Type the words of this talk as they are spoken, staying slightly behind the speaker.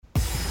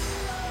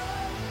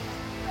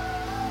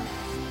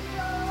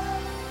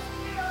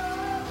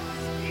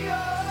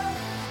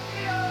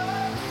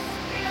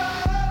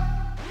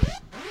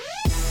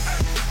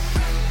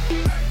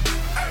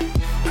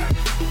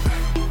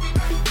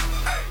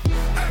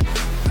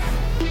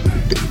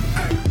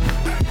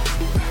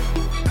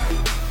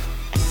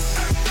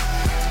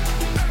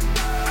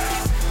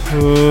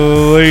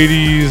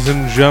Ladies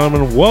and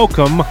gentlemen,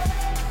 welcome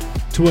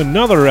to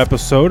another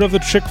episode of the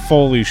Chick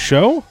Foley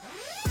Show.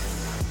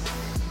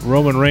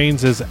 Roman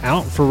Reigns is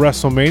out for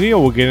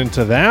WrestleMania. We'll get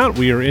into that.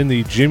 We are in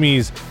the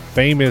Jimmy's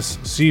Famous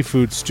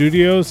Seafood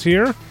Studios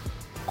here.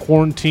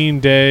 Quarantine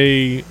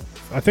day,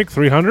 I think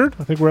 300.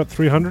 I think we're at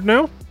 300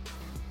 now.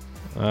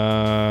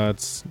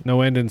 It's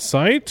no end in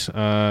sight.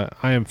 I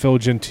am Phil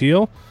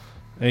Gentile,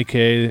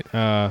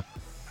 a.k.a.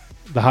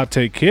 the Hot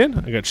Take Kid.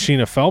 I got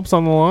Sheena Phelps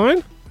on the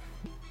line.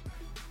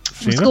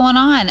 What's going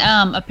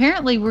on?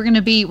 Apparently, we're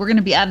gonna be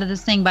out of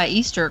this thing by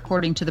Easter,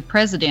 according to the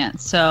president.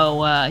 So,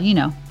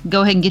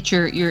 go ahead and get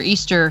your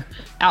Easter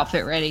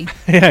outfit ready.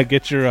 Yeah,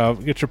 get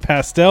your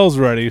pastels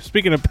ready.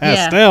 Speaking of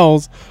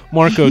pastels,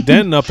 Marco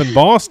Denton up in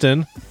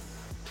Boston.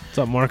 What's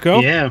up, Marco?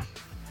 Yeah,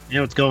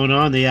 what's going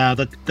on?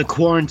 The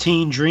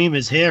quarantine dream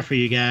is here for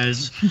you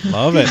guys.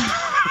 Love it.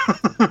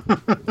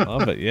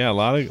 Love it. Yeah, a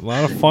lot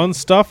of fun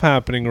stuff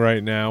happening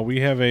right now. We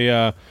have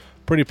a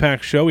pretty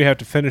packed show. We have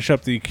to finish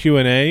up the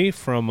Q&A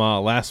from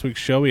last week's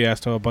show. We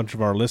asked a bunch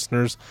of our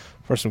listeners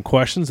for some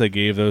questions. They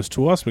gave those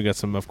to us. We got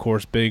some, of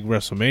course, big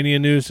WrestleMania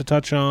news to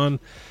touch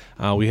on.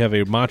 We have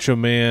a Macho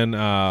Man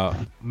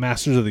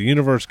Masters of the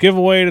Universe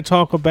giveaway to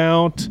talk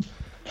about.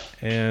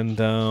 And,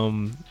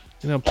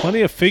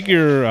 plenty of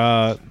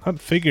not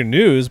figure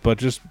news, but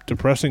just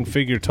depressing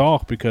figure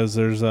talk because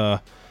there's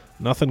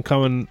nothing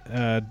coming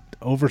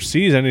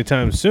overseas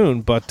anytime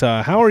soon. But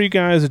how are you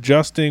guys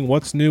adjusting?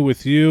 What's new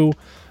with you?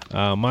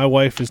 My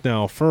wife is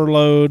now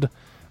furloughed,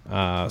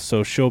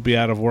 so she'll be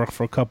out of work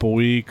for a couple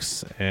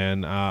weeks,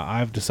 and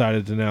I've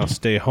decided to now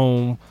stay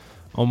home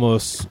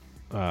almost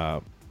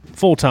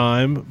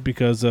full-time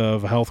because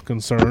of health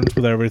concerns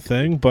with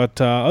everything.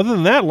 But other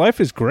than that, life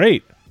is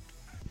great.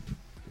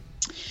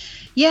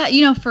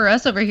 Yeah, for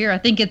us over here, I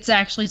think it's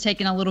actually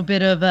taken a little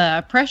bit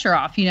of pressure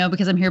off,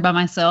 because I'm here by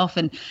myself.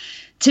 And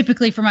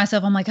typically for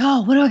myself, I'm like,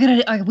 oh, what do I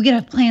got to we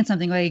got to plan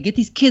something. We got to get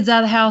these kids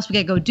out of the house. We got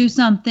to go do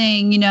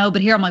something,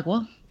 But here I'm like,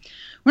 well,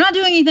 we're not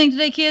doing anything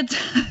today, kids.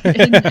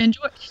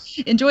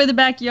 enjoy the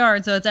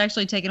backyard. So it's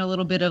actually taken a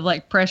little bit of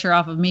pressure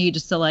off of me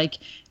just to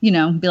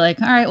be like,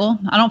 all right, well,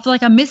 I don't feel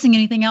like I'm missing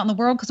anything out in the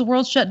world because the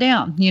world's shut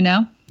down,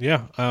 Yeah.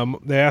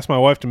 They asked my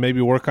wife to maybe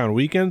work on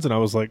weekends, and I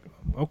was like,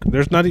 okay,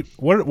 there's not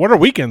what are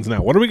weekends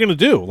now? What are we going to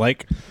do?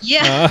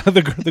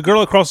 The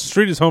girl across the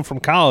street is home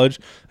from college,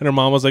 and her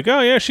mom was like,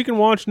 oh, yeah, she can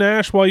watch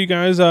Nash while you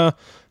guys have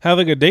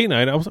a date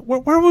night. I was like,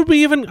 where would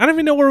we even – I don't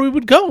even know where we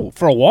would go.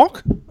 For a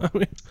walk?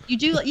 You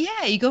do –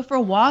 yeah, you go for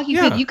a walk.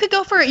 You could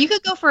go for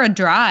a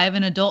drive,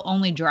 an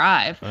adult-only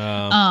drive.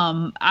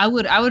 I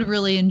would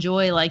really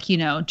enjoy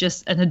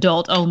just an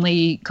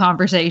adult-only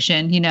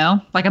conversation,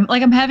 like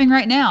I'm having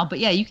right now. But,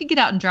 yeah, you could get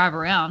out and drive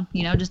around,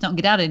 just don't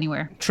get out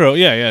anywhere. True.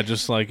 Yeah,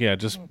 just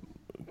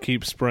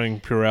keep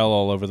spraying Purell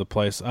all over the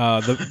place.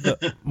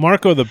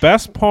 Marco,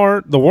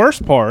 the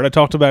worst part, I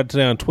talked about it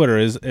today on Twitter,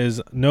 is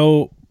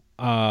no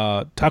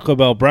Taco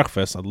Bell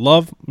breakfast. I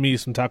love me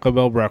some Taco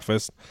Bell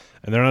breakfast,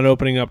 and they're not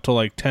opening up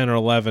till 10 or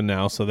 11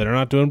 now, so they're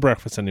not doing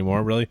breakfast anymore.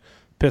 It really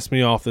pissed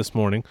me off this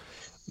morning.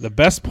 The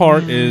best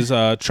part is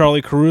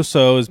Charlie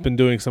Caruso has been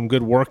doing some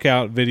good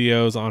workout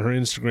videos on her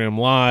Instagram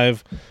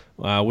Live,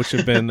 which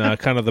have been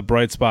kind of the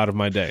bright spot of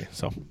my day.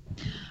 So.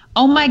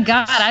 Oh my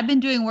God! I've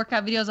been doing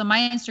workout videos on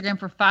my Instagram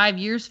for 5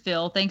 years,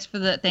 Phil. Thanks for.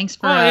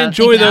 I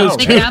enjoy those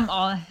too.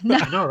 I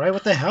know, right?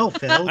 What the hell,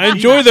 Phil? I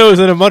enjoy those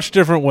in a much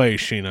different way,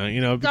 Sheena.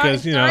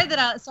 Because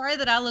sorry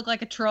that I look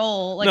like a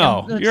troll.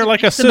 You're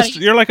like a sister.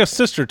 You're like a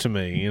sister to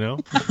me. Oh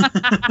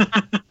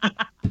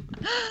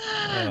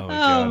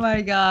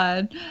my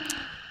God.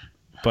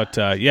 But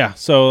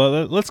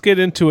so let's get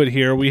into it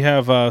here. We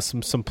have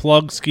some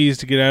plug skis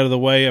to get out of the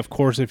way. Of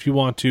course, if you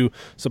want to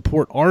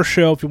support our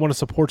show, if you want to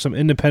support some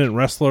independent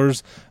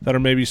wrestlers that are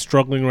maybe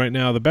struggling right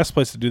now, the best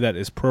place to do that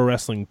is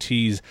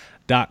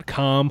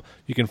ProWrestlingTees.com.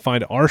 You can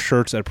find our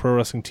shirts at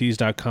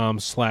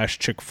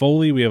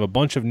ProWrestlingTees.com/ChickFoley. We have a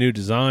bunch of new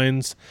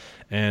designs,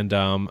 and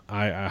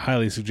I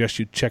highly suggest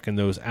you checking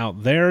those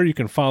out there. You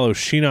can follow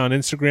Sheena on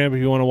Instagram if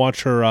you want to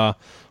watch her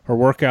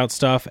workout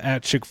stuff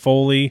at Chick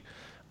Foley.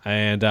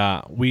 And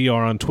we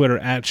are on Twitter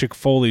at Chick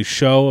Foley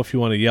Show. If you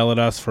want to yell at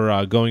us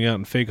for going out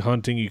and fig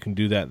hunting, you can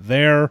do that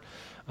there.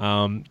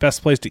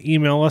 Best place to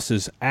email us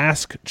is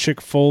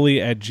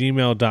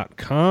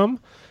askchickfoley@gmail.com.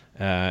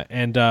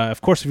 And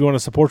of course, if you want to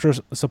support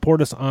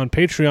us on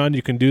Patreon,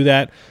 you can do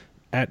that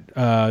at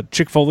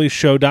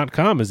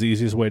chickfoleyshow.com is the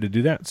easiest way to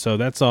do that. So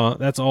that's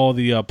all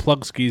the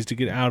plug skis to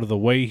get out of the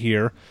way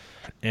here.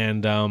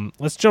 And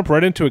let's jump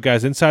right into it,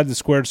 guys. Inside the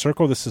Squared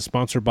Circle, this is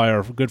sponsored by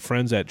our good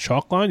friends at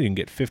Chalkline. You can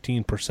get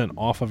 15%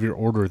 off of your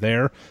order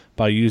there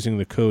by using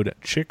the code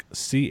CHICK,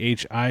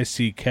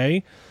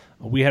 CHICK.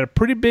 We had a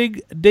pretty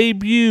big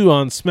debut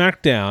on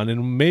SmackDown,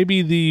 and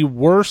maybe the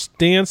worst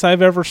dance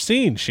I've ever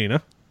seen,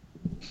 Sheena.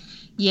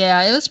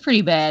 Yeah, it was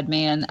pretty bad,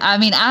 man. I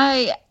mean,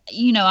 I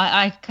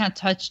kind of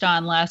touched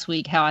on last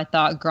week how I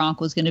thought Gronk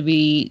was going to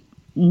be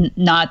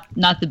not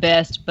the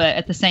best, but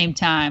at the same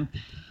time,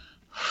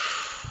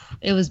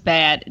 it was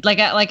bad. Like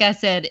I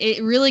said,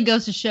 it really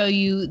goes to show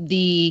you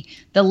the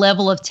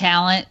level of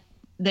talent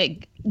that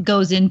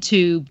goes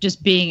into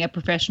just being a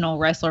professional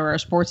wrestler or a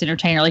sports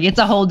entertainer. Like, it's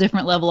a whole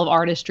different level of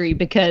artistry,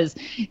 because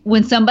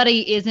when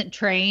somebody isn't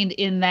trained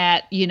in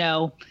that,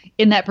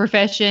 in that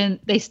profession,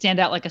 they stand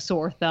out like a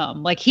sore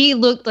thumb. Like, he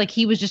looked like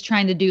he was just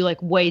trying to do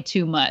like way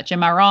too much.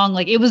 Am I wrong?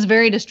 Like, it was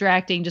very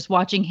distracting just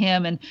watching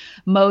him and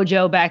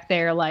Mojo back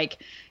there,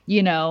 like,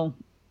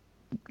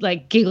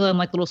 like giggling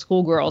like little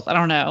schoolgirls. I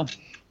don't know.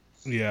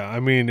 Yeah, I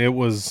mean, it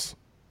was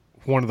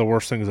one of the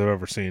worst things I've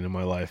ever seen in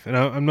my life. And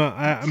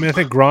I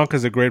think Gronk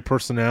is a great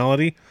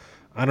personality.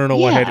 I don't know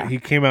what he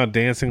came out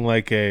dancing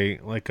like a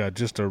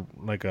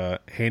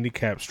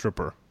handicapped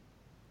stripper.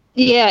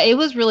 Yeah, it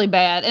was really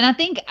bad. And I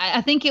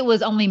think it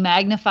was only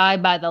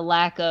magnified by the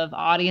lack of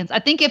audience. I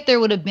think if there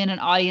would have been an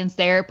audience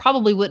there, it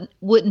probably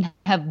wouldn't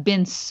have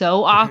been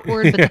so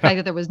awkward. But the fact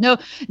that there was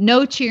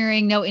no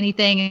cheering, no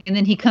anything, and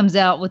then he comes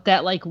out with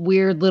that like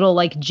weird little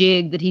like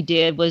jig that he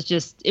did was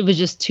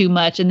just too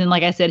much. And then,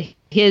 like I said,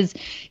 his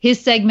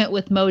segment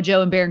with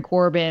Mojo and Baron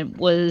Corbin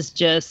was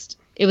just,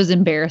 it was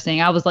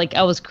embarrassing. I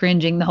was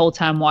cringing the whole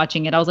time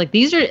watching it. I was like,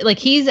 these are like,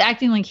 he's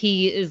acting like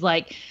he is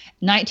like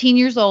 19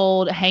 years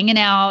old, hanging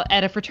out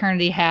at a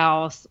fraternity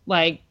house.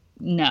 Like,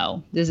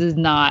 no, this is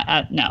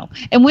not, no.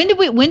 And when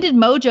did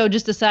Mojo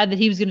just decide that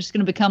he was just going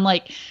to become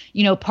like,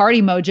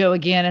 party Mojo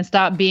again and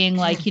stop being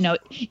like,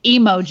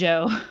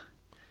 emo-Joe?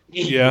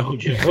 Yeah,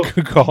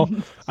 good call.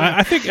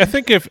 I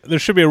think if there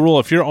should be a rule,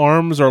 if your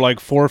arms are like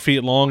 4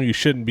 feet long, you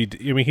shouldn't be.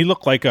 I mean, he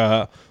looked like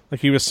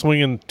he was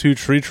swinging 2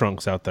 tree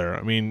trunks out there.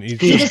 I mean, he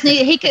could have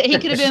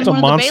been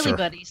one of the Bailey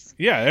buddies.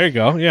 Yeah, there you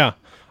go. Yeah.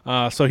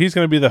 So he's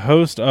going to be the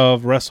host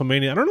of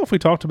WrestleMania. I don't know if we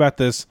talked about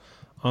this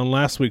on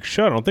last week's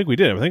show. I don't think we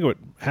did. I think it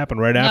happened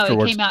right afterwards.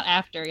 No, it came out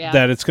after, yeah.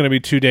 That it's going to be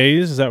 2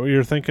 days. Is that what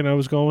you're thinking I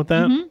was going with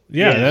that? Mm-hmm.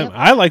 Yeah.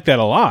 I like that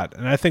a lot.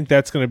 And I think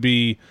that's going to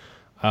be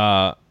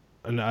a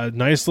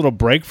nice little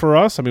break for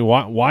us. I mean,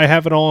 why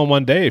have it all in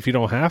one day if you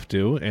don't have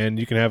to? And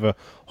you can have a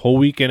whole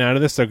weekend out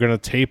of this. They're going to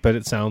tape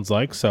it sounds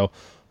like. So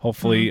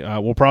hopefully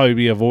we'll probably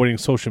be avoiding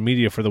social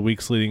media for the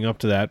weeks leading up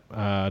to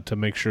that to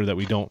make sure that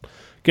we don't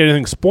get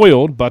anything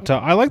spoiled, but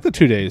I like the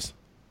 2 days.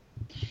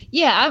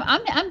 Yeah,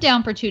 I'm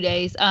down for 2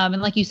 days.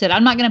 And like you said,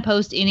 I'm not going to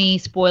post any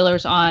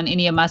spoilers on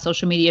any of my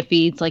social media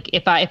feeds. Like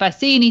if I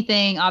see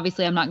anything,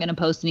 obviously I'm not going to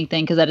post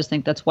anything because I just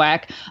think that's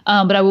whack.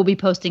 But I will be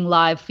posting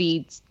live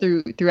feeds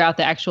throughout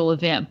the actual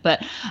event.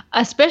 But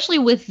especially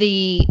with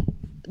the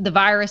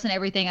virus and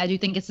everything, I do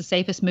think it's the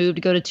safest move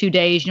to go to 2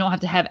 days. You don't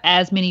have to have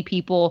as many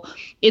people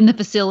in the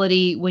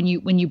facility when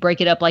you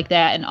break it up like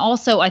that. And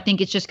also, I think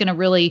it's just going to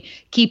really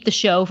keep the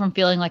show from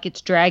feeling like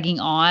it's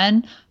dragging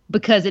on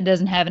because it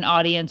doesn't have an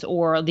audience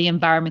or the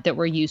environment that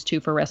we're used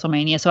to for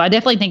WrestleMania. So I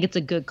definitely think it's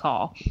a good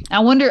call.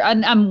 I'm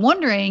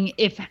wondering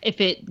if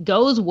it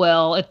goes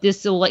well, if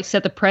this will like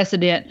set the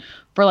precedent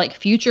for like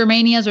future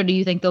manias, or do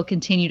you think they'll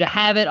continue to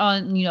have it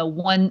on,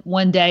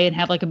 one day and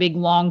have like a big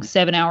long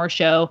 7-hour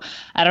show?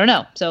 I don't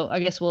know. So I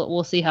guess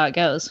we'll see how it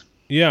goes.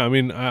 Yeah, I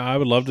mean, I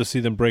would love to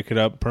see them break it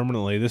up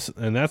permanently.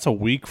 That's a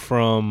week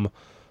from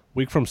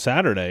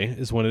Saturday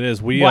is when it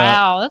is.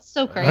 Wow, that's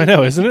so crazy. I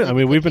know, isn't it? I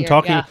mean, we've been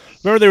talking. Yeah.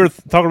 Remember, they were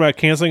talking about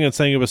canceling and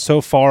saying it was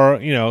so far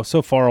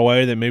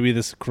away that maybe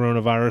this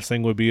coronavirus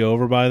thing would be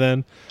over by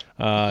then.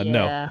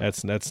 No,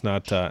 that's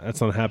not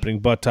happening.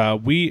 But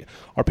we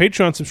are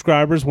Patreon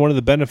subscribers. One of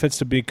the benefits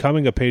to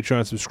becoming a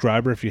Patreon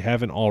subscriber, if you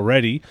haven't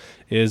already,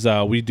 is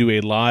we do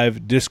a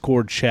live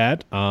Discord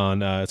chat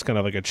on. It's kind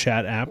of like a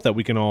chat app that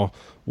we can all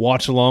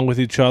watch along with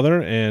each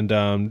other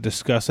and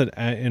discuss it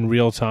in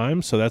real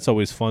time. So that's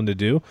always fun to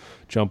do.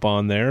 Jump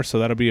on there. So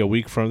that'll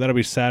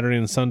be Saturday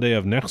and Sunday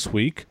of next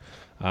week.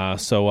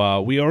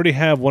 So we already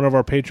have one of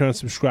our Patreon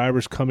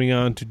subscribers coming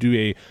on to do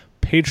a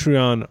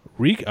Patreon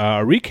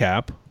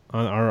recap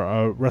on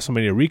our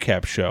WrestleMania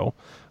recap show.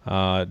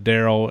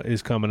 Daryl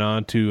is coming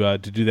on to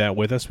do that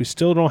with us. We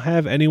still don't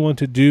have anyone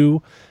to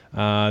do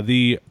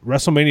the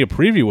WrestleMania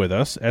preview with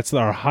us. That's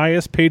our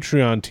highest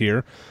Patreon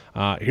tier.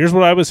 Here's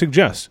what I would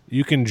suggest.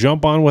 You can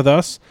jump on with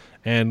us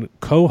and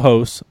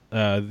co-host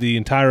the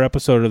entire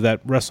episode of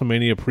that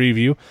WrestleMania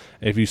preview.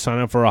 If you sign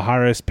up for a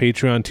highest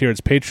Patreon tier,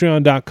 it's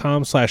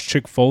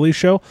patreon.com/Chick Foley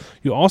Show.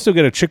 You also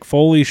get a Chick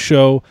Foley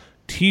Show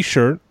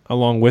t-shirt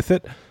along with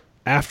it.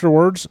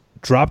 Afterwards,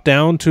 drop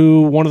down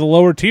to one of the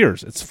lower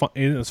tiers.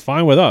 It's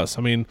fine with us.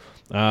 I mean,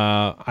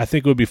 I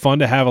think it would be fun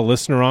to have a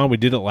listener on. We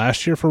did it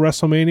last year for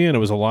WrestleMania, and it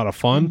was a lot of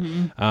fun.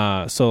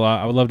 Mm-hmm. So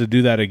I would love to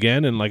do that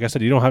again. And like I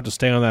said, you don't have to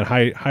stay on that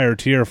higher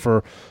tier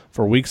for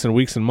weeks and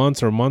weeks and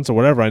months or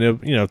whatever. I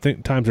know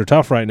times are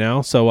tough right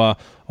now, so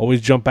always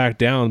jump back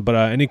down. But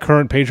any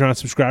current Patreon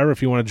subscriber,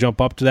 if you want to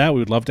jump up to that, we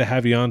would love to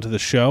have you on to the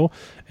show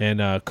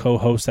and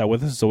co-host that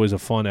with us. It's always a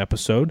fun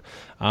episode.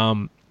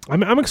 I'm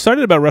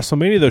excited about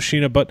WrestleMania though,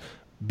 Sheena, but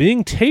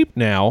being taped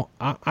now,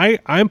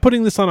 I'm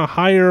putting this on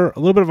a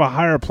little bit of a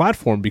higher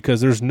platform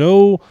because there's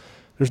no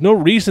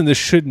reason this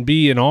shouldn't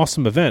be an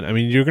awesome event. I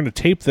mean, you're going to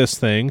tape this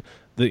thing.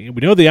 We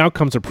know the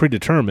outcomes are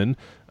predetermined,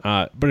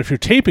 but if you're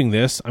taping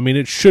this, I mean,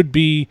 it should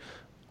be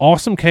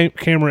awesome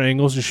camera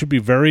angles. It should be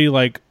very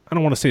I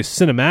don't want to say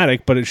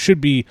cinematic, but it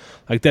should be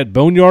like that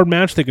Boneyard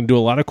match. They can do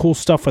a lot of cool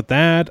stuff with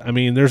that. I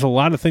mean, there's a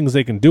lot of things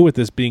they can do with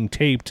this being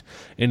taped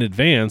in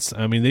advance.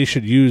 I mean, they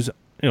should use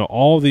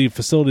all the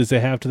facilities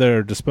they have to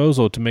their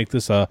disposal to make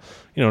this an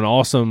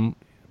awesome,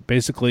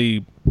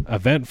 basically,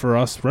 event for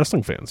us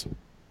wrestling fans.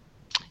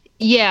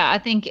 Yeah, I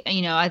think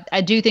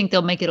I do think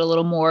they'll make it a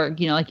little more,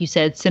 like you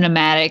said,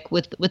 cinematic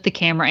with the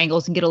camera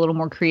angles and get a little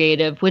more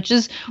creative, which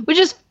is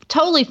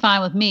totally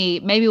fine with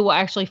me. Maybe we'll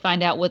actually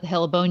find out what the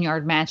hell a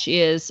Boneyard match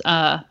is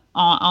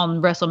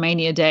on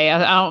WrestleMania Day.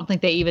 I don't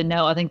think they even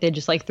know. I think they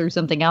just threw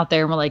something out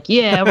there and were like,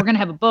 yeah, we're gonna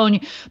have a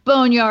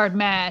Boneyard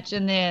match,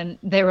 and then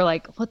they were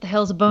like, what the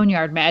hell's a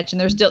Boneyard match? And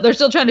they're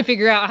still trying to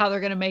figure out how they're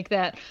gonna make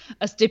that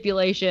a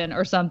stipulation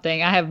or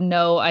something. I have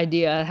no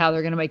idea how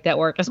they're gonna make that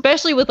work,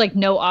 especially with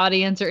no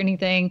audience or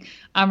anything.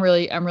 I'm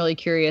really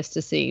curious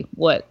to see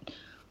what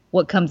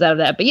comes out of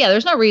that. But yeah,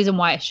 there's no reason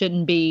why it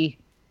shouldn't be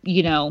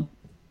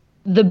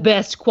the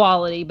best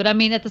quality. But I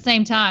mean, at the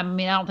same time,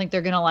 I don't think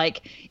they're gonna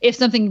if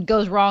something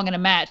goes wrong in a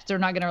match, they're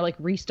not gonna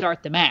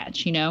restart the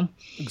match,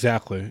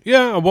 Exactly.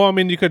 Yeah. Well, I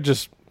mean, they could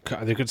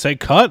say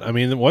cut. I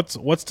mean,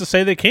 what's to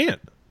say they can't?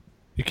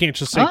 You can't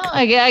just say.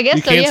 I guess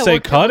you so, can't yeah, say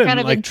cut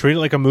and treat it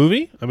like a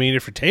movie. I mean,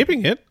 if you're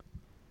taping it,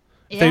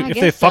 if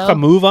they fuck a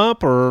move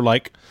up, or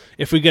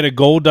if we get a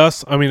Goldberg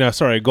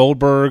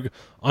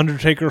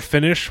Undertaker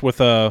finish with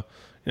a.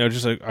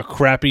 Just a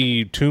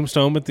crappy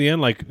tombstone at the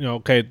end.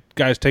 Okay,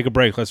 guys, take a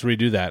break. Let's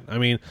redo that. I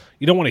mean,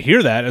 you don't want to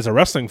hear that as a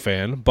wrestling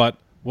fan, but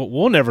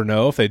we'll never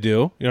know if they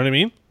do. You know what I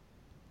mean?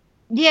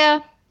 Yeah.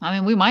 I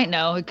mean, we might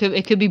know. It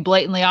could be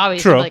blatantly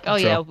obvious. True, true.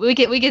 Yeah, we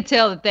could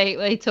tell that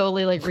they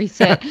totally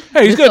reset.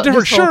 Hey, he's got a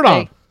different shirt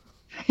on.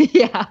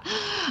 Yeah.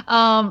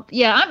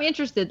 Yeah, I'm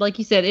interested. Like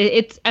you said,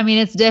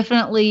 it's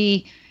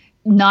definitely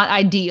not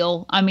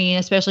ideal. I mean,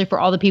 especially for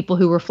all the people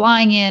who were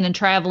flying in and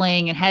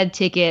traveling and had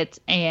tickets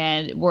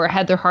and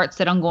had their hearts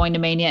set on going to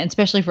Mania, and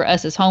especially for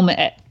us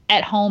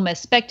at home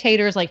as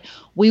spectators.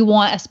 We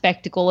want a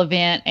spectacle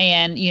event,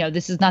 and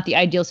this is not the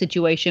ideal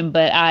situation,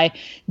 but I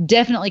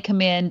definitely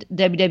commend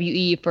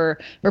WWE for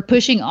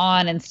pushing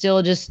on and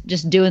still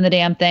just doing the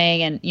damn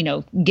thing, and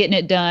getting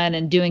it done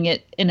and doing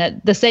it in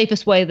the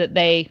safest way that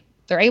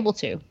they're able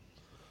to.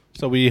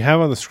 So we have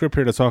on the script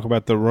here to talk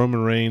about the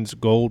Roman Reigns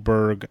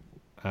Goldberg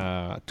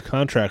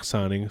contract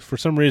signing. For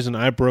some reason,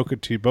 I broke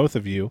it to both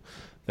of you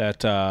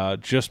that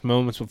just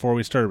moments before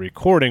we started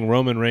recording,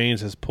 Roman Reigns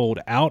has pulled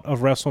out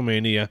of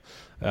WrestleMania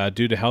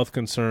due to health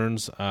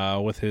concerns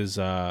with his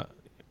past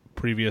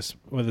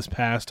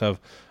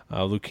of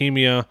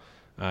leukemia.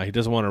 He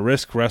doesn't want to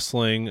risk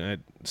wrestling.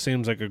 It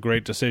seems like a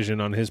great decision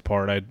on his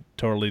part. I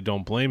totally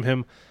don't blame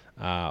him.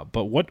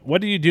 But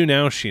what do you do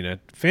now, Sheena?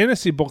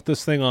 Fantasy book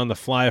this thing on the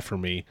fly for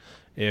me.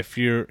 If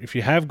you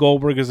have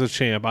Goldberg as a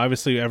champ,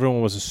 obviously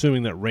everyone was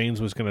assuming that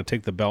Reigns was going to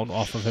take the belt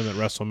off of him at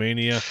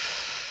WrestleMania.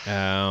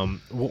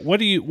 What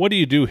do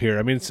you do here?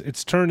 I mean,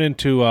 it's turned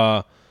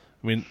into.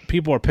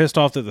 People are pissed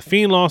off that the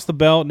Fiend lost the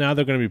belt. Now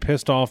they're going to be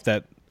pissed off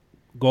that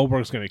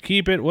Goldberg's going to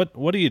keep it.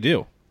 What do you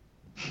do?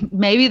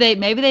 Maybe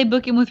they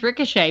book him with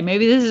Ricochet.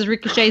 Maybe this is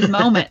Ricochet's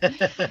moment.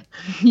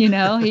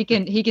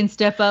 He can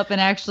step up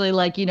and actually be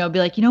like, you know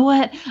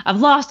what? I've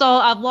lost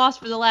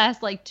for the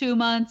last 2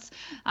 months.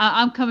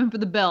 I'm coming for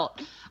the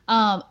belt.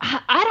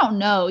 I don't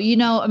know.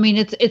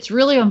 It's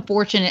really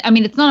unfortunate. I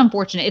mean, it's not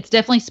unfortunate. It's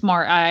definitely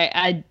smart.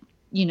 I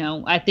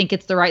think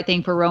it's the right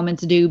thing for Roman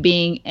to do,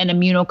 being an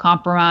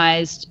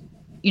immunocompromised,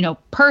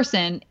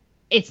 person.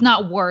 It's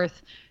not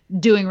worth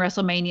doing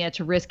WrestleMania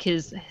to risk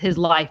his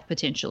life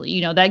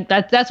potentially.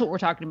 That's what we're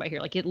talking about here.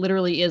 It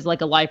literally is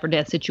a life or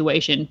death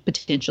situation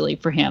potentially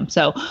for him.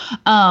 So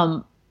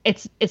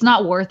it's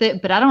not worth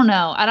it, but I don't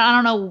know. I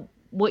don't know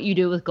what you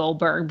do with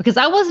Goldberg, because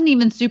I wasn't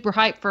even super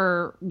hyped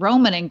for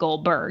Roman and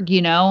Goldberg,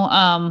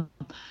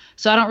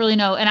 so I don't really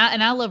know.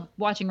 And I love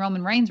watching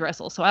Roman Reigns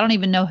wrestle, so I don't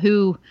even know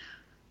who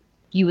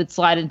you would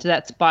slide into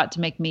that spot to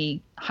make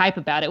me hype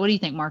about it. What do you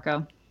think,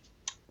 Marco?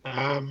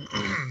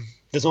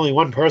 There's only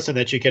one person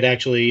that you could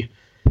actually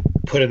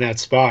put in that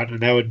spot, and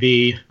that would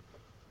be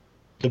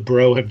the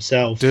bro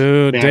himself.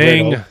 Dude,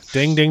 ding.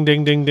 Ding, ding,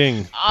 ding, ding, ding.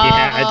 Yeah,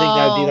 I think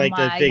that would be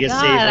the biggest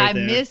save right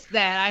there. I missed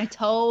that. I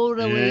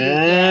totally.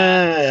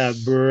 Yeah,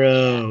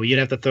 bro. You'd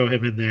have to throw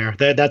him in there.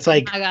 That's oh my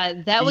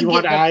God, that would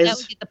get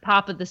the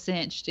pop of the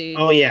cinch, dude.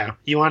 Oh, yeah.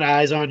 You want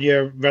eyes on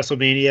your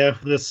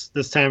WrestleMania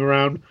this time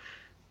around?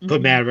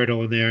 Put Matt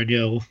Riddle in there, and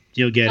you'll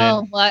get it.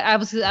 Oh, well,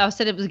 I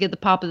said it was get the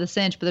pop of the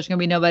cinch, but there's gonna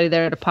be nobody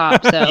there to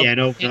pop. So yeah,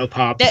 no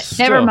pops.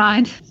 Never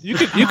mind. You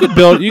could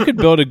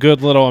build a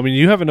good little. I mean,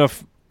 you have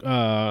enough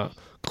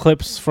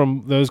clips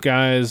from those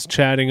guys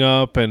chatting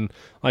up and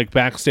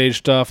backstage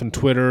stuff and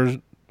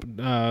Twitter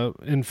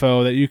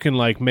info that you can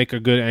make a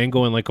good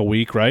angle in a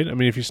week, right? I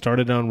mean, if you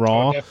started on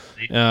Raw,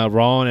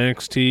 Raw and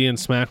NXT and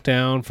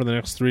SmackDown for the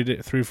next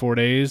 3-4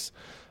 days,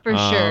 for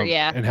sure,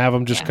 yeah, and have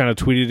them just kind of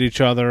tweet at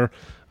each other.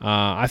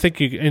 I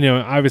think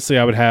obviously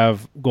I would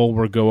have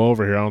Goldberg go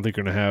over here. I don't think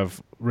you're going to have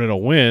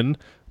Riddle win,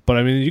 but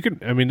I mean, you can.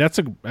 I mean, that's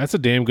a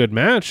damn good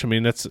match. I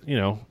mean, that's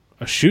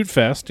a shoot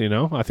fest.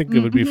 I think it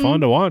would be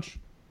fun to watch.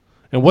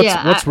 And what's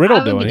Yeah, Riddle I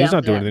would be doing? He's down not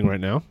with doing that. anything right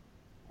now.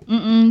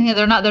 Yeah,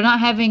 they're not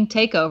having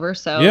takeover,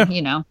 so Yeah.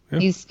 Yeah.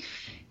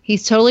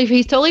 he's totally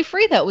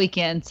free that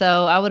weekend.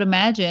 So I would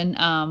imagine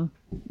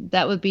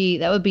that would be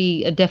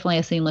definitely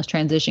a seamless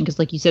transition, because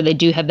like you said, they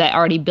do have that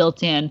already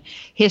built in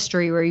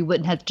history where you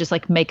wouldn't have to just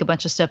like make a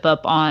bunch of stuff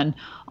up on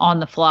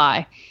the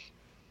fly.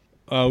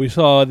 We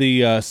saw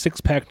the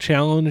 6-pack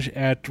challenge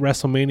at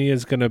WrestleMania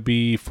is going to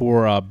be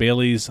for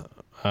Bayley's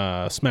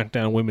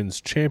SmackDown Women's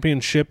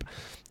Championship.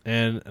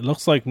 And it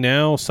looks like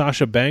now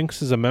Sasha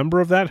Banks is a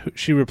member of that.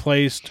 She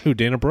replaced who?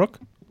 Dana Brooke?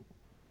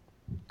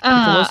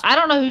 I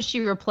don't know who she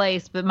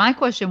replaced, but my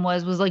question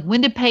was like,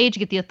 when did Paige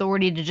get the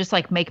authority to just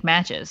like make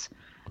matches?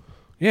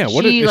 Yeah,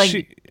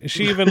 is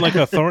she even like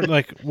authority?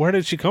 Like, where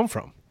did she come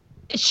from?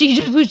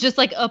 She was just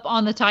like up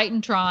on the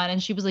Titantron,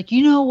 and she was like,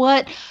 you know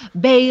what,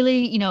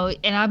 Bailey,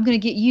 and I'm gonna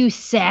get you,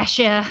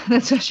 Sasha.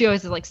 That's what she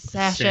always says, like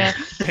Sasha.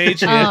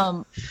 Paige.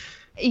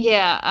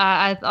 Yeah,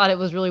 I thought it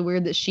was really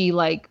weird that she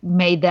like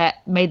made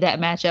that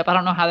matchup. I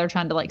don't know how they're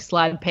trying to like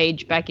slide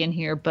Paige back in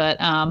here, but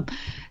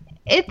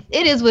it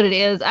is what it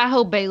is. I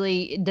hope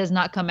Bailey does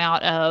not come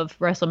out of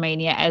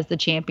WrestleMania as the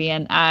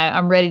champion.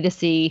 I'm ready to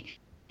see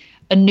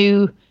a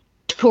new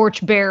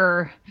torch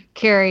bearer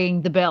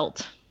carrying the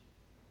belt.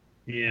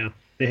 Yeah,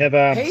 they have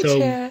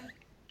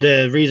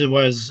the reason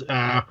was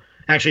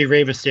actually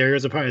Rey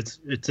Mysterio's a part.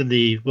 It's in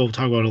the, we'll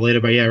talk about it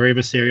later, but yeah, Rey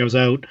Mysterio's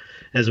out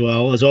as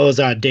well as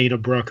Dana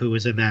Brooke, who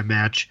was in that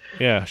match.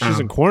 Yeah, she's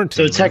in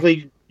quarantine. So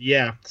technically,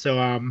 yeah. So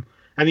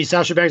I mean,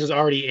 Sasha Banks was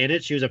already in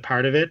it; she was a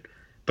part of it,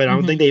 but I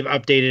don't think they've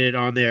updated it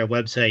on their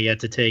website yet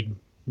to take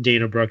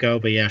Dana Brooke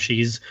out. But yeah,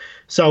 she's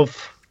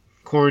self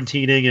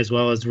quarantining as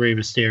well as Rey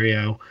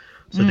Mysterio,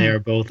 so they are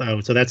both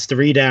out. So that's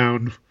 3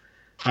 down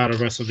out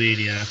of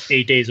WrestleMania,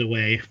 8 days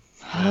away.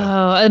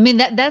 Oh, I mean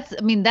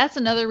that's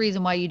another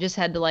reason why you just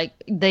had to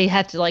they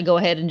have to go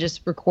ahead and just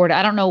record it.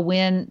 I don't know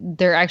when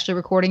they're actually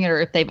recording it or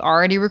if they've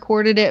already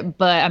recorded it,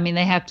 but I mean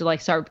they have to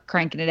start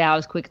cranking it out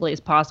as quickly as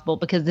possible,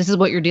 because this is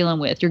what you're dealing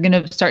with. You're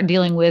going to start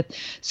dealing with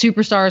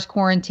superstars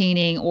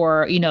quarantining,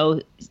 or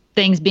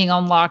things being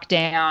on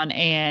lockdown,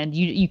 and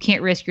you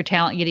can't risk your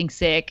talent getting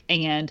sick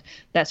and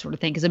that sort of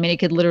thing, because I mean it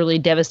could literally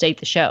devastate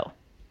the show.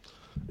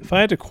 If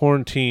I had to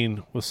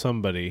quarantine with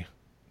somebody,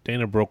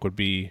 Dana Brooke would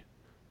be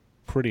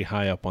pretty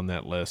high up on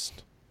that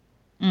list.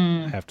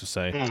 I have to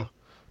say.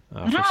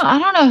 I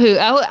don't know who.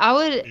 I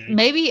would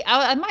maybe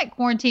I might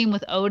quarantine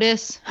with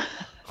Otis.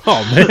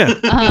 Oh man.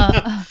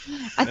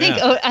 I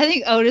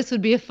think Otis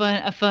would be a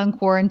fun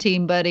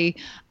quarantine buddy.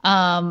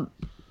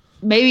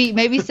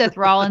 Maybe Seth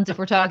Rollins, if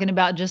we're talking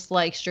about just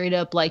straight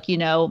up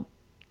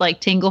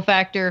tingle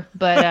factor.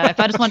 But if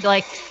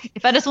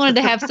I just wanted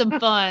to have some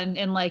fun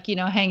and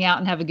hang out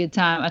and have a good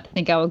time, I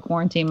think I would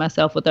quarantine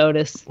myself with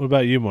Otis. What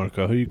about you,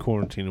 Marco? Who are you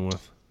quarantining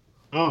with?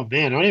 Oh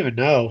man, I don't even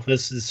know.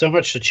 There's so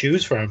much to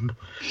choose from.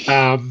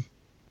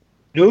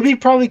 It would be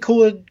probably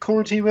cool to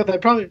quarantine with.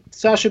 Probably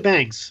Sasha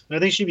Banks. I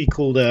think she'd be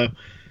cool to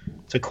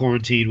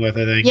quarantine with.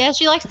 I think. Yeah,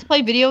 she likes to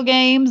play video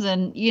games,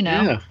 and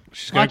Yeah.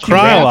 She's gonna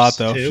cry a lot,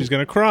 though. She's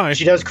gonna cry.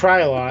 She does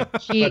cry a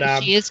lot. She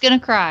is gonna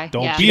cry.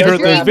 Don't beat her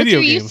at those video games.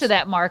 You're used to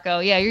that, Marco.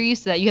 Yeah, you're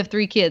used to that. You have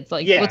 3 kids.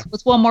 Yeah.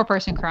 What's one more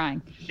person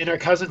crying? And her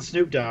cousin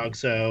Snoop Dogg.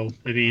 So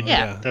I mean,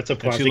 that's a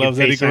plus. She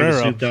loves Eddie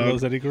Guerrero. She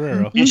loves Eddie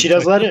Guerrero. And she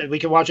does let it. We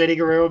can watch Eddie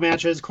Guerrero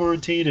matches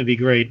quarantine. It'd be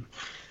great.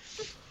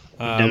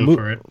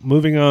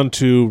 Moving on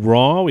to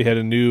Raw, we had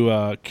a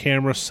new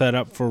camera set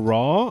up for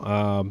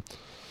Raw.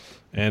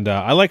 And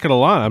I like it a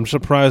lot. I'm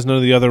surprised none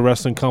of the other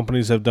wrestling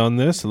companies have done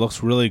this. It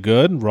looks really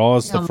good. Raw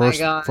is the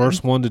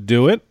first one to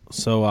do it.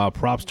 So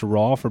props to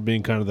Raw for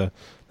being kind of the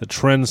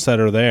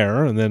trendsetter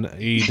there. And then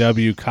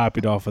AEW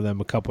copied off of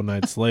them a couple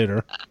nights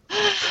later.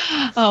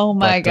 Oh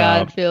my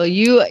God, Phil!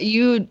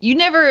 You've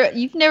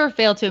never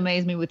failed to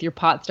amaze me with your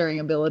pot stirring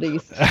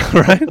abilities.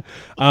 Right?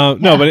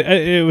 No, but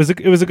it was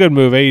a good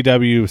move.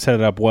 AEW set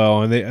it up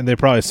well, and they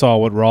probably saw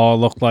what Raw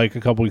looked like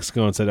a couple weeks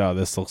ago and said, "Oh,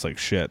 this looks like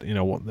shit."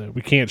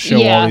 We can't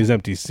show all these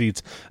empty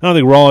seats. I don't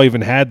think Raw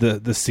even had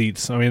the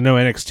seats. I mean, I know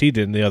NXT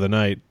did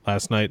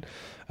last night.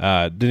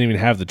 Didn't even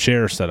have the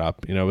chair set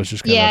up. It was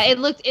just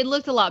it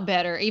looked a lot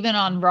better even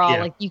on Raw.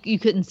 Yeah. You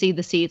couldn't see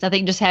the seats. I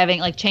think just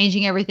having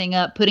changing everything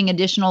up, putting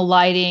additional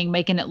lighting,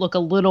 making it look a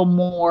little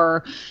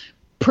more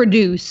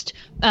produced,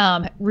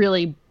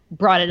 really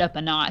brought it up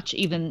a notch.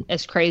 Even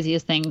as crazy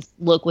as things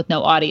look with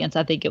no audience,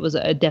 I think it was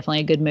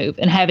definitely a good move.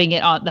 And having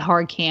it on the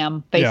hard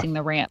cam facing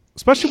the ramp,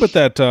 especially with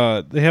that,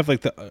 they have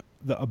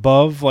the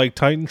above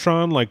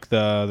Titantron,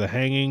 the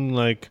hanging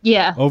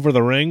over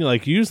the ring,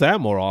 use that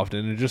more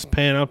often and just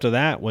pan up to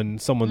that when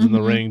someone's in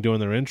the ring doing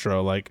their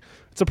intro.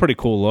 It's a pretty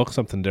cool look,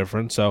 something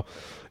different. So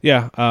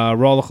yeah,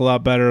 Raw look a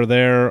lot better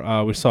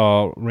there. We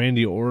saw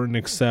Randy Orton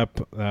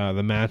accept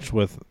the match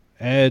with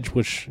Edge,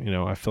 which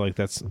I feel like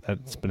that's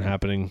been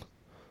happening.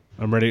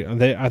 I'm ready.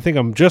 I think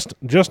I'm just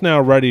now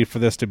ready for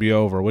this to be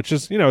over, which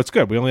is, it's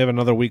good. We only have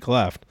another week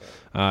left.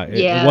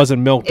 It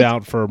wasn't milked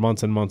out for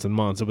months and months and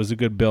months. It was a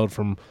good build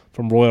from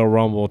Royal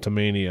Rumble to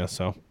Mania,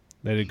 so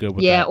they did good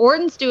with that. Yeah,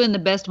 Orton's doing the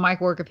best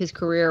mic work of his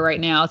career right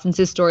now since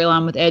his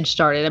storyline with Edge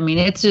started. I mean,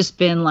 it's just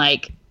been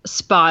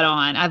spot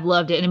on. I've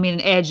loved it. And I mean,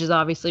 Edge is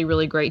obviously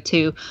really great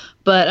too.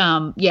 But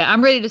yeah,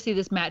 I'm ready to see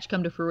this match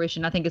come to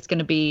fruition. I think it's going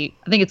to be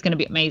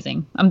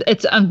amazing.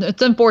 It's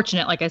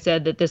unfortunate, like I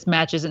said, that this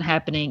match isn't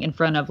happening in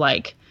front of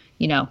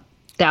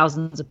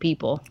thousands of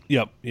people.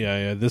 Yep.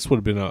 Yeah. This would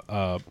have been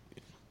a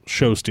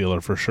show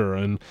stealer for sure,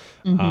 and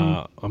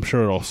I'm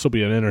sure it'll still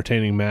be an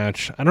entertaining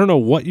match. I don't know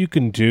what you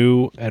can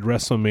do at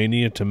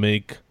WrestleMania to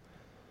make.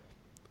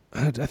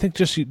 I think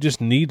you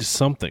just need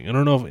something. I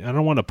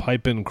don't want to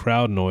pipe in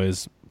crowd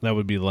noise. That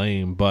would be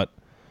lame. But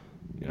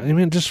I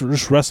mean, just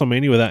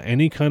WrestleMania without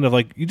any kind of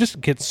you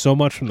just get so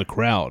much from the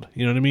crowd.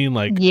 You know what I mean?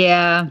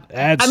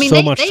 Adds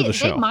so much to the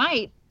show. They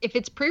might, if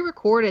it's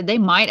pre-recorded, they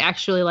might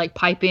actually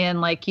pipe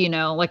in like a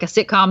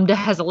sitcom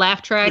has a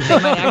laugh track. They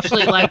might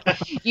actually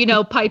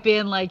pipe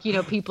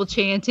in people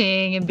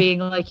chanting and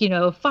being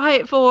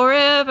fight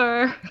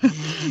forever.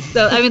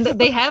 So I mean,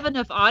 they have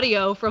enough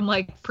audio from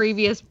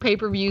previous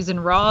pay-per-views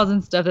and Raws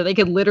and stuff that they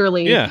could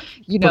literally put a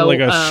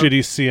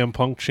shitty CM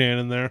Punk chant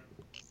in there.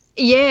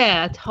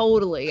 Yeah,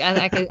 totally.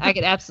 I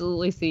could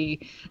absolutely see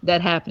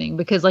that happening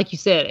because, like you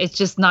said, it's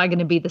just not going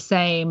to be the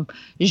same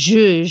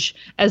zhuzh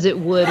as it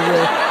would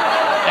with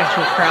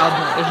actual crowd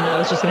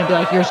noise. It's just going to be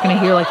you're just going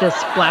to hear this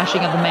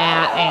splashing of the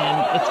mat,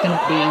 and it's going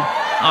to be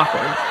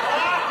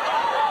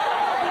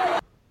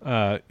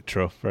awkward.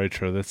 True, very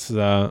true. That's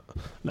an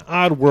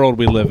odd world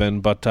we live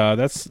in, but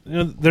that's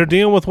they're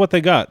dealing with what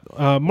they got.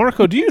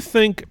 Marco, do you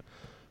think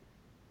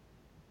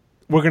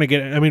we're going to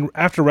get? I mean,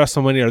 after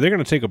WrestleMania, are they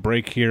going to take a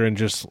break here and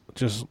just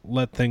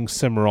let things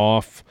simmer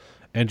off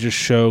and just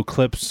show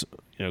clips,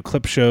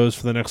 clip shows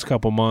for the next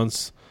couple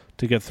months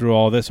to get through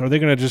all this? Or are they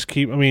going to just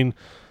keep? I mean,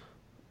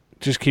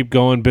 just keep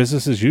going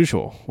business as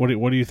usual. What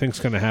do you think is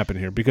going to happen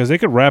here? Because they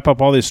could wrap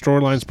up all these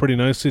storylines pretty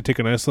nicely, take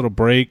a nice little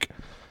break,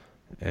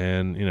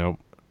 and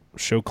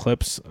show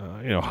clips,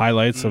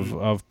 highlights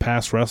of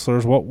past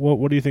wrestlers.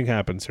 What do you think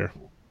happens here?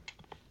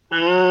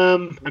 I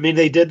mean,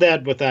 they did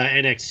that with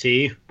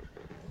NXT,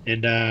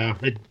 and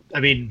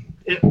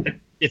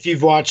if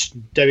you've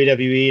watched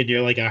WWE and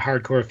you're a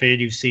hardcore fan,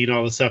 you've seen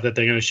all the stuff that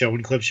they're going to show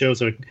in clip shows.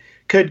 So it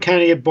could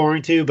kind of get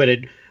boring too, but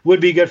it would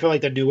be good for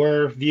the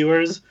newer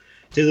viewers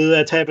to do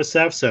that type of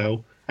stuff.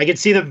 So I can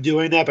see them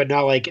doing that, but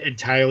not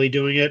entirely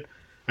doing it.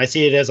 I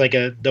see it as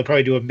they'll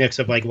probably do a mix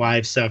of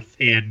live stuff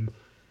and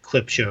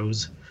clip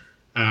shows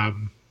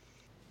on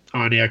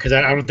air, because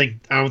I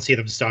don't see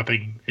them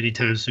stopping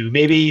anytime soon.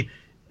 Maybe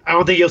I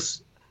don't think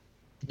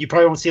you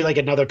probably won't see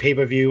another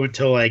pay-per-view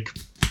until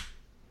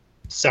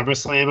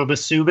SummerSlam, I'm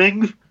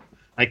assuming.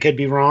 I could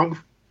be wrong.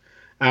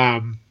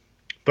 But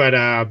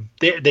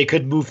they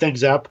could move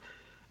things up.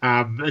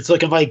 It's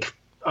looking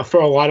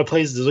for a lot of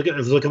places,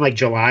 it's looking like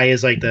July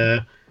is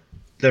the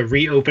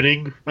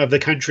reopening of the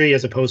country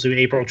as opposed to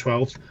April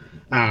 12th.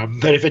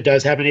 But if it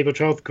does happen April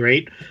 12th,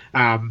 great.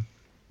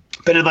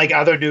 But in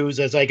other news,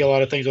 there's a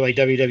lot of things with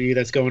WWE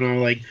that's going on.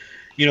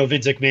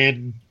 Vince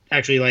McMahon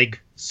actually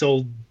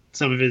sold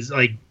some of his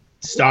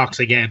stocks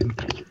again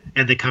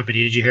in the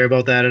company. Did you hear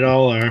about that at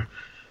all? Or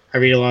I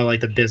read a lot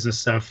of the business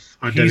stuff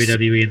on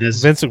WWE and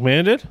this. Vince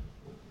McMahon did?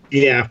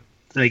 Yeah,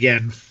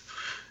 again.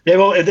 They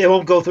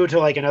won't go through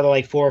till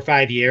another 4 or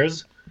 5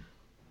 years,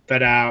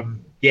 but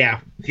yeah,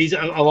 he's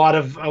a lot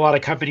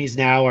of companies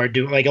now are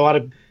doing a lot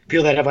of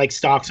people that have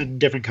stocks in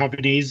different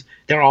companies.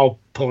 They're all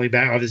pulling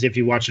back. Obviously, if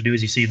you watch the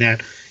news, you see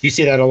that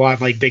a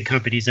lot in big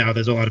companies now.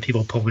 There's a lot of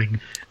people pulling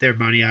their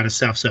money out of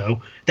stuff,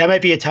 so that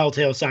might be a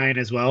telltale sign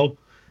as well.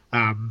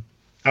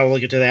 I'll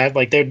look into that.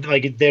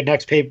 Their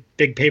next big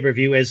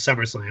pay-per-view is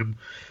SummerSlam,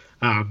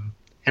 and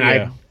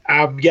yeah.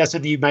 I'm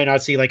guessing you might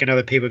not see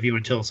another pay-per-view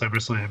until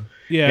SummerSlam.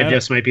 Yeah. It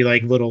just might be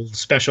little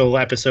special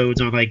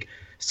episodes on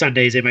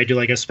Sundays. They might do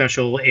a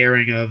special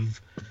airing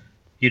of,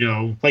 they've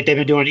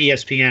been doing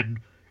ESPN,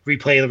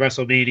 replay the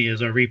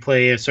WrestleManias or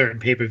replay a certain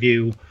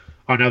pay-per-view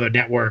on other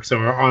networks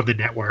or on the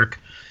network.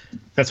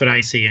 That's what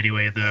I see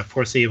anyway in the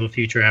foreseeable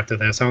future after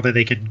this. I don't think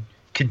they can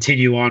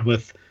continue on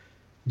with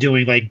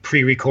doing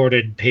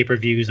pre-recorded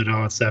pay-per-views and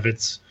all that stuff. I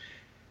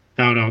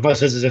don't know,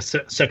 unless this is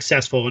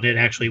successful and it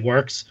actually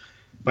works.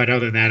 But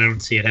other than that, I don't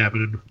see it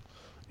happening.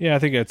 Yeah, I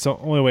think it's the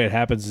only way it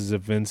happens is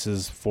if Vince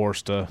is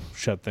forced to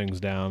shut things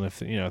down. If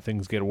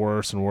things get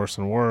worse and worse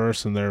and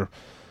worse, and they're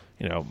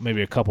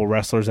maybe a couple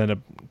wrestlers end up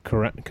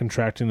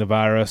contracting the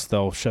virus,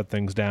 they'll shut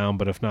things down.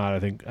 But if not, I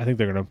think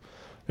they're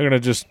gonna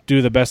just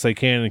do the best they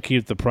can and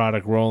keep the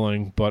product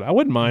rolling. But I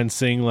wouldn't mind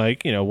seeing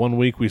 1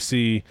 week we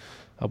see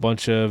a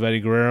bunch of Eddie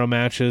Guerrero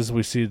matches.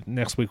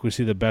 Next week we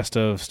see the best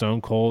of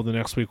Stone Cold. The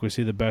next week we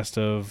see the best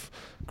of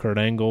Kurt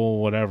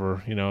Angle,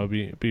 whatever.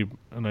 It'd be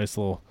a nice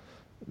little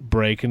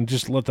break and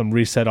just let them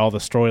reset all the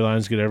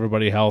storylines, get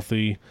everybody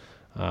healthy.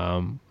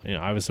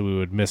 Obviously we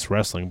would miss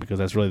wrestling because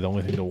that's really the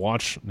only thing to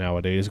watch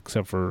nowadays,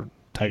 except for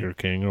Tiger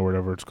King or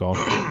whatever it's called.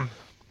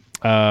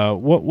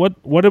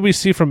 What did we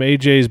see from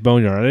AJ's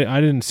Boneyard? I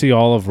didn't see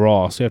all of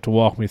Raw, so you have to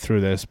walk me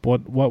through this.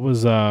 What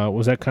was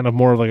that kind of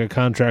more of a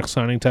contract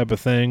signing type of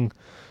thing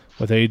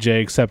with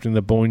AJ accepting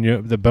the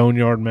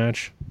Boneyard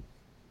match?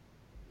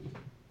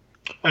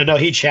 No,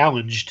 he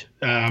challenged.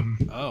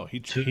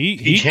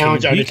 He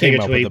challenged Undertaker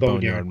to a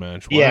boneyard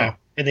match. Wow. Yeah,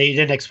 and they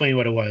didn't explain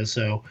what it was,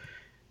 so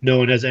no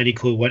one has any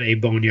clue what a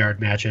boneyard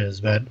match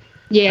is. But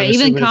yeah,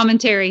 even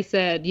commentary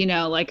said,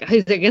 like, I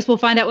guess we'll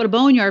find out what a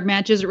boneyard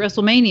match is at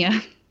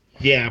WrestleMania.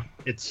 Yeah,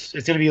 it's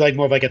going to be like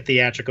more of like a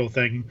theatrical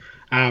thing.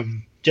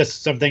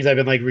 Just some things I've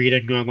been like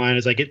reading online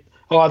is like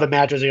a lot of the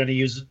matches are going to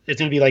use. It's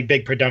going to be like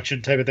big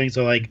production type of thing.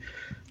 So like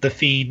the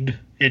Fiend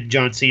and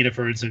John Cena,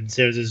 for instance,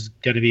 theirs is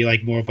going to be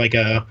like more of like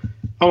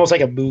almost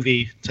like a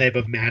movie type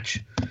of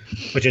match,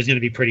 which is going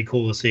to be pretty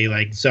cool to see.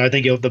 Like, so I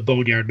think the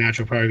boneyard match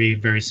will probably be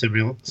very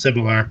similar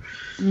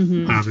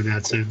in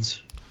that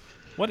sense.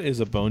 What is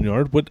a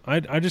boneyard?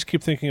 I just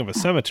keep thinking of a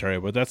cemetery,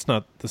 but that's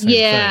not the same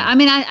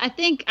thing. I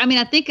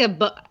think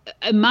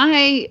in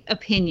my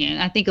opinion,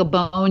 I think a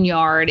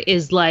boneyard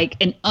is like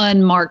an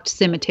unmarked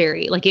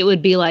cemetery. Like it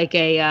would be like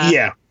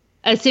a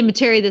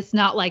cemetery that's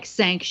not like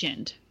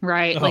sanctioned,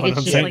 right? Like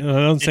it's just like an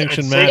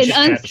unsanctioned match.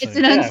 It's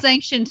an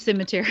unsanctioned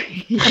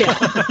cemetery.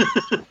 Yeah.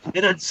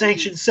 An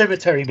unsanctioned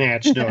cemetery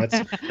match. No,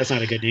 that's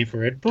not a good name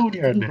for it.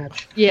 Boneyard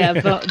match.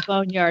 Yeah,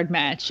 boneyard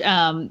match.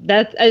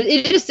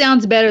 It just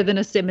sounds better than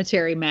a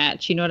cemetery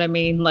match. You know what I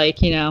mean? Like,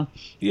 I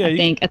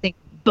think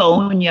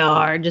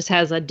boneyard just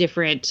has a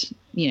different,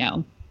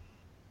 oomph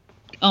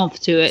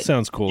to it.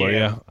 Sounds cooler.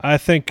 Yeah. I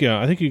think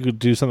you could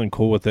do something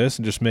cool with this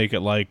and just make it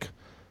like,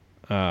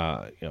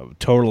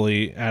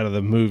 totally out of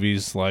the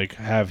movies, like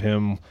have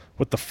him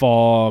with the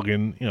fog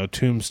and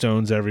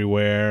tombstones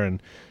everywhere,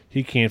 and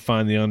he can't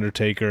find the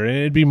Undertaker, and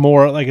it'd be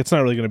more like it's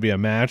not really going to be a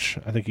match.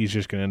 I think he's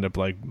just going to end up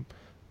like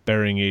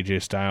burying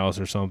AJ Styles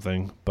or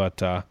something,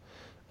 but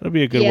it'll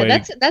be a good way.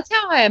 Yeah, that's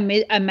how I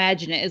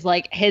imagine it, is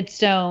like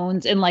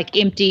headstones and like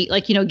empty,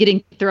 like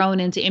getting thrown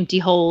into empty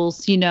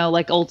holes,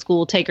 like old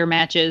school Taker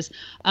matches,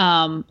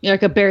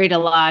 like a buried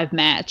alive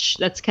match.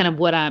 That's kind of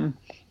what I'm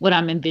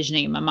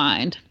envisioning in my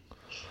mind.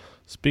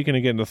 Speaking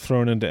of getting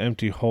thrown into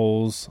empty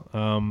holes,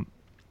 God.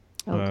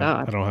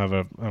 I don't have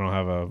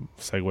a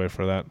segue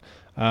for that.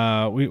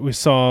 We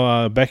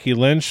saw Becky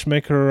Lynch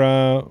make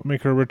her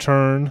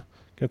return,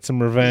 get some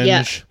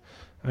revenge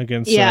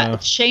against. Yeah,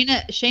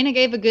 Sheena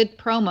gave a good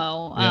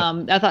promo.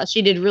 I thought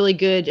she did really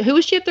good. Who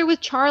was she up there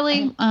with?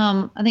 Charlie.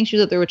 I think she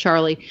was up there with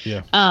Charlie.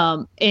 Yeah.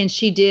 And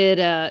she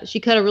did. She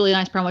cut a really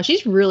nice promo.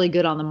 She's really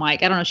good on the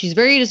mic. I don't know. She's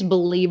very just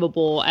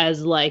believable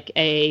as like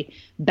a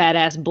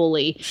badass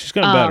bully. She's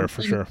gotten better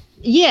for sure.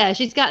 Yeah,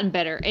 she's gotten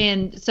better.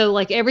 And so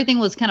like everything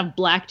was kind of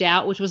blacked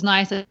out, which was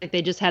nice. Like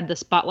they just had the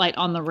spotlight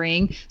on the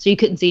ring, so you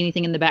couldn't see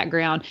anything in the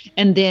background.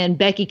 And then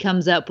Becky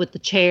comes up with the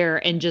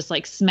chair and just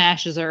like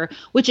smashes her,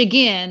 which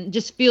again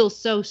just feels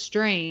so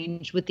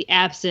strange with the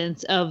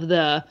absence of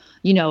the,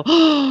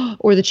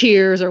 or the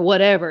cheers or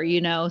whatever,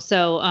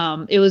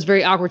 So it was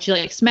very awkward. She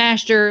like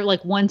smashed her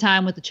like one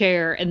time with the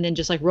chair and then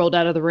just like rolled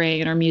out of the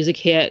ring and her music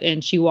hit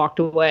and she walked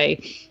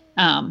away.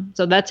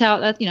 So that's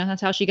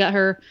how she got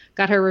her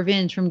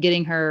revenge from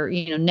getting her,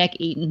 neck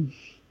eaten.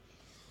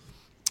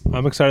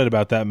 I'm excited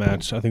about that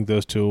match. I think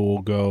those two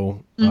will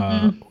go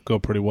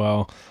pretty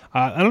well.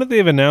 I don't think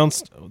they've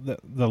announced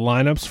the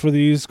lineups for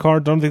these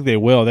cards. I don't think they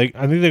will. I think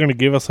they're going to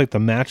give us like the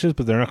matches,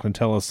 but they're not going to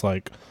tell us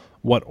like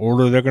what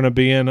order they're going to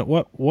be in.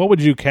 What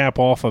would you cap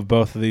off of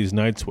both of these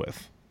nights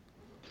with?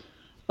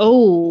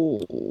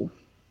 Oh,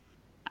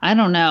 I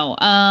don't know.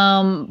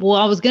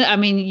 Well,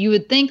 you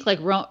would think like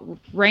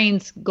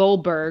Reigns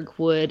Goldberg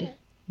would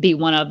be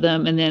one of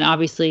them, and then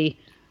obviously,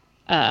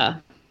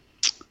 I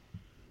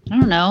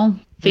don't know,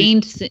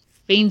 Fiend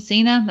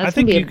Cena. I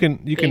think you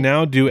can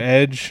now do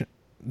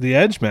the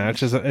Edge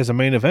match as a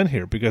main event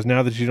here, because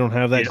now that you don't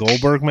have that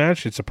Goldberg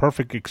match, it's a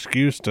perfect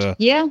excuse to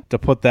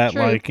put that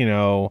like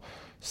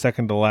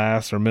second to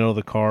last or middle of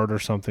the card or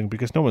something,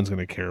 because no one's going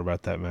to care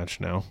about that match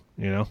now.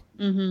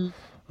 Mm-hmm.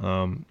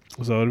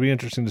 So it'll be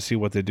interesting to see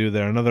what they do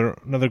there.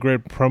 Another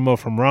great promo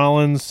from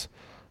Rollins.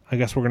 I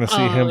guess we're going to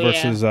see him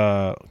versus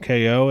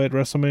KO at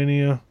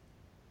WrestleMania.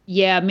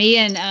 Yeah, me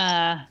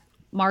and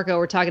Marco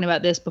were talking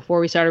about this before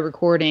we started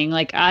recording.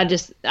 Like,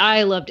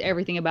 I loved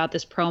everything about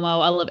this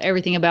promo. I love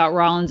everything about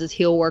Rollins'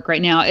 heel work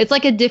right now. It's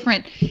like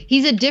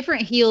he's a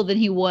different heel than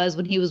he was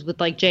when he was with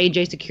like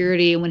JJ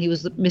Security and when he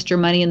was Mr.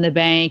 Money in the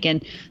Bank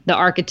and the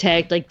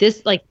Architect. Like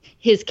this, like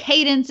his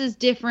cadence is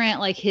different.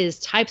 Like his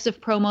types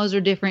of promos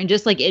are different.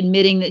 Just like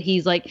admitting that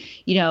he's like,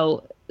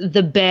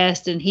 the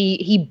best, and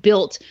he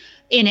built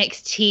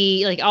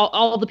NXT, like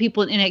all the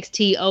people in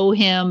NXT owe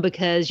him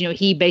because,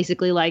 he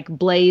basically like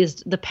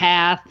blazed the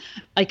path.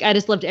 Like, I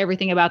just loved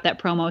everything about that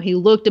promo. He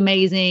looked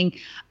amazing.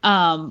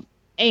 And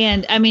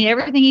I mean,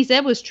 everything he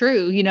said was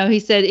true. He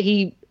said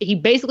he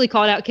basically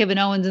called out Kevin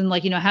Owens and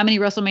like, how many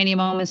WrestleMania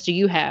moments do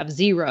you have?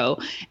 0.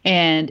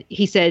 And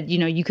he said,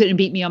 you couldn't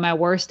beat me on my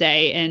worst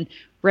day. And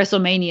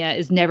WrestleMania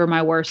is never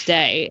my worst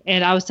day.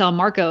 And I was telling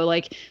Marco,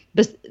 like,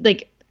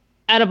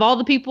 out of all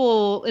the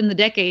people in the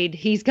decade,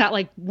 he's got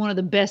like one of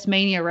the best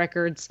Mania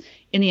records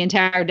in the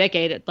entire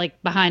decade,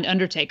 like behind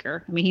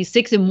Undertaker. I mean, he's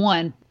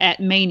 6-1 at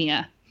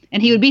Mania,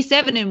 and he would be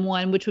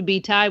 7-1, which would be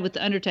tied with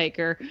the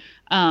Undertaker.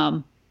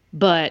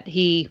 But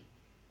he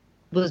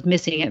was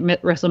missing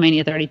at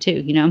WrestleMania 32.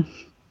 You know.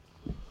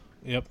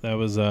 Yep, that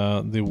was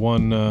the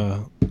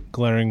one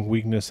glaring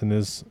weakness in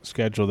his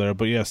schedule there.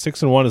 But yeah,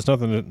 6-1 is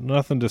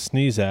nothing to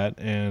sneeze at,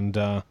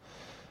 and.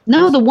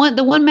 No, the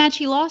one match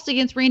he lost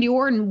against Randy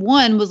Orton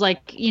was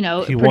like, he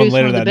produced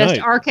one of the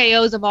best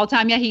RKOs of all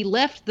time. Yeah, he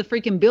left the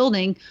freaking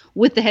building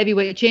with the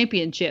heavyweight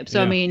championship.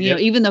 So, yeah.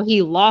 Even though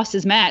he lost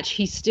his match,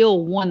 he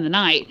still won the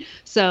night.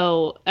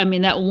 So,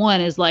 that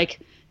one is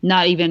like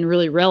not even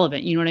really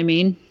relevant. You know what I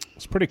mean?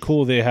 It's pretty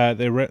cool. They aired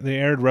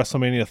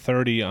WrestleMania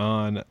 30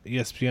 on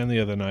ESPN the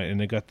other night, and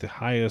they got the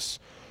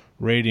highest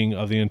rating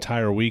of the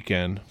entire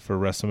weekend for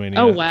WrestleMania.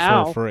 Oh,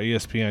 wow. For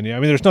ESPN. Yeah,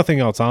 there's nothing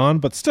else on,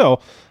 but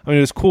still, it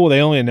was cool. They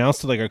only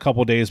announced it like a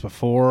couple days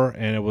before,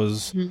 and it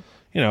was, it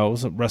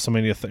was a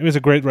WrestleMania. It was a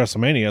great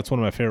WrestleMania. It's one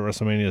of my favorite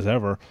WrestleManias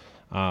ever.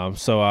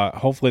 So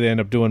hopefully they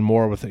end up doing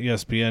more with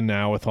ESPN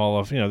now with all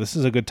of, this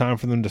is a good time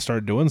for them to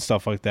start doing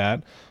stuff like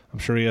that. I'm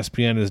sure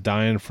ESPN is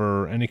dying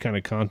for any kind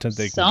of content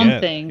they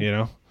can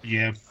get,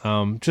 Yeah.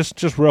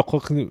 Just real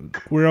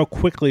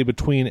quickly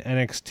between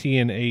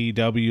NXT and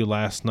AEW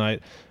last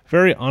night.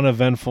 Very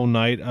uneventful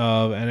night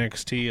of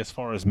NXT as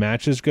far as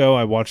matches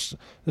go.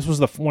 This was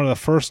one of the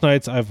first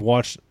nights I've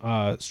watched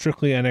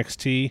strictly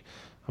NXT.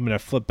 I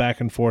flip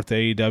back and forth to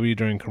AEW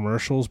during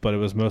commercials, but it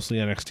was mostly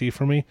NXT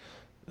for me.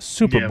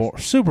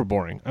 Super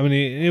boring.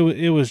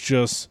 It was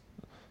just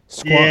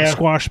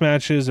squash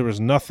matches. There was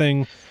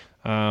nothing.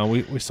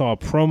 We saw a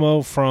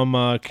promo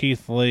from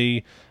Keith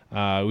Lee.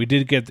 We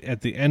did get,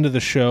 at the end of the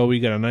show, we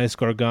got a nice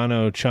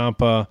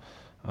Gargano-Ciampa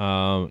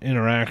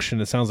interaction.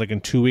 It sounds like in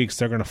 2 weeks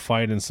they're going to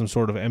fight in some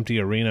sort of empty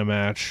arena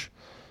match.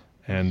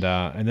 And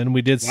then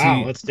we did see...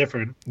 Wow, that's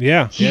different.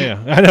 Yeah.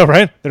 I know,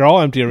 right? They're all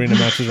empty arena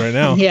matches right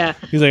now. Yeah.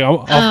 He's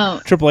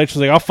like, Triple H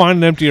was like, I'll find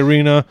an empty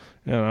arena.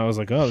 And I was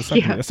like, it's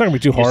not going to be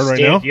too hard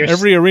right now.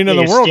 Every arena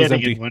in the world is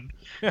empty.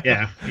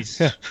 Yeah.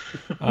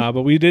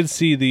 But we did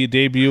see the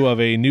debut of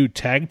a new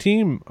tag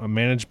team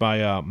managed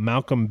by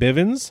Malcolm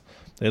Bivens.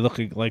 They look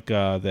like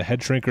the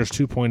Head Shrinkers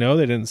 2.0.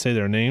 They didn't say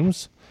their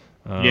names.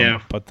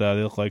 But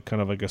they look like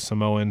kind of like a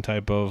Samoan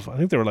type of... I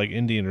think they were like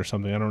Indian or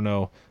something. I don't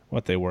know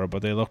what they were,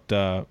 but they looked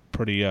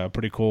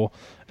pretty cool.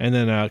 And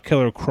then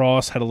Killer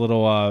Cross had a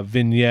little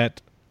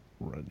vignette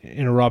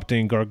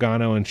interrupting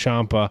Gargano and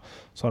Ciampa.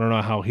 So I don't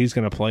know how he's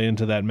going to play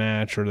into that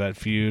match or that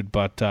feud,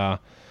 but...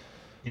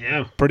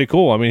 pretty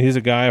cool. He's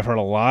a guy I've heard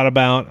a lot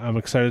about. I'm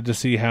excited to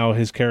see how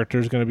his character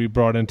is going to be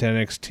brought into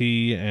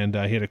NXT, and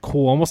he had a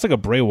cool, almost like a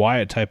Bray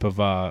Wyatt type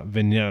of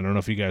vignette. I don't know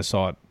if you guys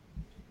saw it.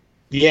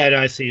 Yeah, no,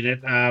 I've seen it.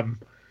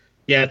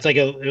 It's like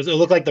it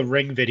looked like the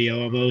Ring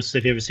video almost.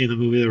 If you ever seen the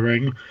movie The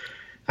Ring,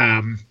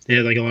 they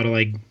had like a lot of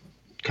like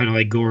kind of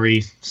like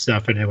gory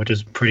stuff in it, which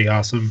is pretty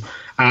awesome.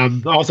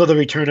 Also, the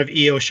return of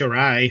Io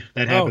Shirai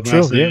that happened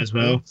last night as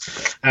well.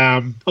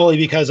 Only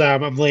because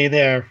I'm laying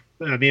there.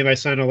 Me and my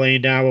son are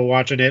laying down. We're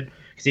watching it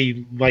because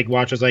he like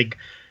watches like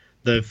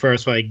the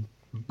first maybe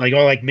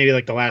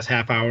the last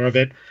half hour of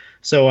it.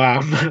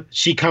 So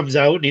she comes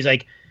out and he's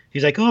like,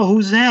 oh,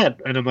 who's that?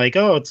 And I'm like,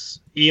 oh, it's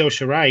Io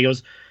Shirai. He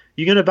goes,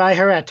 you gonna buy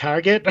her at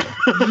Target?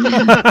 I'm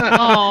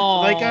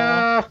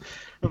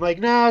like,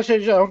 no, I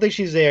don't think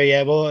she's there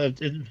yet. Well,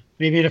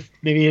 maybe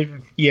a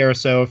year or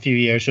so, a few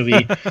years, she'll be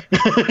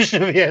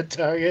at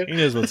Target. He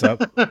knows what's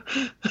up.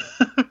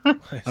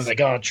 I was like,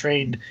 oh,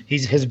 trained.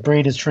 His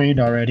brain is trained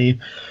already.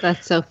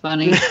 That's so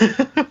funny.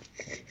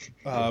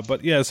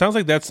 But yeah, it sounds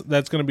like that's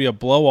going to be a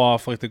blow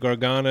off. Like the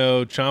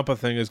Gargano Ciampa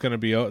thing is going to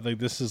be like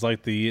this is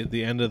like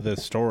the end of the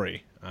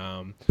story.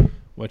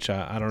 Which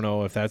I don't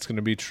know if that's going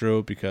to be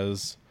true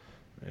because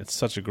it's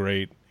such a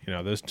great.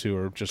 Those two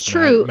are just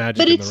true,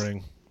 magic in the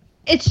ring.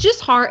 It's just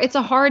hard. It's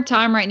a hard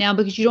time right now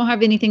because you don't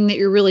have anything that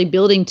you're really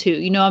building to.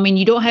 You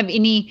don't have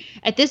any,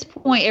 at this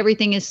point,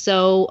 everything is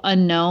so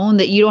unknown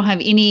that you don't have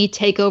any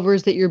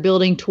takeovers that you're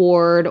building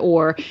toward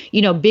or,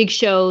 big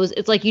shows.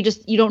 It's like you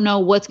don't know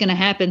what's going to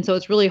happen. So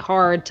it's really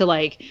hard to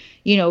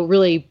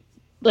really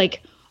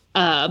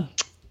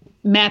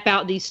map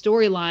out these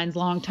storylines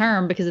long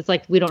term because it's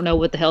like we don't know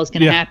what the hell is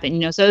going to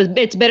happen. So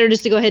it's better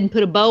just to go ahead and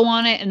put a bow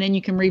on it and then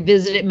you can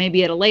revisit it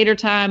maybe at a later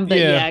time. But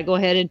go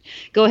ahead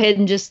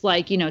and just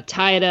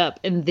tie it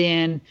up and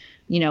then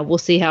we'll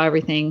see how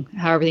everything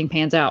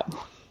pans out.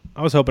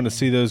 I was hoping to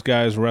see those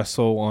guys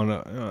wrestle on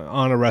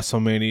a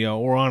WrestleMania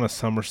or on a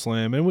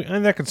SummerSlam,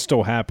 and that could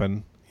still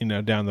happen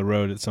down the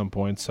road at some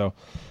point. So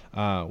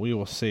we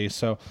will see.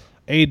 So.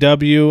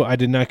 AEW, I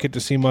did not get to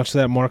see much of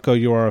that. Marco,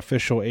 you are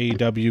official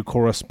AEW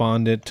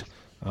correspondent.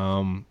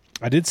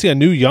 I did see a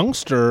new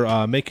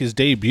youngster make his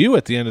debut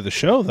at the end of the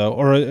show, though.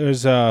 Or it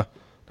was not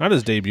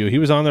his debut. He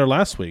was on there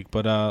last week.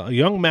 But a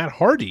young Matt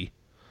Hardy.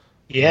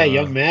 Yeah,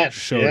 young Matt.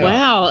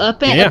 Wow,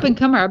 up and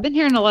comer. I've been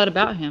hearing a lot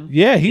about him.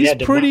 Yeah, he's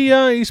pretty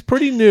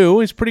new.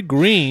 He's pretty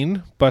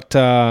green. But,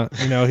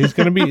 he's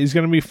going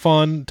to be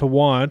fun to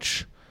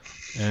watch.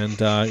 And,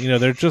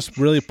 they're just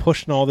really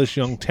pushing all this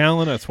young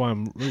talent. That's why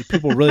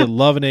people really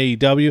loving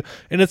AEW.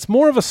 And it's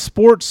more of a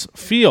sports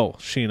feel,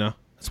 Sheena.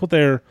 That's what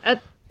they're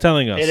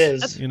telling us. It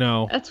is.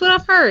 That's what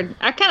I've heard.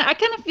 I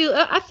kind of feel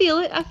it. It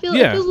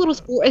feels a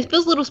little it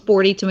feels a little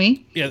sporty to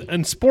me. Yeah,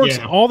 and sports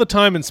all the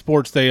time in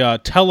sports they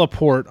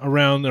teleport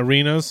around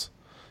arenas.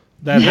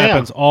 That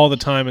happens all the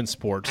time in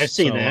sports. I've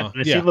seen that.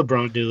 I've seen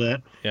LeBron do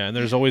that. Yeah, and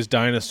there's always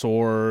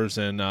dinosaurs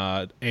and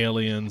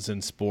aliens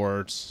in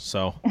sports.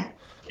 So and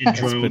it's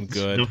been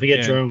good. Don't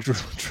forget drones.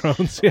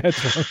 Drones,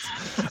 drones.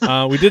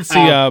 We did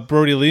see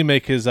Brody Lee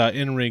make his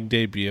in-ring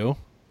debut.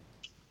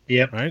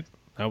 Yep. Right.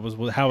 How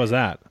was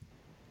that?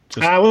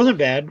 It wasn't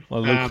bad.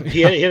 He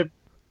had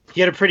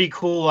a pretty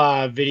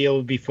cool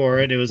video before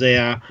it. It was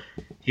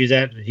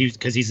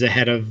because he's the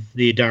head of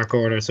the Dark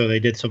Order, so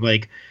they did some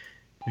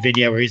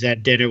vignette where he's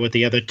at dinner with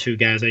the other two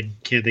guys. I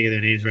can't think of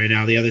their names right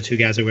now. The other two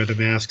guys that wear the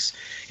masks,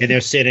 and they're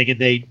sitting, and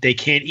they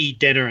can't eat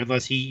dinner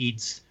unless he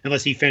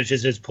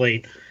finishes his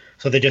plate.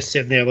 So they're just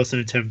sitting there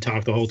listening to him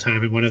talk the whole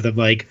time. And one of them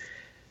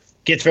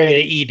gets ready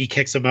to eat, he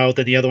kicks him out.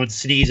 Then the other one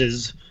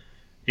sneezes,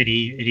 and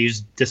he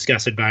was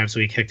disgusted by him, so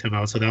he kicked him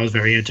out. So that was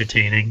very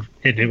entertaining,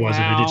 and it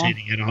wasn't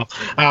entertaining at all.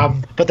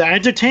 But the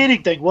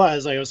entertaining thing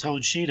was, I was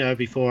telling Sheena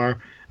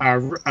before.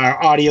 Our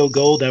audio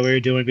gold that we were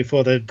doing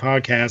before the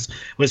podcast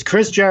was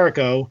Chris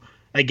Jericho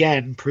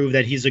again proved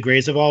that he's the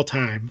greatest of all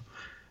time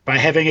by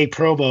having a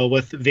promo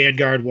with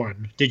Vanguard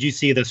 1. Did you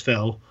see this,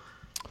 Phil?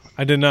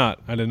 I did not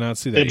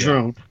see that.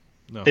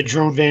 The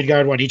drone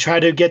Vanguard 1. He tried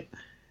to get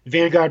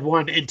Vanguard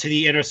 1 into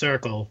the inner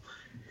circle.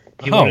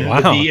 Trying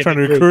to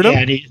recruit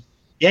him?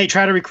 He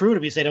tried to recruit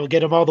him. He said he'll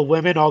get him all the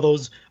women, all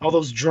those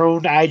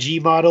drone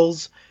IG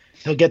models.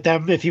 He'll get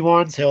them if he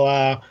wants.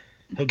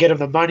 He'll get him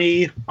the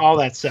money, all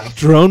that stuff.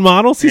 Drone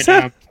models, he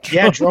said?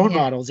 Drone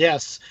models,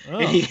 yes.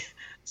 Oh.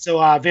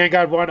 So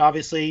Vanguard 1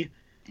 obviously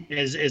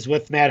is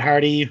with Matt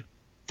Hardy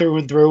through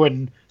and through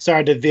and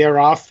started to veer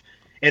off.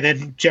 And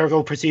then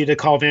Jericho proceeded to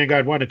call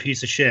Vanguard 1 a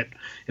piece of shit.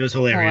 It was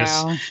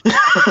hilarious. Wow.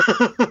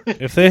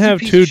 If they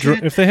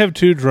have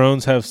two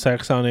drones have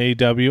sex on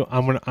AEW,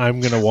 I'm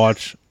gonna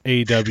watch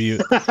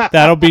AEW.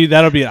 That'll be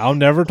it. I'll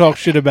never talk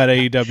shit about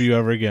AEW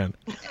ever again.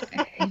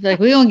 We're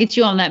gonna get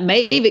you on that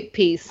Mavic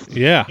piece.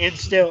 Yeah. And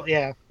still,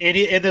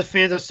 and the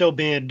fans are still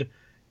banned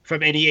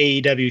from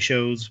any AEW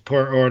shows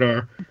per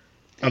order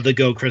of the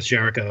Go Chris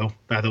Jericho.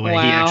 By the way,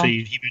 wow.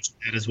 he mentioned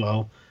that as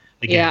well.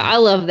 Again. Yeah, I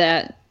love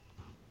that.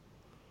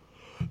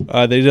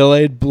 They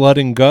delayed Blood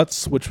and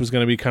Guts, which was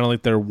going to be kind of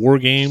like their War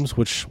Games,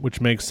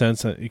 which makes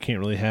sense. That you can't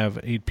really have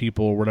 8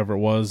 people or whatever it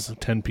was,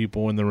 10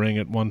 people in the ring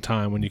at one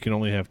time when you can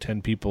only have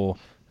 10 people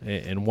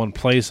in one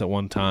place at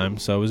one time.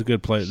 So it was a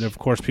good play. Of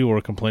course, people were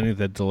complaining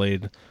that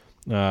delayed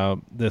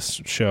this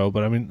show,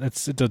 but I mean,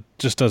 it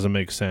just doesn't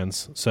make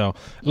sense. So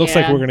it looks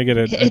like we're going to get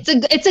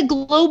It's a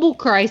global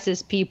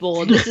crisis,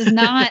 people. This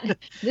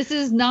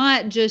is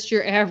not just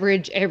your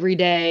average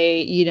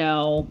everyday,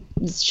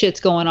 shit's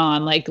going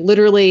on.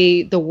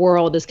 Literally the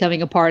world is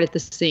coming apart at the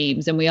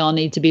seams, and we all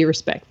need to be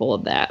respectful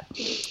of that.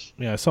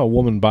 Yeah, I saw a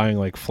woman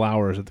buying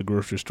flowers at the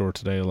grocery store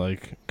today.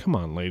 Come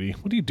on, lady,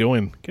 what are you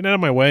doing? Get out of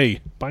my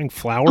way! Buying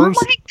flowers?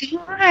 Oh my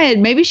god!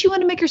 Maybe she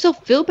wanted to make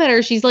herself feel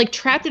better. She's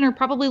trapped in her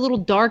probably little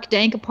dark,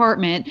 dank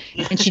apartment,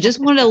 and she just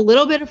wanted a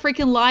little bit of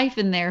freaking life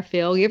in there.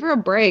 Phil, give her a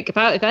break. If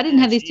I didn't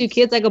have these 2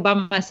 kids, I'd go buy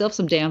myself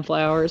some damn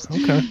flowers.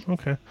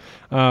 Okay.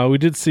 We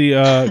did see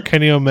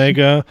Kenny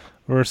Omega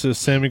versus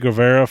Sammy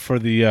Guevara for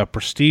the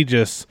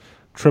prestigious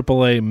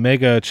AAA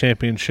Mega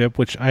Championship,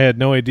 which I had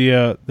no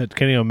idea that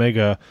Kenny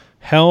Omega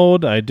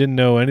held. I didn't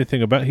know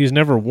anything about. He's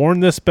never worn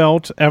this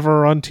belt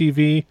ever on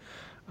TV.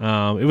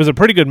 It was a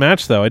pretty good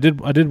match, though. I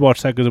did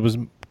watch that because it was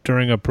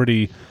during a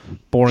pretty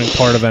boring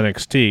part of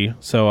NXT.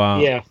 So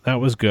that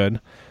was good.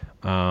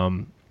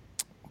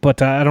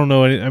 But I don't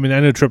know. I mean, I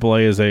know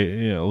AAA is a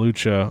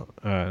lucha,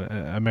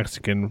 a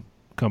Mexican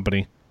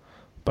company,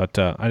 but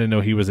I didn't know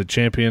he was a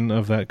champion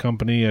of that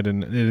company.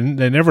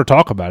 They never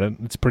talk about it.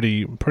 It's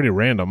pretty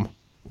random.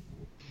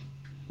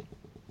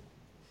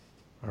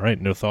 All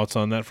right, no thoughts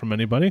on that from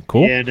anybody?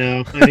 Cool. Yeah,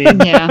 no. I mean,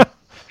 yeah.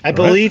 I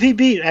believe he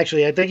beat.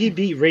 Actually, I think he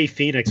beat Ray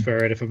Phoenix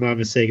for it, if I'm not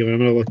mistaken. But I'm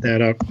going to look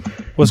that up.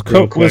 Was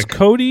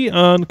Cody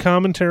on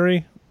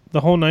commentary the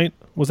whole night?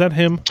 Was that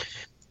him?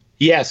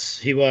 Yes,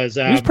 he was.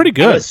 He was pretty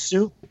good.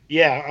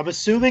 I'm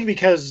assuming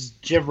because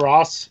Jim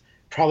Ross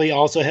probably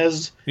also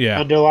has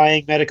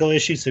underlying medical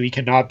issues, so he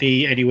cannot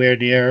be anywhere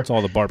near it's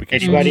all the barbecue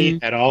anybody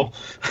at all.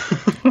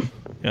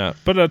 Yeah,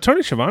 but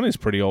Tony Schiavone's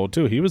pretty old,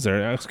 too. He was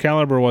there.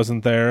 Excalibur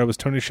wasn't there. It was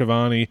Tony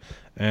Schiavone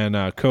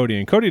and Cody.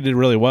 And Cody did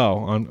really well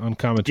on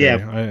commentary.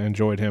 Yeah. I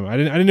enjoyed him. I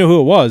didn't know who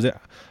it was.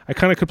 I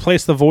kind of could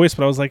place the voice,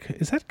 but I was like,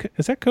 is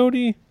that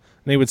Cody?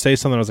 And he would say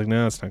something. I was like,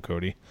 no, that's not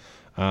Cody.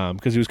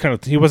 Because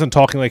he wasn't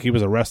talking like he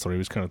was a wrestler. He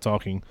was kind of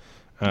talking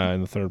in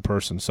the third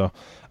person. So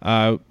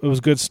it was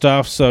good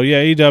stuff. So,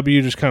 yeah,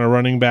 AEW just kind of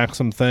running back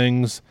some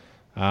things.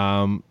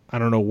 I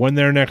don't know when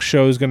their next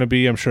show is going to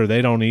be. I'm sure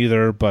they don't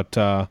either,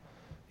 but...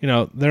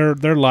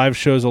 their live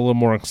show is a little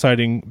more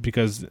exciting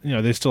because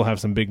they still have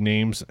some big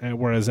names,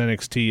 whereas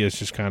NXT is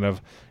just kind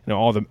of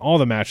all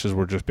the matches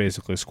were just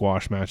basically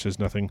squash matches,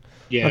 nothing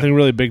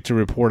really big to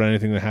report on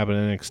anything that happened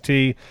in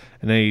NXT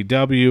and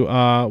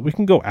AEW. We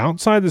can go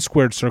outside the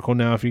squared circle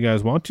now if you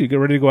guys want to. You get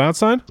ready to go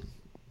outside?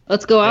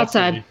 Let's go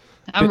outside.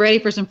 I'm ready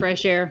for some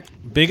fresh air.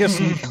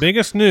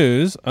 Biggest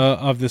news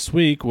of this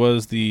week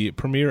was the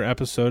premiere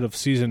episode of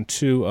season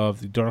 2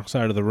 of The Dark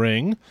Side of the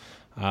Ring,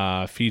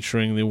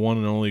 featuring the one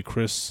and only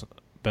Chris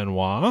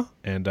Benoit,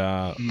 and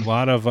a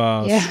lot of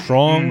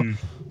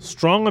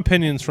strong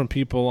opinions from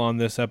people on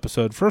this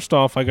episode. First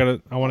off, I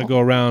want to go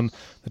around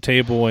the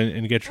table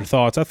and get your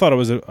thoughts. I thought it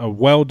was a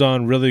well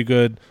done, really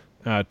good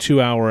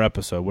 2-hour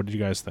episode. What did you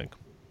guys think?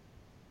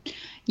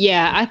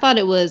 Yeah, I thought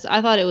it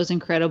was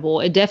incredible.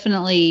 It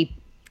definitely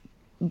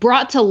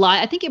brought to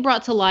light. I think it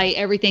brought to light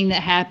everything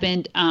that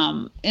happened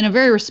in a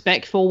very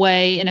respectful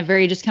way, in a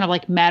very just kind of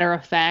like matter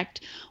of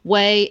fact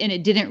way, and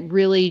it didn't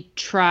really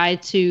try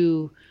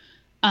to.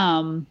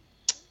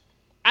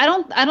 I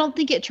don't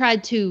think it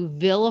tried to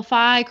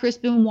vilify Chris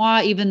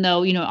Benoit, even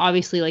though,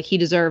 obviously like he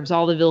deserves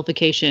all the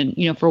vilification,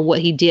 for what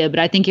he did. But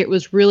I think it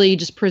was really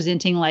just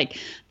presenting like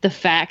the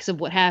facts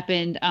of what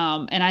happened.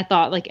 And I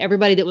thought like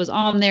everybody that was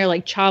on there,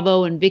 like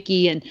Chavo and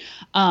Vicky and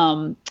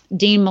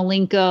Dean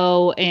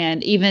Malenko,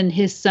 and even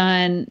his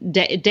son,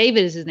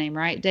 David is his name,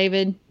 right?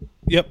 David?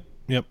 Yep.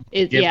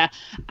 Yeah.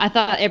 I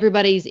thought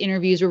everybody's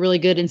interviews were really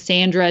good. And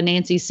Sandra,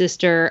 Nancy's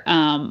sister,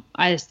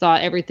 I just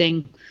thought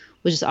everything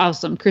was just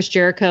awesome. Chris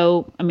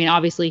Jericho, I mean,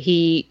 obviously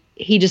he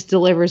just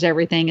delivers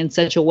everything in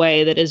such a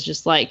way that is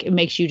just like, it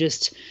makes you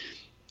just,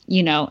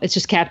 it's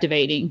just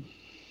captivating.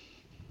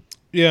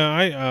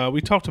 Yeah,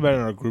 we talked about it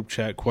in our group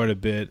chat quite a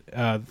bit.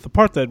 The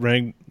part that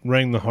rang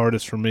the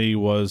hardest for me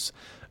was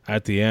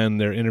at the end.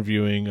 They're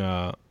interviewing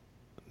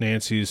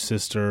Nancy's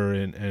sister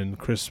and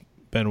Chris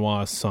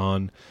Benoit's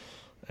son.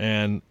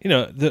 And,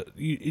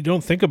 you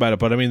don't think about it,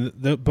 but I mean,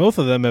 both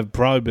of them have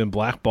probably been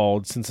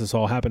blackballed since this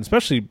all happened,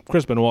 especially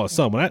Chris Benoit's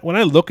son. When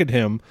I look at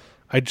him,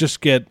 I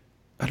just get,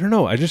 I don't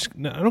know, I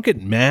don't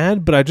get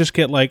mad, but I just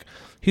get like,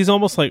 he's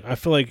almost like, I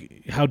feel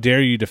like, how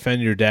dare you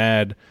defend your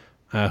dad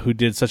who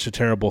did such a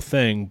terrible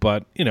thing?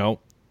 But,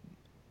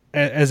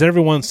 as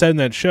everyone said in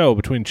that show,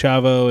 between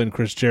Chavo and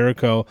Chris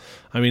Jericho,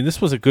 I mean,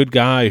 this was a good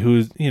guy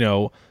who,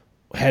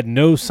 had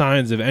no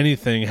signs of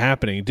anything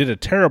happening, did a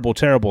terrible,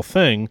 terrible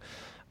thing.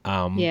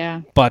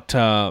 But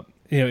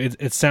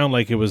it sounded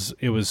like it was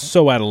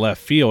so out of left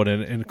field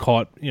and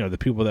caught the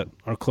people that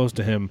are close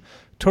to him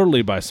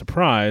totally by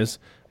surprise.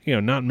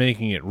 Not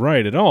making it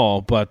right at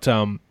all. But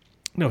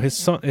his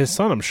son,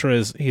 I'm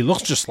sure he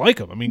looks just like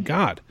him. I mean,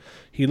 God,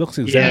 he looks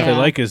exactly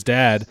like his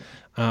dad.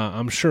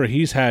 I'm sure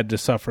he's had to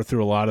suffer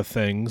through a lot of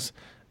things.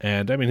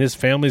 And I mean, his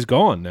family's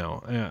gone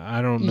now.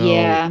 I don't know.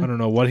 Yeah. I don't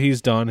know what he's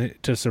done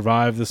to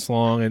survive this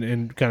long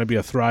and kind of be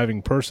a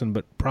thriving person.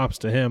 But props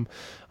to him.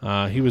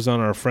 He was on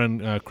our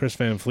friend Chris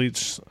Van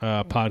Fleet's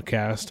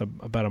podcast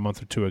about a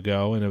month or two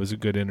ago, and it was a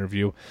good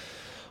interview.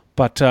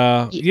 But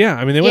I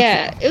mean, it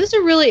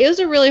was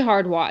a really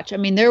hard watch. I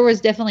mean, there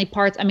was definitely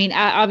parts. I mean,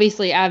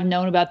 obviously, I've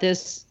known about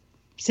this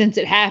since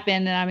it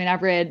happened, and I mean,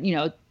 I've read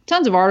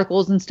tons of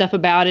articles and stuff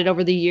about it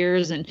over the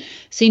years, and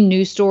seen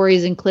news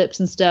stories and clips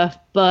and stuff,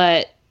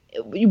 but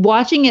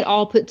watching it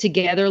all put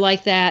together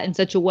like that in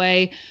such a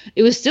way,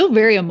 it was still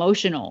very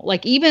emotional.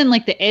 Like even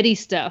like the Eddie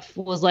stuff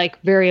was like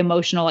very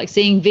emotional, like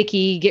seeing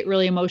Vicky get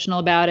really emotional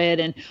about it,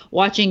 and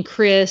watching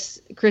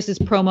Chris's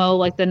promo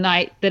like the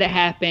night that it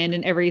happened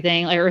and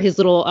everything, like, or his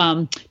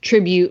little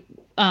tribute,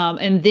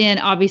 and then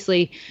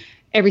obviously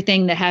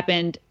everything that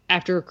happened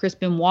after Chris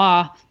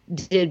Benoit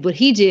did what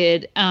he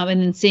did,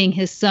 and then seeing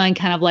his son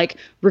kind of like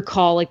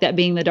recall like that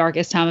being the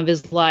darkest time of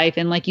his life.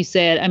 And like you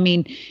said, I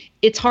mean,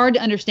 it's hard to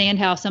understand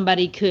how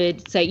somebody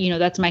could say,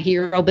 that's my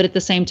hero, but at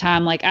the same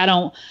time, like I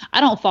don't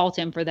fault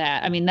him for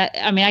that. I mean,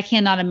 I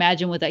cannot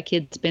imagine what that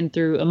kid's been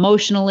through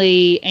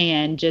emotionally,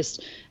 and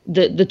just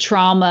the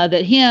trauma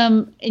that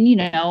him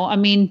and I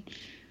mean,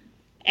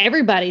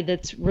 everybody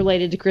that's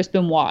related to Chris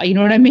Benoit, you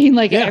know what I mean?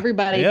 Like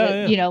everybody,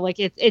 like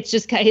it's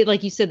just kind of,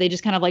 like you said, they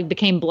just kind of like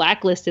became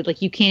blacklisted.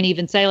 Like you can't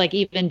even say, like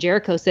even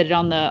Jericho said it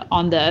on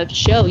the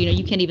show,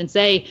 you can't even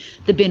say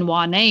the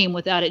Benoit name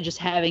without it just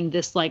having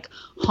this like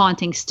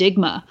haunting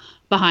stigma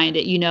behind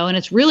it, and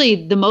it's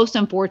really the most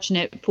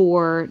unfortunate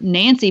for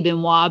Nancy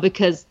Benoit,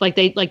 because like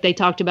they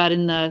talked about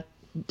in the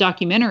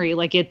documentary,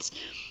 like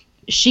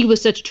she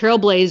was such a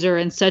trailblazer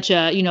and such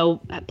a,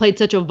 played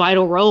such a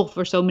vital role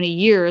for so many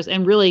years.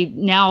 And really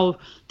now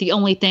the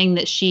only thing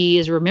that she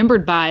is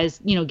remembered by is,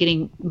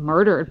 getting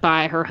murdered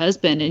by her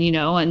husband. And,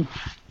 and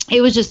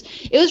it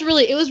was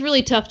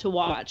really tough to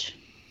watch.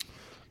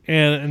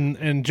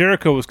 And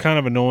Jericho was kind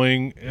of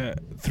annoying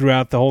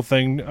throughout the whole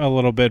thing a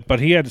little bit, but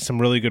he had some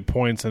really good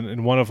points.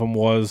 And one of them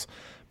was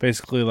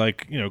basically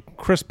like,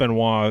 Chris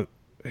Benoit,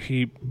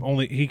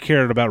 he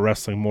cared about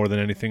wrestling more than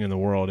anything in the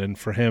world. And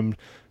for him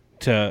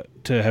to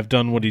have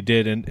done what he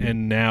did,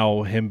 and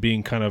now him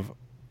being kind of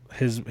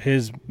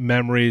his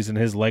memories and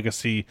his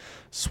legacy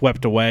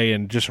swept away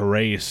and just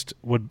erased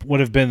would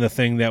have been the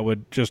thing that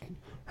would just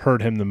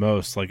hurt him the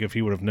most. Like if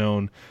he would have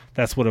known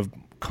that's what have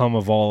come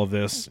of all of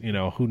this,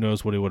 who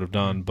knows what he would have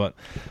done. But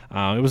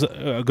it was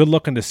a good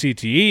look into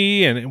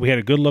CTE, and we had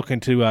a good look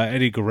into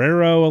Eddie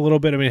Guerrero a little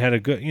bit. I mean, it had a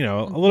good,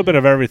 a little bit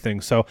of everything.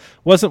 So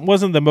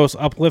wasn't the most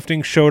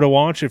uplifting show to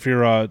watch if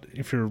you're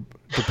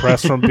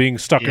depressed from being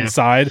stuck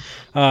inside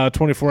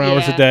 24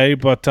 hours a day.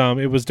 But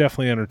it was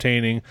definitely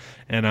entertaining,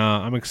 and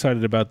I'm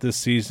excited about this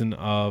season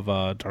of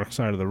Dark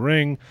Side of the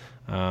Ring.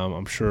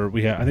 I'm sure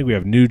I think we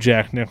have New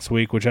Jack next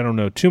week, which I don't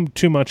know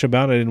too much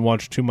about. I didn't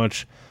watch too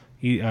much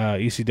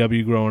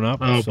ECW growing up.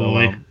 Oh so,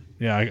 boy!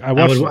 I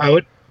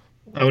watched.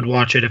 I would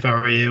watch it if I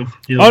were you.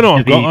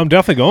 I'm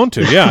definitely going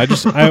to. Yeah,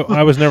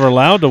 I was never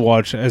allowed to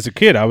watch as a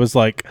kid. I was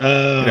like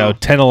 10,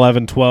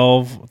 11,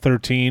 12,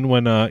 13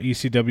 when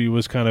ECW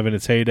was kind of in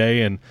its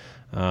heyday, and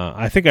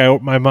I think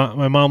my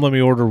mom let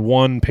me order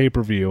one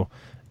pay-per-view,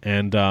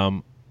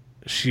 and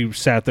she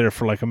sat there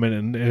for like a minute,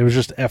 and it was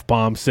just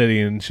F-Bomb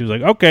City, and she was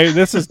like, "Okay,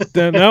 this is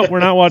no, we're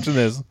not watching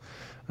this."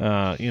 But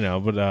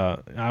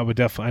I would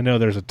definitely. I know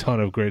there's a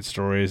ton of great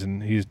stories,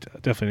 and he's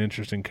definitely an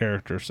interesting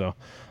character. So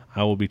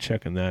I will be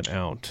checking that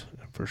out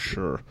for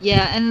sure.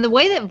 Yeah, and the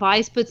way that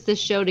Vice puts this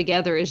show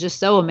together is just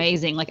so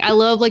amazing. Like I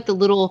love like the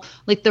little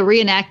like the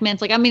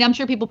reenactments. Like I mean, I'm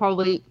sure people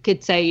probably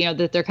could say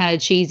that they're kind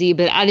of cheesy,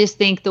 but I just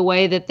think the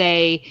way that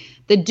they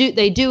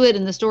do it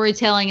and the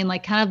storytelling and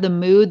like kind of the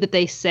mood that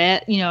they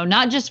set,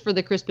 not just for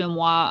the Chris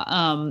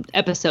Benoit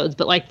episodes,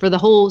 but like for the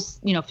whole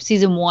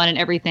season 1 and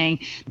everything.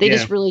 They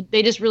just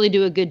really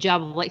do a good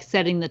job of like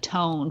setting the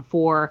tone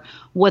for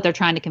what they're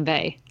trying to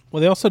convey.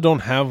 Well, they also don't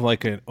have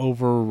like an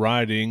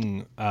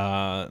overriding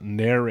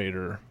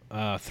narrator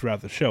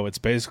throughout the show. It's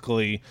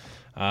basically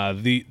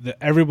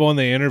everyone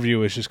they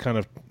interview is just kind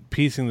of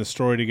piecing the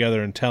story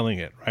together and telling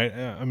it, right?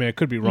 I mean, I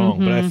could be wrong,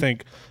 but I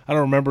don't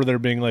remember there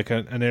being like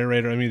a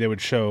narrator. I mean, they would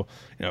show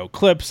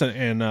clips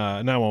and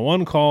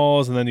 911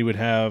 calls, and then you would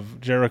have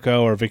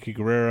Jericho or Vicky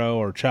Guerrero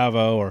or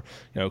Chavo or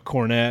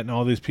Cornette and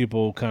all these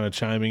people kind of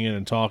chiming in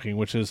and talking,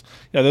 which is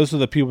those are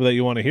the people that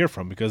you want to hear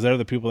from because they're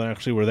the people that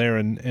actually were there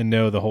and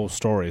know the whole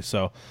story.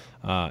 So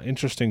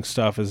interesting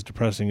stuff, as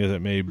depressing as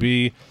it may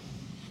be.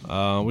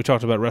 We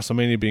talked about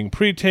WrestleMania being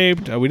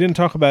pre-taped. We didn't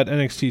talk about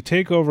NXT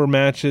TakeOver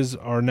matches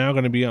are now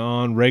going to be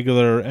on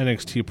regular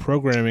NXT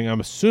programming. I'm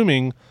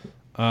assuming,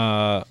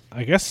 I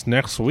guess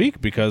next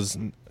week, because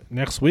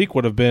next week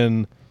would have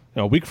been,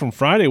 a week from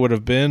Friday would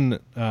have been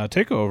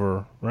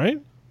TakeOver, right?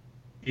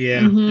 Yeah.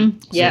 Mm-hmm.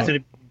 Yeah.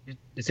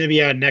 It's gonna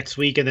be out next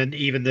week, and then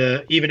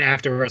even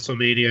after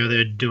WrestleMania,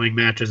 they're doing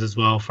matches as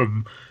well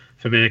from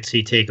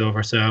NXT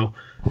TakeOver. So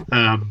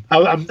I'm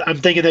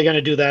thinking they're going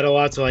to do that a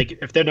lot. So like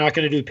if they're not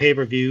going to do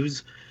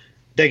pay-per-views,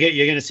 you're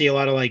going to see a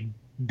lot of like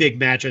big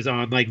matches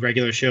on like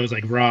regular shows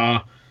like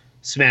Raw,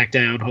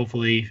 SmackDown,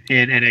 hopefully,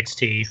 and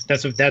NXT.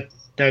 That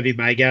would be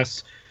my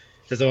guess.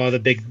 There's a lot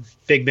of the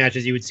big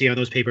matches you would see on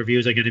those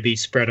pay-per-views are going to be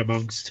spread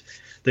amongst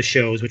the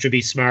shows, which would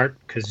be smart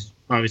because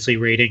obviously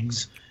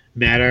ratings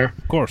matter.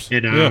 Of course.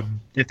 And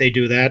if they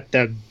do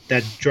that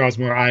draws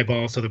more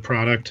eyeballs to the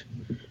product.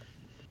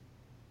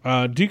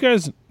 Are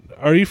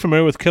you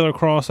familiar with Killer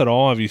Cross at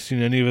all? Have you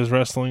seen any of his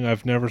wrestling?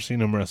 I've never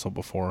seen him wrestle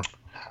before.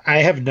 I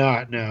have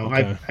not. No,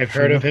 okay. I've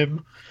heard of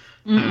him.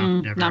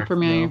 Never. Not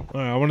familiar. No.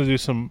 I want to do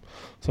some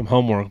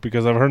homework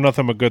because I've heard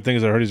nothing but good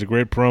things. I heard he's a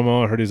great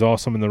promo. I heard he's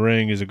awesome in the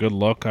ring. He's a good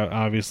look,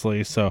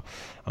 obviously. So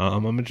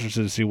I'm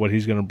interested to see what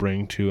he's going to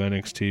bring to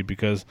NXT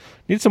because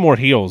need some more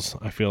heels.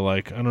 I feel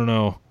like I don't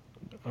know.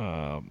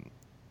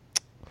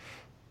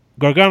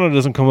 Gargano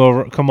doesn't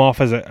come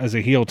off as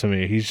a heel to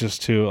me. He's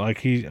just too I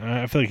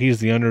feel like he's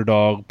the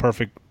underdog,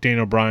 perfect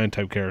Daniel Bryan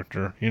type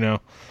character. Yeah.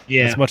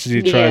 As much as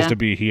he tries to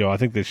be a heel, I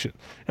think they should.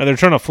 They're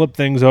trying to flip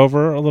things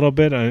over a little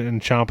bit and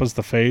Ciampa's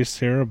the face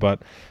here,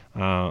 but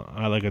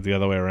I like it the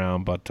other way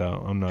around. But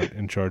I'm not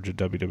in charge of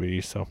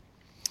WWE, so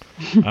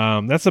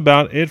that's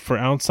about it for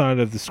Outside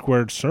of the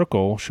Squared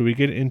Circle. Should we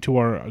get into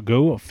our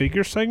Go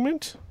Figure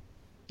segment?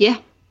 Yeah,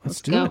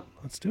 let's do it.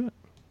 Let's do it.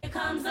 Here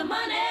comes the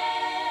money.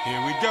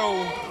 Here we go.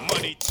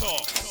 Money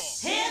talk.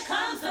 Here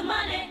comes the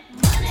money.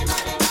 Money.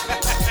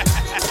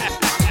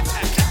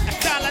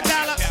 Dollar,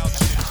 dollar.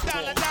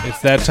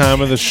 It's that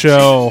time of the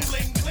show.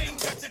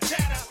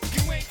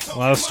 A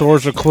lot of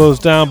stores are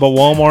closed down, but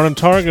Walmart and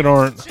Target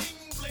aren't.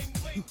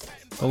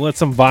 Don't let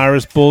some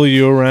virus bully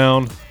you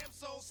around.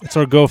 It's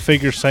our Go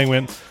Figure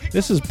segment.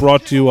 This is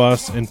brought to you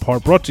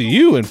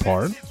in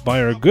part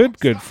by our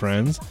good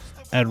friends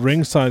at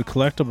Ringside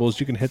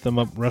Collectibles. You can hit them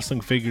up,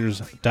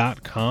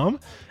 WrestlingFigures.com,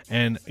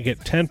 and get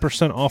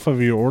 10% off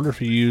of your order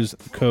if you use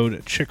code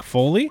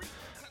ChickFoley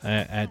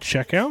at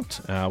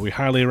checkout. We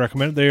highly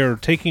recommend it. They are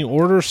taking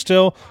orders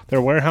still.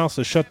 Their warehouse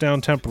is shut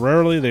down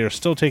temporarily. They are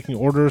still taking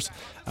orders.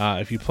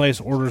 If you place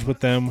orders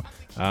with them,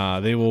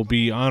 they will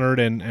be honored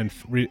and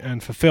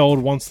fulfilled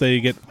once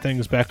they get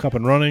things back up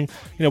and running.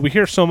 We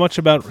hear so much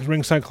about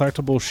Ringside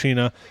Collectibles,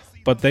 Sheena,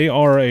 but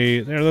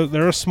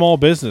they're a small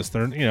business.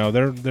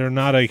 They're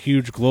not a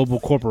huge global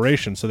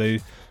corporation, so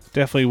they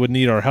definitely would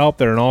need our help.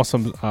 They're an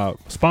awesome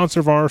sponsor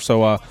of ours,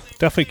 so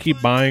definitely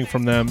keep buying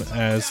from them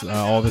as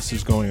all this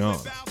is going on.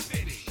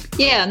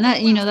 Yeah, and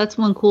that, that's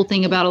one cool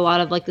thing about a lot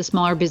of like the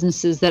smaller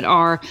businesses that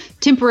are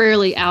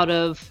temporarily out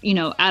of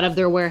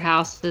their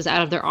warehouses,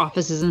 out of their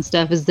offices and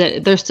stuff, is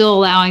that they're still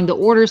allowing the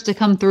orders to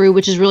come through,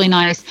 which is really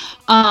nice.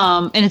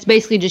 And it's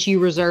basically just you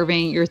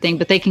reserving your thing,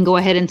 but they can go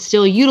ahead and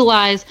still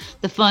utilize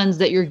the funds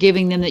that you're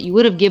giving them that you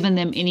would have given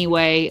them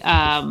anyway,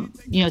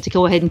 to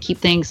go ahead and keep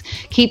things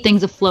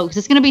afloat. Because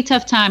it's going to be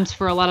tough times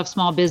for a lot of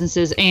small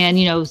businesses. And,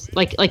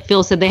 like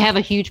Phil said, they have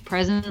a huge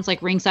presence,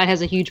 like Ringside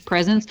has a huge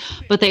presence,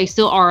 but they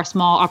still are a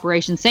small operation.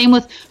 Same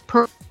with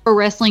Pro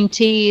Wrestling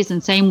Tees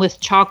and same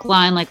with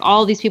Chalkline. Like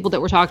all these people that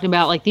we're talking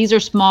about, like these are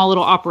small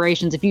little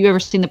operations. If you've ever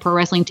seen the Pro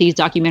Wrestling Tees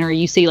documentary,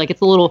 you see like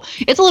it's a little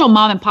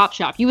mom and pop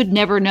shop. You would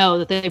never know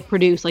that they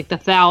produce like the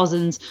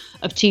thousands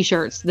of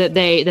T-shirts that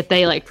they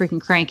like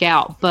freaking crank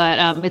out.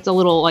 But it's a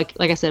little like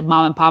I said,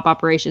 mom and pop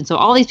operation. So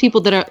all these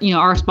people that are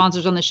our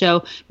sponsors on the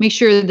show, make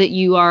sure that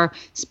you are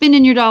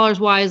spending your dollars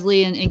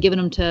wisely and giving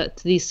them to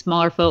these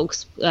smaller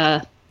folks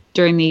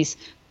during these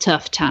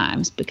tough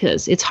times,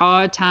 because it's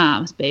hard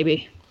times,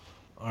 baby.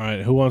 All right,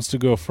 who wants to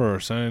go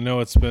first? I know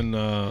it's been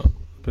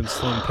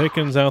slim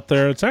pickings out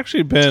there. It's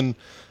actually been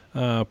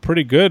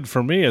pretty good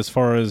for me as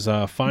far as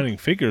finding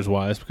figures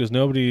wise, because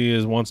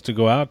nobody wants to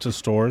go out to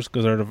stores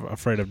because they're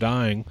afraid of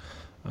dying.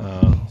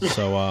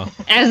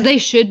 As they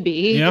should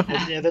be. Yeah,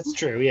 that's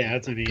true. Yeah,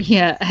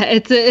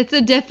 it's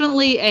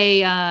definitely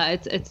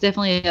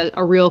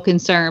a real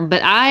concern.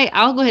 But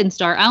I'll go ahead and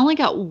start. I only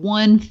got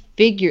one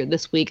figure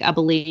this week, I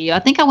believe. I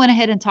think I went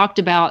ahead and talked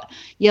about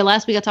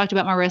last week I talked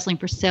about my wrestling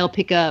for sale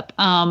pickup.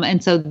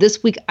 And so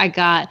this week I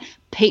got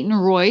Peyton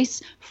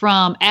Royce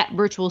from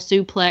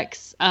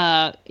 @VirtualSuplex.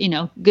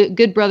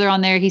 Good brother on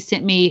there. He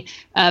sent me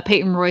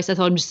Peyton Royce. I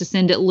told him just to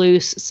send it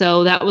loose.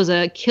 So that was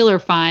a killer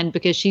find,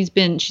 because she's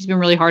been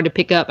really hard to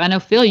pick up. I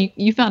know, Phil,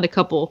 you found a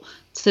couple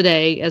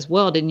today as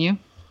well, didn't you?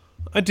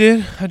 I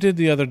did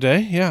the other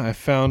day. Yeah, I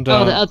found. The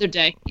other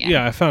day.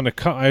 Yeah, I found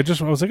I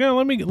was like,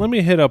 let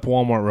me hit up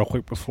Walmart real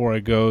quick before I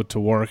go to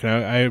work.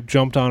 And I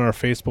jumped on our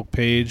Facebook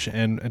page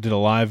and I did a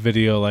live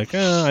video. Like,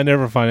 I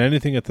never find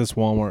anything at this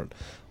Walmart.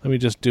 Let me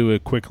just do a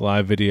quick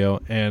live video.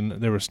 And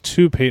there was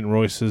 2 Peyton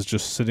Royces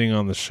just sitting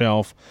on the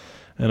shelf,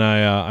 and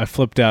I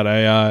flipped out.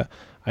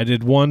 I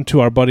did one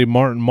to our buddy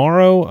Martin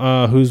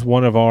Morrow, who's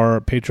one of our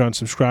Patreon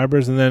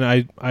subscribers, and then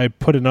I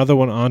put another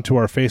one onto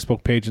our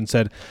Facebook page and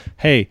said,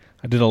 hey,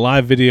 I did a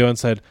live video and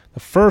said,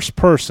 the first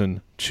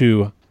person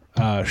to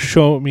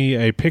show me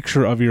a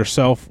picture of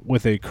yourself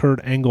with a Kurt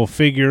Angle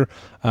figure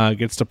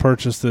gets to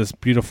purchase this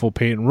beautiful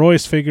Peyton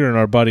Royce figure. And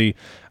our buddy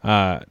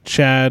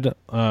Chad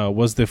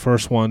was the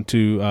first one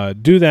to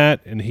do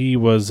that, and he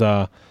was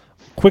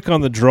quick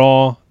on the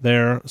draw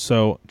there.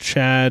 So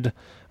Chad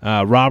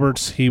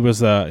Roberts, he's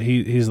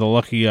the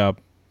lucky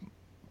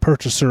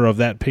purchaser of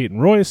that Peyton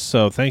Royce.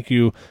 So thank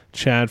you,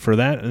 Chad, for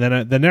that. And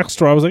then the next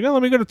store, I was like,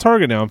 let me go to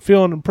Target now. I'm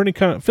feeling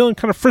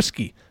kind of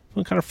frisky.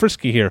 Feeling kind of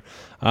frisky here.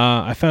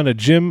 I found a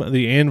Jim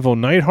the Anvil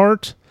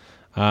Neidhart.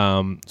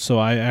 So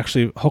I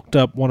actually hooked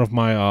up one of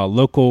my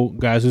local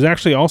guys who's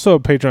actually also a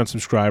Patreon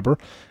subscriber,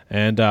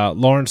 and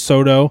Lawrence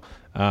Soto.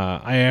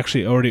 I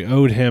actually already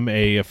owed him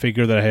a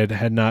figure that I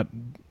had not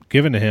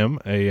given to him.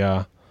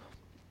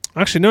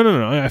 Actually,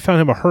 no. I found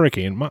him a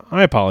Hurricane.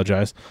 I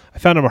apologize. I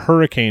found him a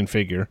Hurricane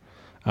figure.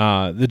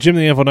 The Jim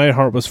the Anvil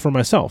Neidhart was for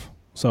myself,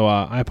 so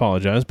I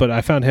apologize. But I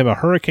found him a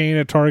Hurricane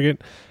at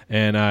Target,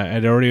 and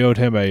I'd already owed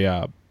him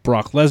a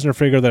Brock Lesnar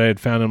figure that I had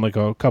found him like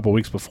a couple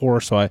weeks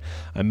before. So I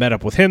met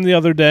up with him the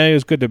other day. It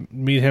was good to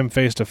meet him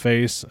face to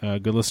face.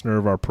 Good listener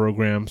of our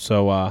program.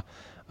 So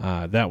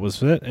that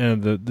was it.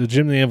 And the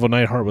Jim the Anvil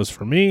Neidhart was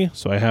for me.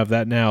 So I have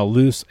that now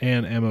loose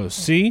and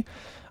MOC.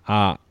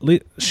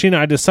 Sheena,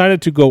 I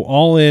decided to go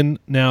all in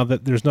now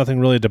that there's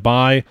nothing really to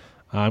buy.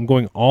 I'm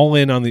going all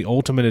in on the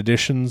Ultimate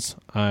Editions.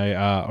 I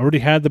already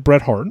had the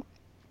Bret Hart.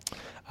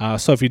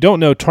 So if you don't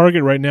know,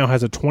 Target right now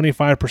has a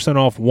 25%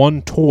 off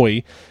one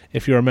toy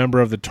if you're a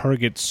member of the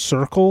Target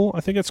Circle. I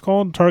think it's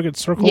called Target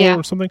Circle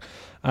or something.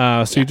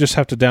 You just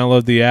have to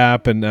download the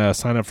app and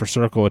sign up for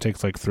Circle. It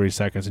takes like 3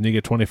 seconds, and you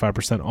get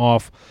 25%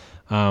 off.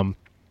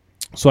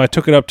 So I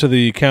took it up to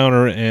the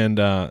counter, and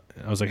I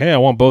was like, hey, I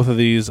want both of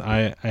these.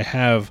 I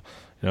have...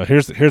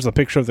 here's a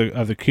picture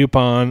of the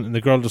coupon, and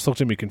the girl just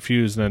looked at me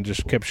confused, and I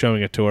just kept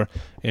showing it to her,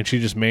 and she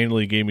just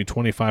manually gave me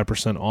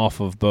 25% off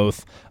of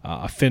both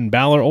a Finn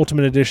Balor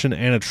Ultimate Edition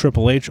and a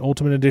Triple H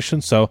Ultimate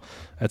Edition, so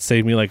that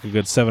saved me like a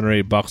good $7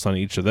 or $8 on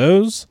each of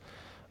those.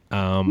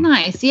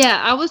 Nice.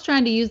 Yeah, I was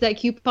trying to use that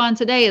coupon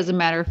today, as a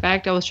matter of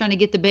fact. I was trying to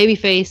get the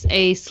Babyface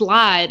a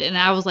slide, and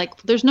I was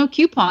like, there's no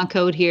coupon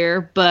code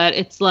here, but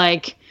it's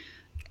like...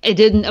 it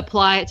didn't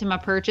apply it to my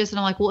purchase, and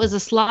I'm like, well, is a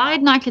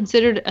slide not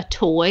considered a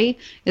toy?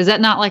 Is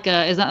that not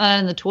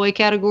in the toy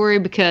category?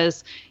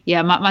 Because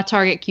my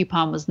Target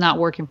coupon was not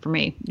working for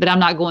me, but I'm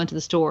not going to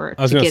the store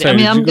to get it. I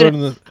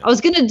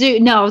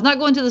was not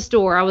going to the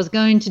store. I was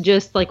going to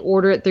just like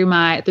order it through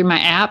my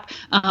app,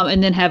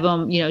 and then have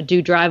them,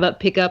 do drive up,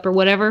 pick up or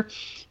whatever.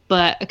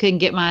 but I couldn't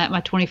get my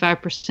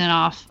 25%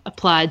 off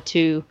applied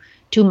to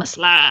my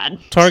slide.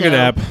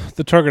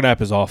 The Target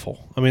app is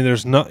awful. I mean,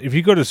 there's not, if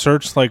you go to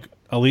search like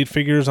Elite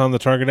figures on the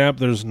Target app,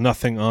 there's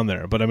nothing on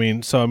there. But I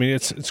mean,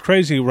 it's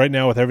crazy right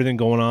now with everything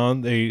going on.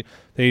 They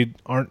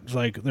aren't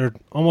like, they're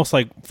almost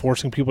like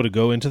forcing people to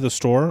go into the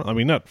store. I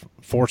mean, not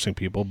forcing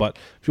people, but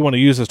if you want to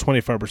use this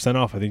 25%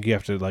 off, I think you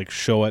have to like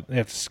show it. You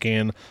have to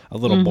scan a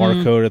little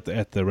barcode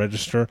at the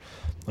register,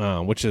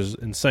 which is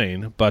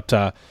insane. But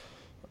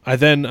I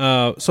then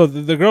so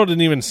the girl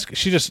didn't even,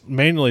 she just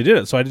manually did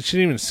it. So she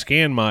didn't even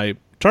scan my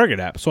Target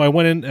app. So I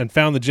went in and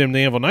found the Jim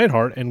the Anvil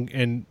Neidhart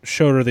and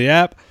showed her the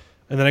app,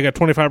 and then I got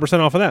 25%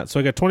 off of that. So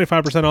I got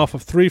 25% off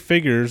of 3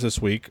 figures this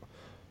week.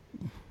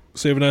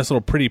 Save a nice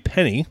little pretty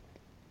penny.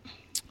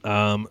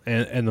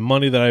 And the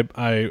money that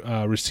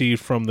I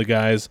received from the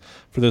guys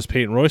for those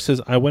Peyton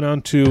Royces, I went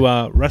on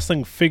to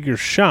Wrestling Figure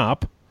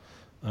Shop,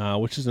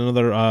 which is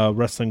another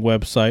wrestling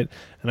website,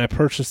 and I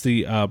purchased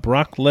the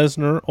Brock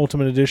Lesnar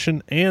Ultimate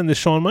Edition and the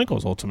Shawn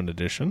Michaels Ultimate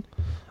Edition.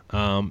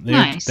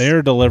 Nice.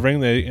 They're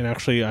delivering. And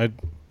actually, I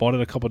bought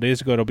it a couple of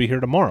days ago. It'll be here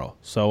tomorrow.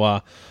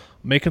 So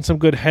making some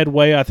good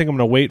headway. I think I'm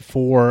going to wait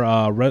for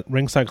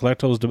Ringside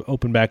Collectibles to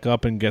open back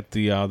up and get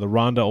the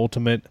Ronda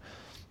Ultimate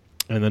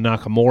and the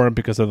Nakamura,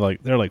 because they're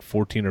like $14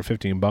 or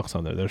 $15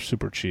 on there. They're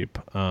super cheap.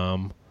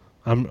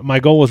 My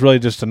goal was really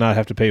just to not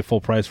have to pay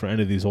full price for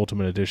any of these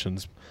Ultimate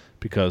Editions,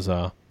 because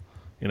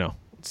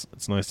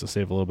it's nice to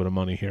save a little bit of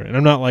money here. And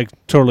I'm not like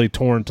totally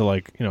torn to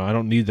I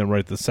don't need them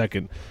right this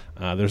second.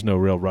 There's no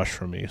real rush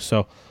for me.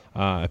 So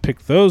I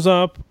picked those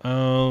up.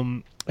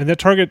 And that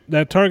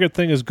Target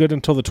thing is good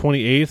until the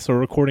 28th. So we're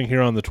recording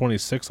here on the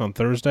 26th on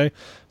Thursday.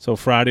 So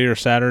Friday or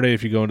Saturday,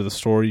 if you go into the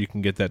store, you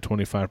can get that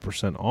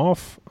 25%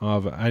 off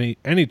of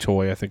any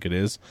toy, I think it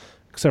is,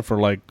 except for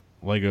like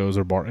Legos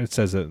or bar. It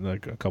says it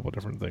like a couple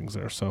different things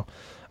there. So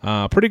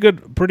pretty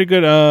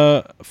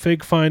good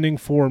fig finding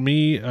for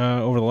me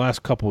over the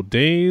last couple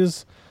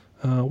days.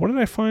 What did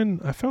I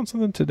find? I found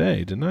something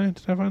today, didn't I?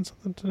 Did I find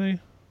something today?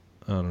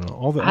 I don't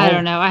know. I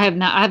don't know. I have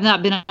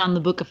not been on the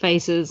Book of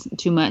Faces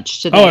too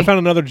much today. Oh, I found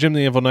another Jim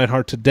the Anvil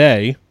Neidhart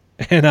today,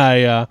 and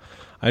I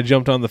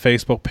jumped on the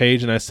Facebook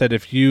page and I said,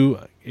 if you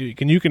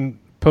can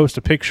post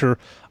a picture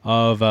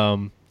of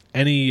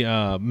any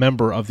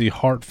member of the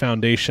Hart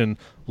Foundation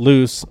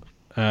loose,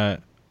 I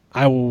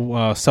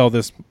will sell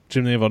this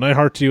Jim the Anvil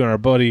Neidhart to you. And our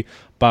buddy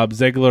Bob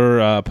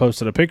Ziegler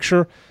posted a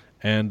picture,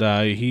 and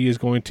he is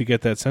going to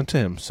get that sent to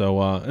him.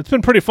 So it's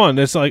been pretty fun.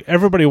 It's like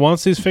everybody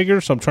wants these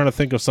figures, so I'm trying to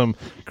think of some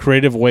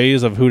creative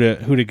ways of who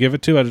to give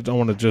it to. I don't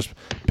want to just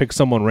pick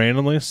someone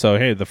randomly. So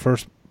hey, the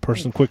first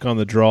person quick on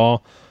the draw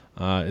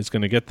is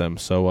going to get them.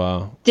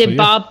 So did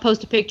Bob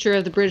post a picture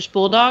of the British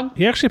Bulldog?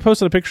 He actually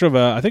posted a picture of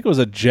I think it was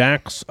a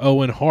Jax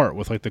Owen Hart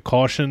with like the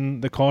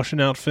caution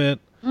outfit.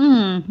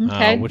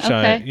 Okay.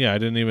 I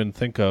didn't even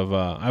think of.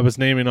 I was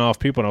naming off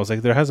people, and I was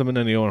like, there hasn't been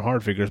any Owen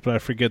Hart figures, but I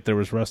forget there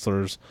was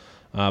wrestlers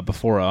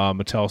before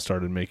Mattel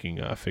started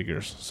making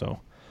figures.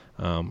 So,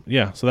 so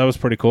that was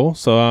pretty cool.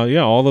 So,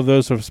 all of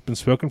those have been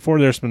spoken for.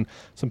 There's been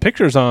some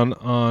pictures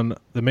on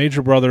the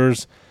Major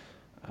Brothers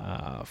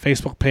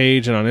Facebook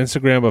page and on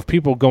Instagram of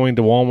people going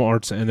to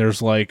Walmart's, and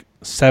there's like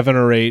 7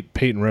 or 8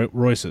 Peyton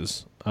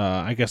Royces.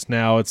 I guess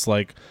now it's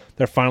like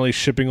they're finally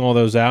shipping all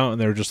those out,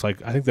 and they're just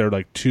like, I think they're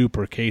like 2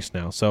 per case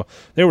now. So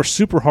they were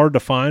super hard to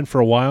find for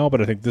a while,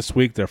 but I think this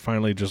week they're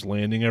finally just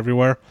landing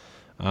everywhere.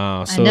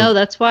 I know,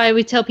 that's why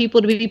we tell people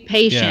to be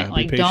patient. Yeah,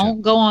 be patient.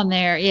 Don't go on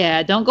there.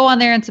 Yeah, don't go on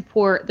there and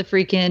support the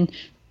freaking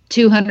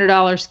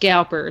 $200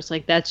 scalpers.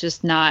 Like, that's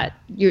just not.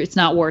 It's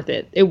not worth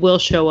it. It will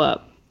show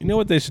up. You know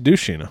what they should do,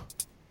 Sheena?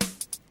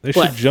 They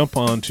should jump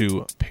on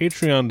to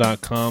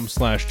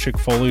patreon.com/Chick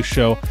Foley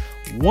Show.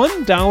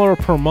 $1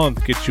 per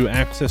month gets you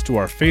access to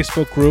our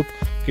Facebook group,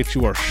 gets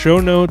you our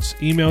show notes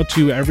emailed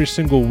to you every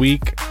single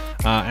week,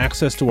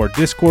 access to our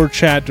Discord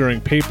chat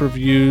during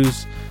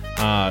pay-per-views,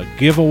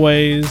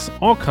 giveaways,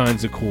 all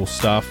kinds of cool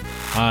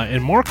stuff.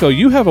 And Marco,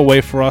 you have a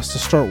way for us to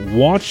start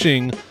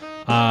watching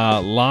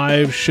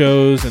live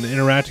shows and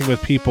interacting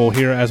with people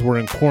here as we're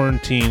in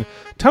quarantine.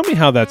 Tell me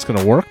how that's going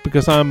to work,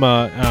 because I'm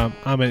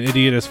an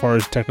idiot as far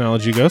as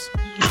technology goes.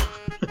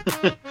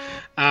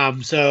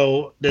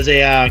 So there's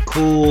a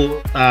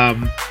cool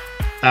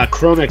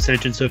Chrome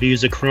extension. So if you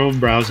use a Chrome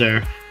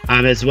browser,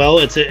 as well,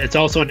 it's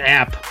also an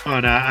app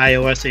on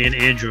iOS and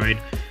Android.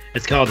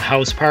 It's called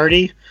House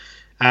Party.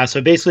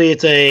 So basically,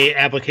 it's a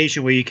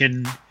application where you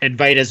can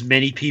invite as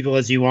many people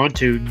as you want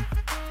to.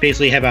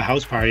 Basically, have a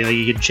house party. Like,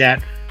 you can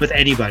chat with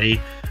anybody.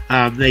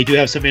 They do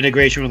have some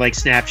integration with like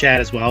Snapchat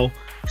as well,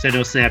 because I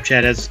know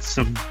Snapchat has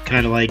some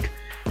kind of like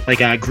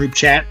a group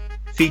chat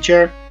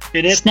feature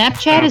in it.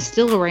 Snapchat is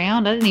still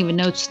around. I didn't even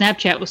know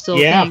Snapchat was still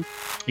a thing.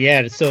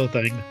 Yeah, it's still a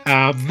thing.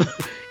 And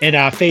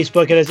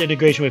Facebook, it has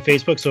integration with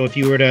Facebook. So if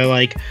you were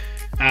to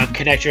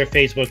connect your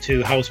Facebook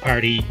to House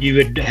Party, you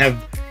would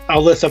have a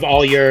list of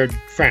all your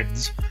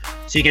friends.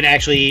 So you can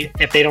actually,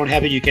 if they don't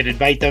have it, you can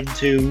invite them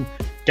to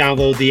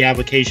download the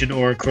application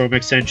or Chrome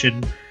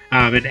extension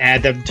and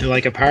add them to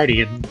like a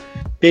party. And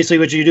basically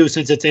what you do,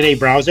 since it's in a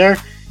browser,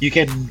 you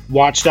can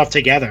watch stuff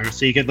together.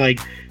 So you can like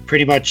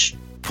pretty much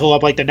pull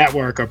up like the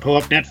network or pull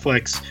up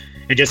Netflix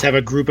and just have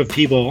a group of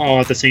people all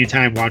at the same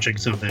time watching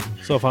something.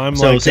 So if I'm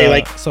So say,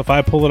 like- so if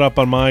I pull it up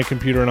on my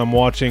computer and I'm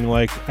watching,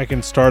 like, I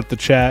can start the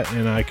chat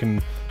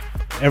and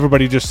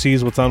everybody just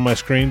sees what's on my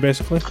screen,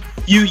 basically.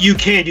 You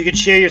can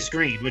share your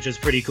screen, which is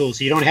pretty cool.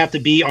 So you don't have to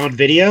be on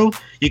video.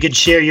 You can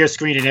share your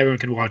screen and everyone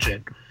can watch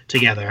it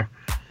together.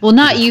 Well,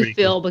 not That's you, pretty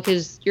Phil,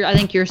 because I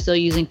think you're still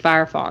using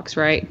Firefox,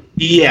 right?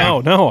 Yeah.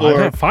 No, I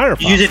Or have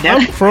Firefox. you use it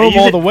I'm Net- Chrome you use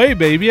all it- the way,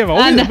 baby. I've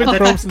always know. been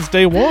Chrome since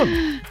day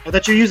one. I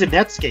thought you were using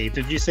Netscape.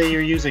 Did you say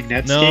you're using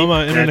Netscape? No, I'm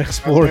an Internet That-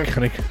 Explorer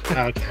kind of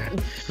Okay.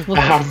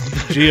 What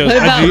Geo.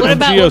 about, I do- what I'm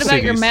about your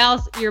GeoCities.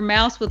 mouse? Your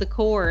mouse with a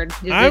cord.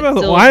 Is I it have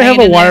still I have hanging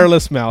a in there?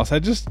 wireless mouse.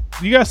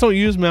 You guys don't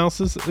use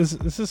mouses? Is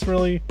this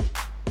really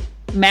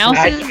Mouses?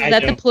 I Is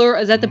that the don't.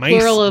 plural? Is that the Mice-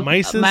 plural of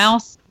mices?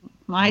 mouse?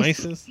 Mice.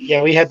 mices?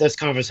 Yeah, we had this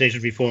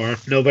conversation before.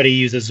 Nobody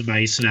uses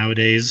mice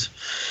nowadays.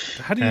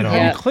 How do you At how do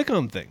you all. click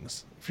on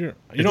things? If you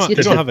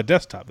It's- don't have a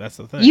desktop, that's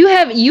the thing. You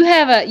have but you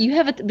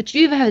have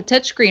a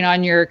touch screen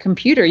on your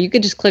computer. You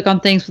could just click on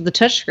things with the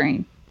touch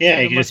screen. Yeah,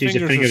 you can my just use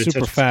your fingers finger are to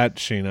super touch. fat,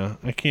 Sheena.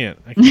 I can't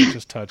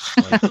just touch.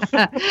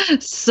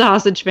 Like,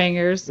 Sausage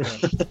fingers.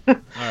 all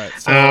right,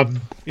 so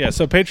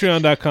so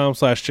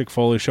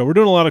patreon.com/chickfoley show. We're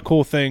doing a lot of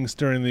cool things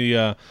during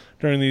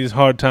these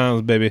hard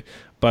times, baby.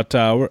 But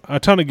we're a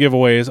ton of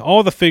giveaways.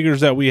 All the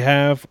figures that we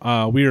have,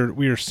 we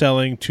are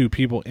selling to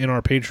people in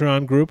our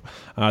Patreon group.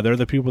 They're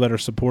the people that are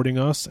supporting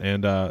us,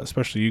 and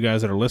especially you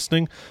guys that are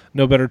listening.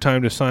 No better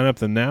time to sign up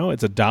than now.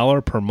 It's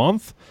 $1 per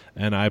month,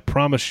 and I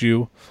promise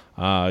you,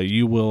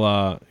 you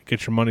will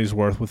get your money's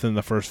worth within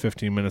the first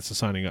 15 minutes of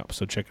signing up.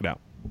 So check it out.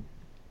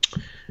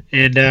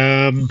 And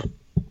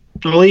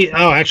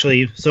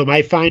actually, so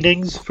my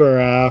findings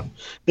for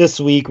this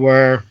week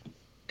were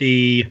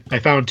I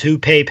found two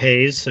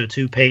pays, so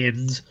two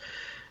pay-ins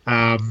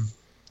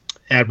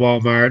at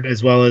Walmart,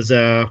 as well as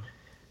not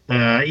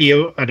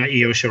Io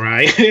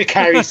Shirai,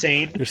 Kairi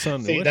Sane. Your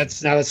son. See, what?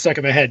 that's stuck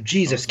in my head.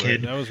 Jesus, That was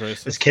kid. That was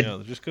racist. This kid- Yeah,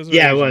 just 'cause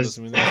Yeah, it Asian was.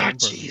 doesn't mean they're the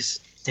same person. Jeez,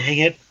 dang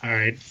it. All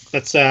right,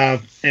 let's. I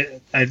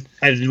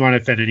didn't want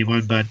to offend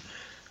anyone, but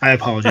I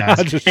apologize.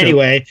 Just joking.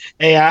 Anyway,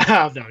 no,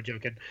 I'm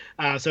joking.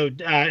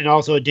 And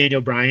also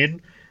Daniel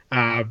Bryan,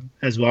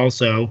 as well.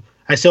 So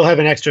I still have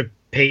an extra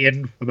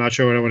pay-in. I'm not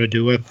sure what I want to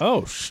do with.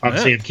 Oh, snap.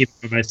 Obviously, I'm keeping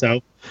it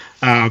myself.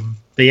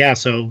 But yeah,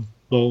 so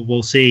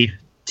we'll see.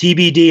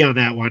 TBD on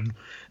that one.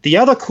 The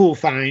other cool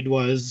find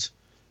was,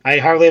 I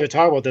hardly ever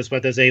talk about this,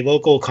 but there's a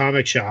local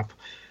comic shop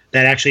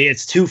that actually,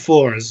 it's 2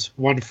 floors.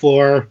 One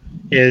floor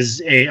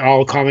is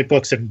all comic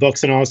books and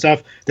books and all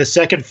stuff. The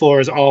second floor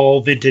is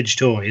all vintage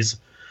toys.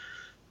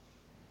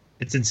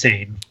 It's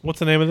insane. What's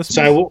the name of this?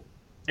 So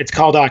it's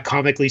called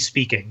Comically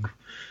Speaking,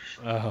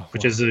 Oh,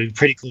 which is a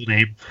pretty cool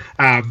name.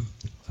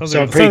 sounds so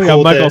like, I'm pretty sounds like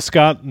cool a Michael that-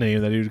 Scott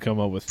name that he would come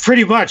up with.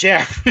 Pretty much,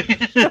 yeah.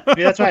 I mean,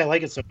 that's why I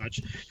like it so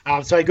much.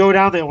 So I go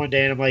down there one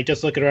day and I'm like,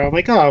 just looking around. I'm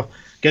like, oh,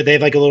 good. They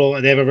have like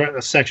they have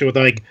a section with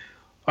like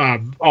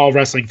all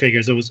wrestling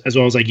figures, as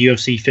well as like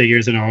UFC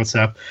figures and all that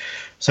stuff.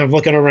 So I'm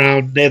looking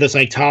around. They have this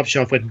like top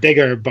shelf with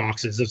bigger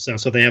boxes of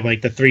stuff. So they have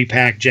like the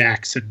 3-pack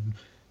jacks and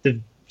the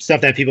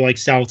stuff that people like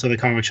sell to the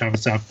comic shop and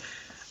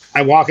stuff.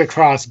 I walk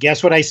across.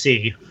 Guess what I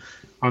see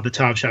on the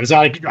top shelf? It's not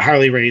like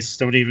Harley Race.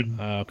 Don't even.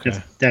 Okay.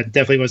 That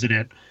definitely wasn't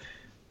it.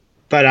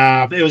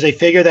 But it was a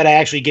figure that I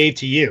actually gave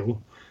to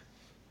you.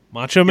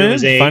 Macho Man?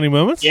 was a- Defining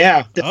Moments?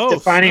 Yeah, Oh,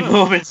 defining snap.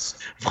 moments.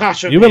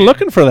 Macho You've been Man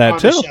looking for that, on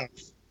the too. shelf.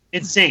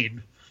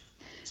 Insane.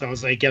 So I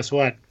was like, guess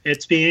what?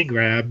 It's being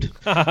grabbed.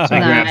 So I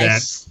grabbed that.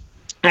 Nice.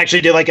 I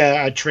actually did like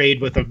a trade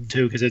with them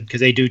too,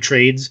 because they do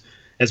trades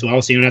as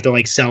well. So you don't have to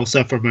like sell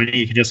stuff for money.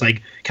 You can just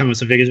like come with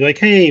some figures, be like,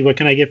 hey, what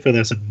can I get for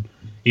this? And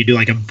you do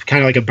like a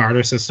kind of like a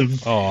barter system.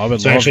 Oh, I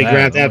would So I love actually that.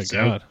 grabbed Oh, that, my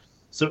so- God.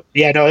 So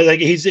yeah, no, like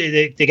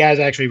the guy's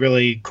actually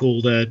really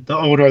cool. The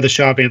owner of the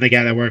shop and the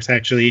guy that works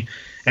actually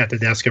at the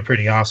desk are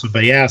pretty awesome.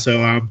 But yeah, so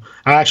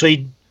I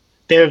actually,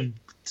 their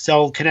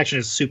cell connection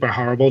is super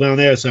horrible down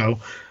there. So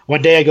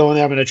one day I go in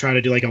there, I'm gonna try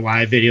to do like a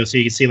live video so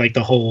you can see like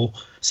the whole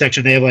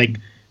section. They have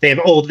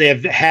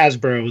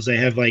Hasbro's, they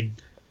have like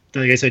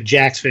I said,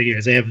 Jax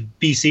figures, they have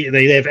BC,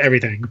 they have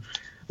everything,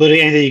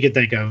 literally anything you could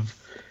think of.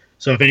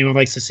 So if anyone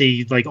likes to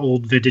see like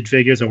old vintage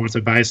figures or wants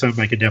to buy some,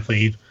 I could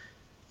definitely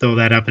throw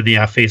that up in the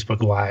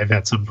Facebook Live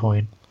at some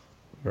point.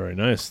 Very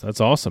nice. That's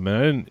awesome,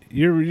 man. And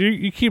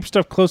you keep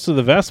stuff close to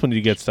the vest when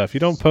you get stuff. You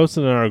don't post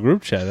it in our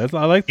group chat.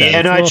 I like that.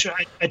 Yeah, no, It's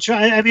I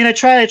try. I mean, I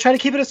try to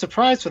keep it a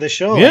surprise for the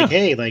show. Yeah. Like,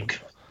 hey, like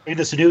bring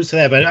this news to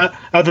that. But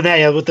other than that,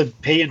 yeah, with the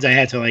patrons, I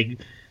had to like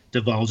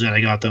divulge that I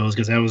got those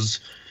because that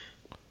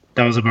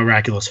was a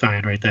miraculous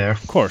find right there.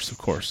 Of course.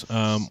 What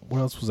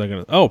else was I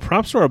going to... Oh,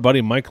 props to our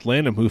buddy Mike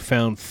Landham, who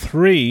found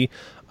 3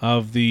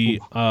 of the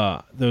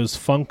those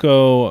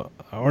Funko...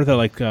 Or the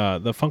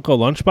the Funko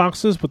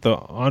lunchboxes with the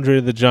Andre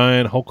the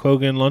Giant, Hulk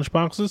Hogan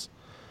lunchboxes.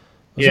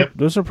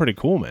 Those are pretty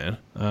cool, man.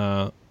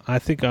 I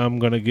think I'm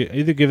gonna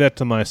either give that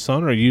to my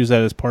son or use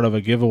that as part of a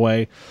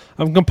giveaway.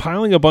 I'm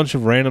compiling a bunch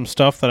of random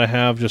stuff that I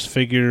have, just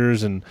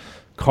figures and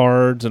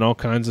cards and all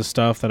kinds of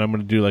stuff that I'm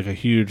going to do like a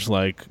huge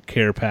like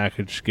care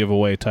package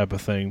giveaway type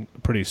of thing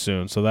pretty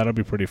soon. So that'll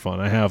be pretty fun.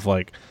 I have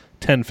like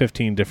 10,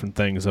 15 different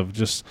things of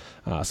just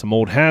some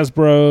old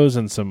Hasbros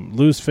and some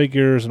loose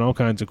figures and all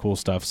kinds of cool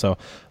stuff. So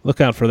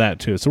look out for that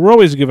too. So we're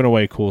always giving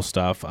away cool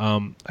stuff.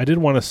 I did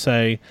want to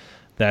say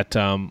that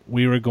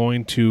we were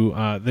going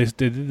to they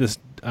did this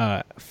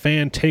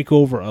fan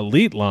takeover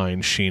elite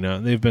line,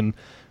 Sheena.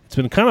 It's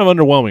been kind of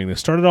underwhelming. They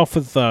started off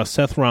with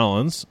Seth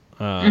Rollins,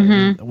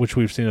 which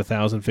we've seen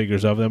 1,000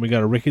 figures of. Then we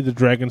got a Ricky the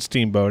Dragon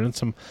Steamboat and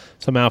some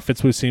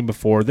outfits we've seen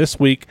before. This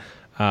week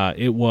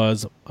it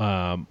was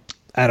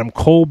Adam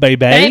Cole,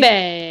 baby.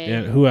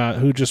 Yeah,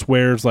 who just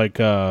wears like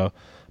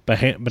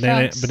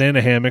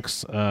banana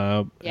hammocks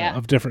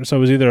of different. So it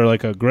was either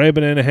like a gray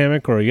banana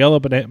hammock or a yellow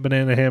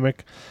banana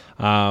hammock.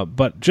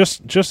 But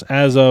just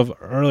as of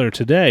earlier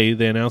today,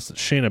 they announced that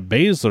Shayna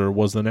Baszler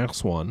was the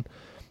next one,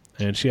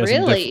 and she has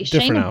some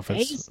different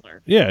outfits. Baszler.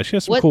 Yeah, she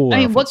has some cool. I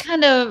mean, outfits.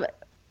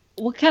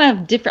 What kind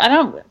of different? I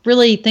don't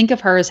really think of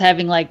her as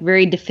having like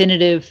very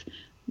definitive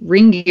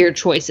ring gear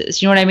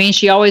choices. You know what I mean?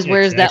 She always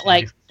wears that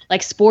like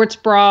sports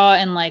bra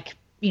and like,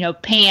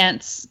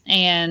 pants,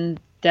 and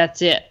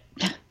that's it.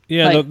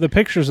 Yeah, like, the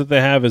pictures that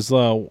they have is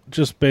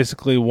just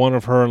basically one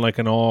of her in like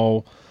an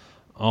all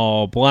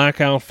black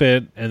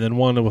outfit, and then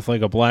one with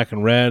like a black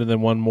and red, and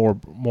then one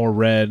more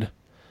red.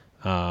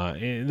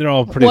 They're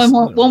all pretty.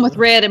 One with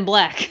red and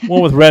black.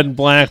 One with red and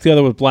black, the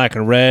other with black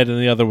and red, and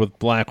the other with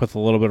black with a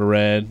little bit of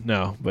red.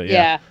 No, but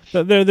yeah.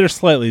 They're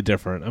slightly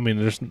different. I mean,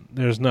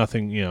 there's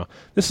nothing.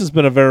 This has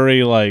been a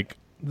very like.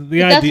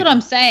 That's what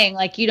I'm saying.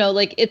 Like,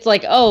 it's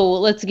like, oh,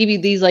 let's give you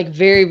these like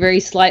very,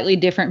 very slightly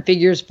different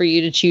figures for you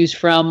to choose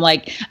from.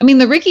 Like, I mean,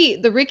 the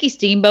Ricky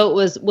Steamboat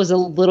was a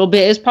little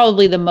bit, is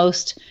probably the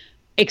most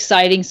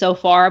exciting so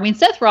far. I mean,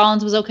 Seth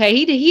Rollins was okay.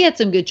 He had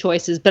some good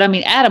choices, but I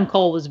mean, Adam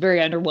Cole was very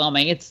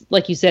underwhelming. It's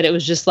like you said, it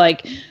was just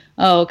like,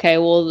 oh, okay,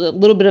 well, a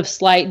little bit of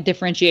slight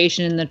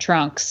differentiation in the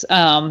trunks.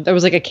 There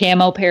was like a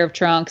camo pair of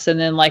trunks,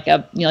 and then like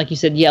a, like you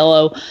said,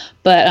 yellow.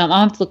 But I'll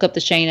have to look up the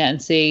Shayna and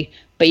see.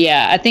 But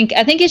yeah, I think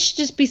it should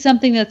just be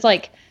something that's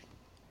like,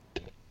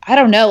 I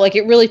don't know, like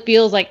it really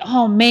feels like,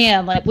 oh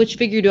man, like which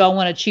figure do I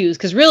want to choose?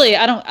 Because really,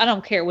 I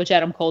don't care which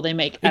Adam Cole they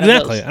make.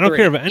 Exactly, I don't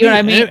care about any,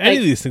 I mean? any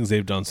of these things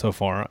they've done so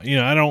far.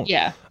 I don't.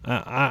 Yeah.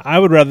 I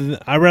would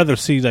rather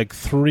see like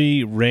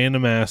 3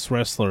 random ass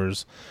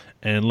wrestlers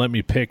and let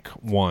me pick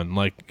one.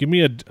 Like give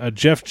me a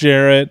Jeff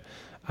Jarrett.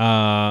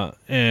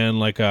 And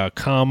like a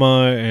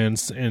Kama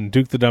and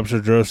Duke the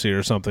Dumpster Drosy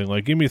or something.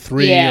 Like, give me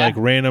 3 like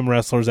random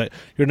wrestlers that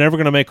you're never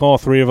going to make all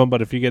 3 of them, but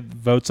if you get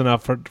votes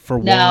enough for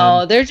one.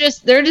 No, they're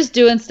just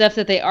doing stuff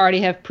that they already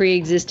have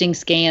pre-existing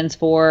scans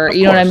for.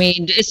 You know what I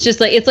mean? It's just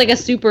like it's like a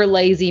super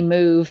lazy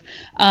move.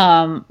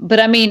 But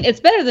I mean,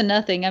 it's better than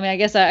nothing. I mean, I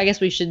guess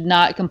we should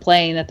not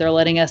complain that they're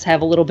letting us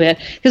have a little bit,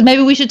 because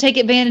maybe we should take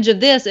advantage of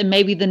this, and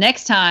maybe the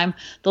next time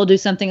they'll do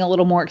something a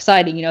little more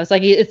exciting.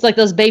 It's like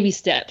those baby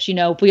steps.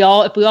 If we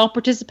all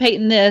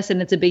participate in this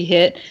and it's a big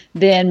hit,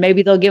 then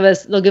maybe they'll give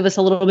us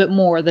a little bit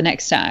more the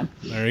next time.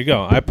 There you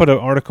go. I put an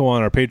article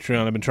on our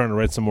Patreon. I've been trying to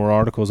write some more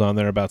articles on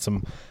there about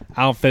some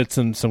outfits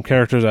and some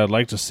characters I'd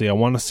like to see. I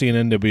want to see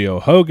an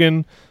NWO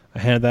Hogan. I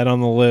had that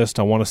on the list.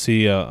 I want to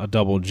see a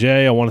Double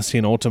J. I want to see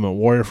an Ultimate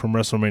Warrior from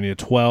WrestleMania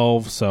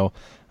 12. So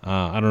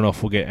I don't know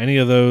if we'll get any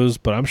of those,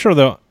 but I'm sure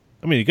they'll.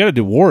 I mean, you got to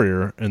do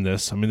Warrior in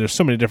this. I mean, there's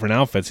so many different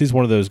outfits. He's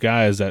one of those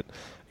guys that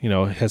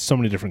has so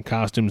many different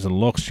costumes and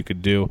looks you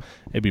could do.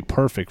 It'd be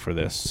perfect for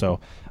this. So,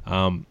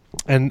 and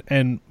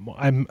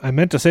I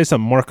meant to say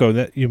something, Marco,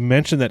 that you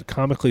mentioned that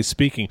comically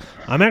speaking,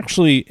 I'm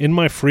actually in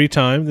my free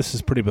time. This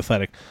is pretty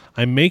pathetic.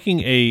 I'm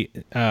making a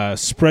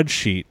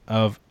spreadsheet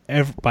of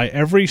by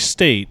every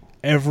state,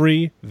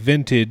 every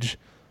vintage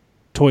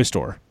toy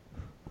store.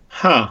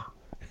 Huh.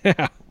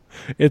 Yeah.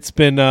 It's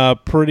been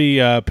pretty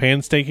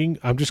painstaking.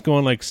 I'm just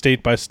going like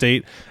state by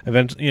state.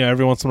 Eventually,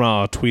 every once in a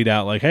while I'll tweet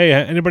out like, hey,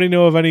 anybody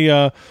know of any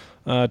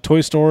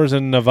toy stores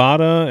in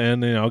Nevada?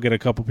 And I'll get a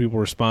couple people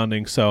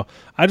responding. So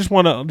I just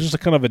want a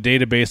kind of a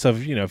database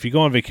of, if you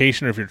go on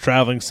vacation or if you're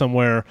traveling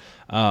somewhere,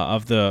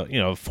 of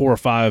the 4 or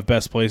 5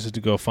 best places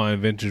to go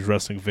find vintage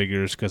wrestling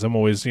figures, because I'm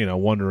always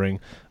wondering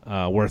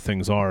where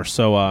things are.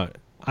 So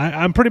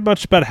I'm pretty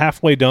much about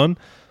halfway done.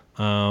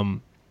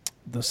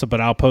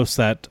 But I'll post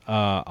that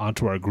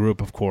onto our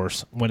group, of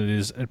course, when it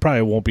is. It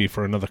probably won't be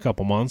for another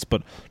couple months,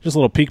 but just a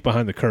little peek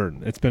behind the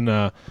curtain. It's been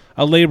a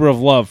labor of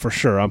love for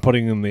sure. I'm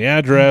putting in the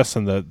address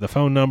and the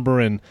phone number,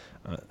 and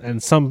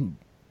some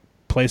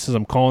places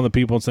I'm calling the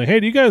people and saying, hey,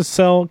 do you guys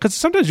sell? Because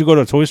sometimes you go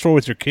to a toy store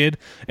with your kid,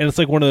 and it's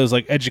like one of those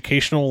like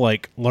educational,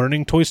 like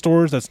learning toy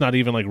stores that's not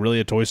even like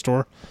really a toy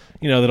store.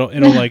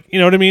 It'll like, you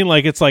know what I mean?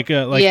 Like it's like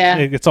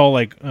it's all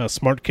like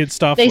smart kid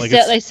stuff.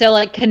 They sell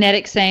like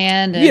kinetic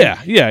sand.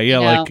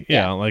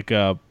 And, like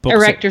books,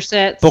 erector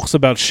sets, books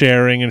about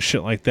sharing and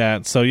shit like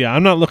that. So yeah,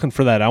 I'm not looking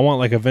for that. I want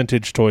like a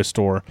vintage toy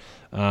store.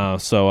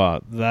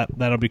 So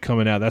that'll be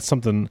coming out. That's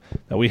something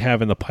that we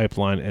have in the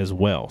pipeline as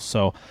well.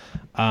 So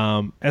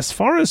as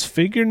far as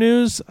figure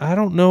news, I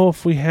don't know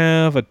if we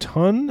have a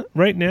ton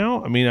right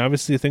now. I mean,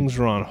 obviously things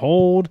are on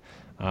hold.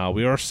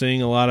 We are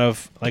seeing a lot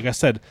of, like I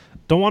said,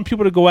 don't want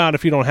people to go out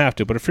if you don't have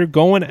to, but if you're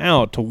going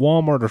out to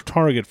Walmart or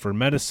Target for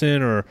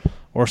medicine or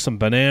some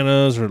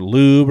bananas or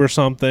lube or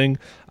something,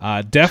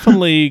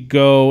 definitely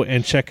go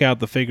and check out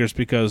the figures,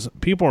 because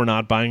people are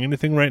not buying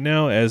anything right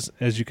now, as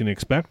you can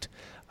expect.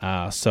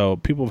 So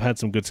people have had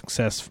some good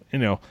success,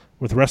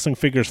 with wrestling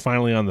figures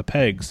finally on the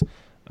pegs.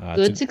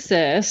 Good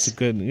success.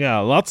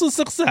 Lots of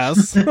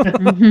success.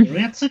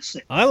 Great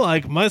success. I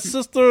like my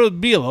sister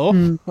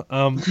Bilo.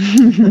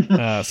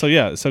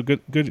 So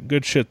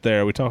good shit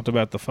there. We talked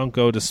about the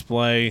Funko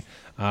display.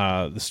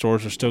 The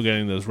stores are still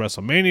getting those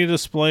Wrestlemania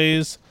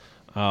displays.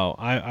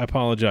 I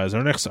apologize.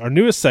 Our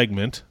newest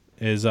segment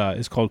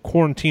is called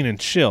Quarantine and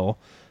Chill,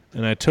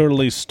 and I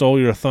totally stole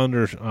your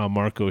thunder,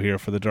 Marco, here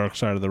for the Dark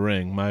Side of the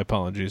Ring. My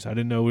apologies. I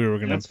didn't know we were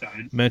going to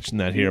mention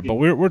that here, but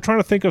we're trying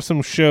to think of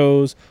some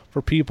shows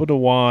for people to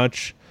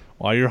watch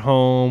while you're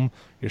home.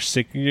 You're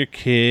sick of your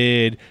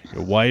kid.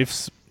 Your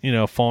wife's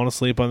falling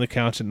asleep on the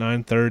couch at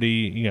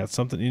 9:30.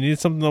 You need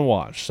something to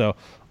watch. So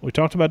we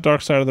talked about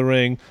Dark Side of the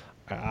Ring.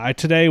 I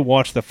today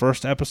watched the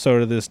first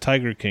episode of this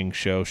Tiger King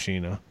show,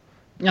 Sheena.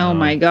 Oh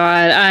my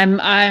God,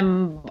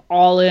 I'm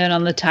all in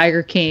on the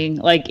Tiger King.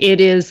 Like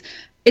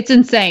it's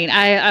insane.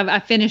 I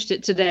finished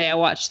it today. I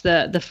watched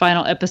the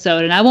final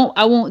episode, and I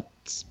won't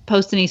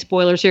post any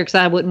spoilers here because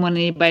I wouldn't want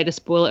anybody to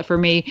spoil it for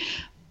me.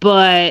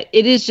 But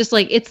it is just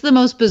like, it's the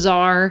most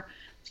bizarre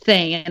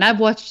thing, and I've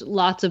watched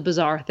lots of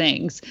bizarre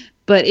things,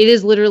 but it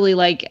is literally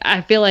like,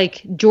 I feel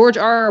like George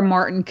R.R.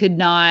 Martin could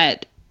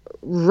not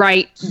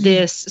write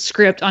this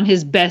script on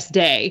his best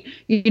day,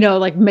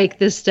 like make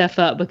this stuff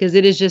up, because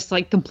it is just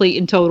like complete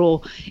and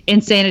total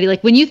insanity.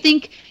 Like when you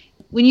think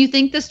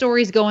the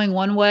story's going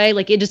one way,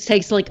 like it just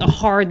takes like a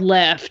hard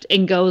left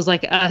and goes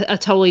like a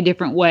totally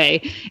different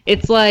way.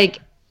 It's like,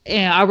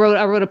 I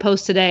wrote a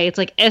post today. It's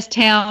like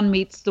S-Town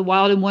meets the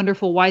Wild and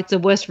Wonderful Whites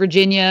of West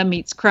Virginia,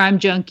 meets Crime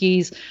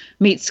Junkies,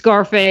 meets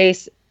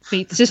Scarface,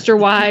 meets Sister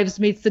Wives,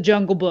 meets The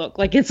Jungle Book.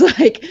 Like, it's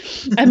like,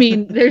 I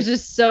mean, there's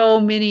just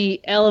so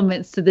many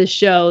elements to this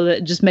show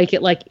that just make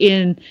it like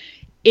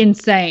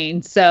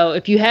insane. So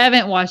if you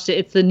haven't watched it,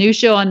 it's the new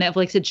show on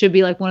Netflix. It should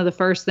be like one of the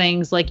first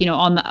things, like,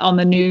 on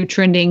the new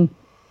trending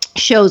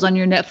shows on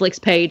your Netflix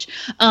page.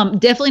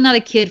 Definitely not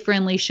a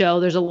kid-friendly show.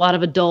 There's a lot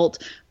of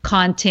adult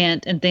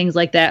content and things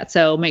like that.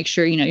 So make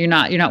sure, you're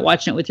not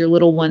watching it with your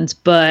little ones.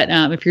 But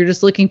if you're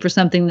just looking for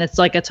something that's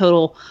like a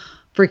total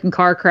freaking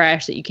car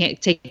crash that you can't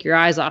take your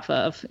eyes off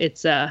of,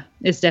 it's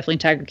definitely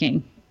Tiger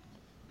King.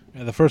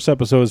 Yeah, the first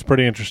episode is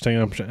pretty interesting,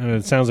 and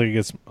it sounds like it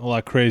gets a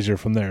lot crazier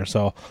from there.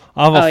 So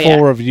I'll have a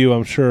full review,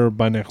 I'm sure,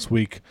 by next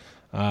week.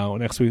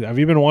 Have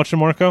you been watching,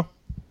 Marco?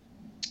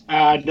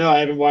 No, I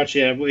haven't watched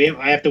yet.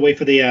 I have to wait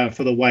for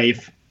the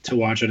wife to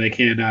watch it. I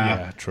can't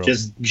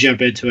just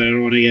jump into it. I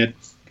don't want to get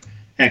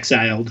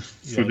exiled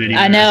from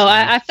anywhere. I know.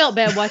 I felt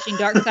bad watching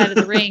Dark Side of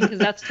the Ring, because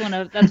that's one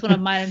of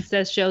mine and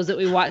Seth's shows that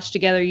we watch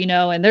together.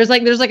 And there's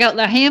like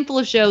a handful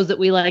of shows that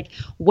we like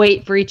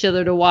wait for each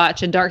other to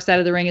watch, and Dark Side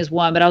of the Ring is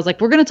one. But I was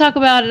like, we're going to talk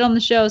about it on the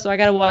show, so I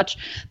got to watch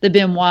the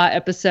Benoit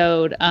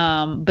episode.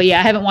 But yeah,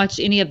 I haven't watched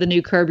any of the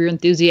new Curb Your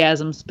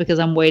Enthusiasms because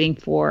I'm waiting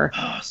for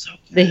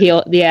the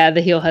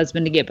heel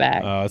husband to get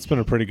back. It's been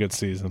a pretty good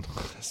season.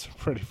 It's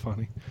pretty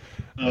funny.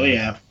 Oh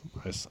yeah.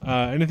 Nice.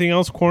 Anything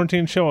else?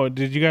 Quarantine show?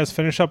 Did you guys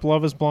finish up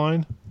Love Is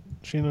Blind?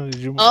 Sheena, did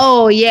you?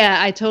 Oh yeah,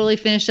 I totally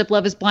finished up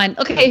Love Is Blind.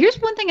 Okay, here's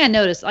one thing I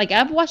noticed. Like,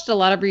 I've watched a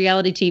lot of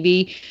reality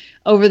TV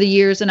over the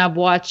years, and I've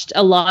watched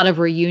a lot of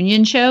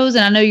reunion shows.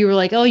 And I know you were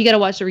like, "Oh, you got to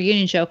watch the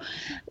reunion show."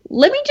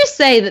 Let me just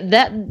say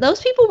that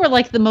those people were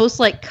like the most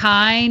like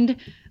kind,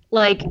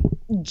 like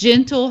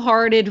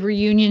gentle-hearted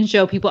reunion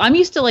show people. I'm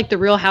used to like the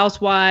Real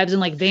Housewives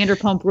and like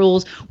Vanderpump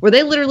Rules, where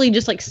they literally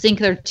just like sink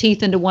their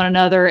teeth into one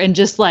another and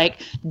just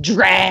like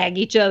drag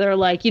each other,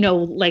 like,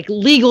 like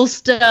legal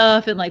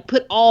stuff, and like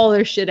put all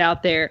their shit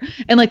out there.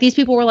 And like these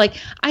people were like,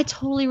 I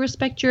totally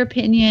respect your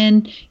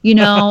opinion,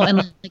 and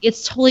like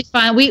it's totally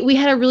fine. We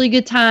had a really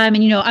good time,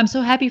 and I'm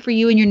so happy for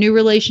you and your new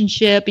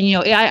relationship, and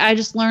I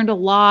just learned a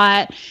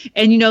lot.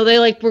 And they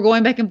like were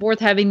going back and forth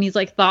having these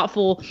like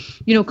thoughtful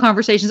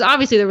conversations.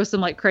 Obviously there was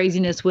some like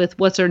craziness with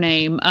what's her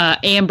name,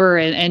 Amber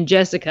and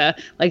Jessica,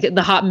 like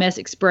the Hot Mess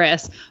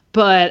Express.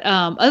 But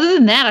other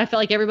than that, I felt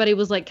like everybody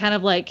was like kind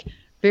of like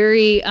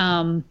very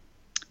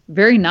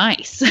very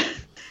nice.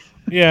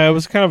 Yeah, it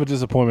was kind of a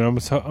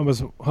disappointment. I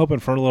was hoping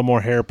for a little more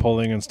hair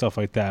pulling and stuff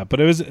like that. But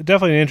it was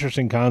definitely an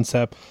interesting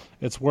concept.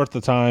 It's worth the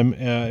time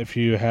if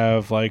you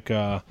have like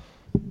a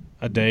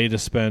day to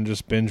spend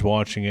just binge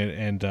watching it,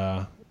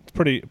 and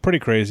pretty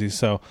crazy.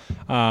 So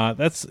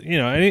that's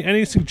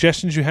any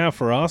suggestions you have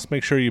for us,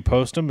 make sure you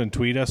post them and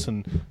tweet us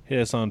and hit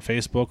us on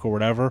Facebook or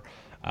whatever.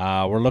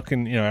 We're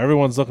looking,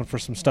 everyone's looking for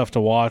some stuff to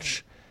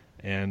watch,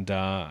 and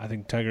I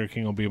think Tiger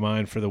King will be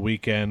mine for the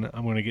weekend.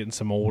 I'm going to get in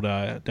some old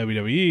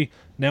WWE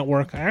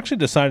Network. I actually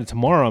decided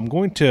tomorrow I'm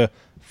going to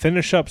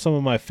finish up some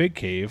of my Fig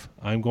Cave.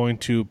 I'm going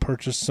to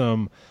purchase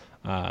some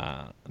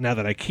now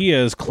that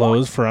IKEA is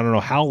closed for I don't know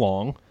how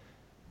long.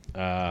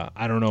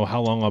 I don't know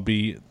how long I'll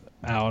be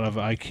out of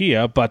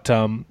IKEA, but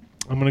I'm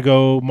going to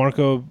go,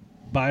 Marco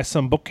buy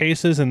some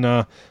bookcases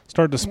and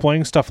start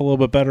displaying stuff a little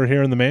bit better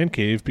here in the man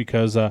cave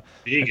because I've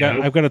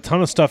got a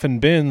ton of stuff in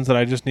bins that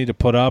I just need to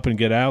put up and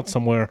get out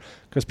somewhere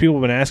because people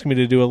have been asking me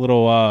to do a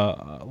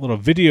little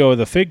video of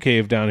the fig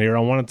cave down here. I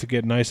want it to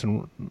get nice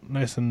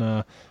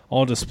and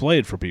all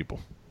displayed for people.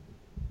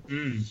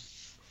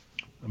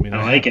 I mean,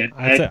 I like it.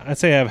 I'd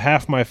say I have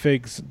half my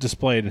figs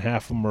displayed and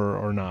half of them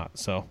are not.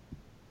 So,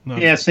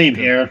 yeah, same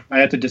here. I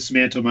have to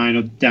dismantle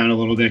mine down a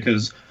little bit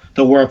because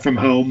the work from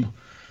home.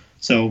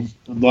 So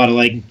a lot of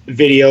like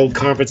video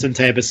conferencing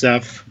type of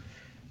stuff.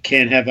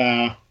 Can't have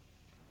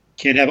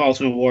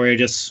Ultimate Warrior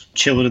just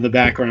chilling in the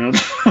background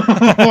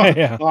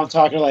while I'm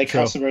talking to like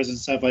customers and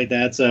stuff like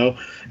that. So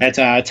that's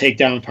take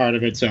down part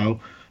of it. So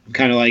I'm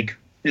kind of like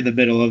in the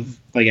middle of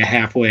like a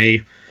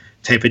halfway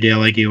type of deal,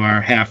 like you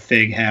are, half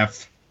fig,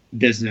 half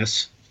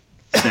business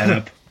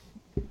setup.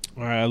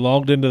 All right, I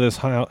logged into this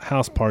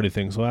house party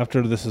thing, so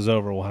after this is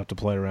over, we'll have to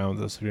play around with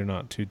this if you're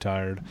not too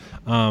tired.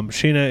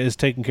 Sheena is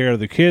taking care of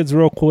the kids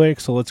real quick,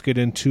 so let's get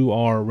into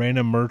our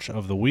random merch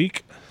of the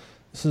week.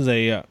 This is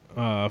a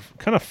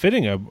kind of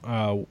fitting,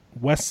 a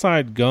West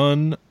Side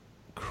Gun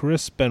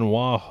Chris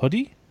Benoit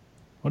hoodie.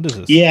 What is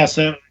this?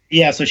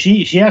 Yeah, so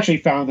she actually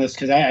found this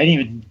because I didn't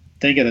even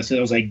think of this. I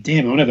was like,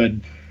 damn, I want to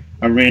have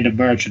a random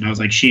merch, and I was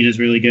like, Sheena's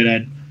really good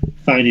at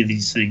finding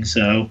these things,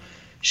 so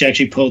she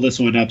actually pulled this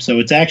one up. So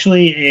it's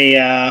actually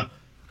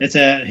he's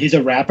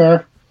a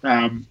rapper.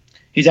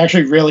 He's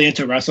actually really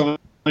into wrestling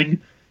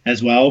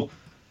as well.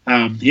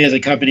 He has a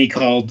company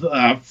called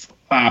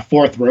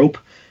Fourth Rope,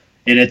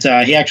 and it's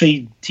he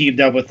actually teamed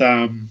up with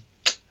HOG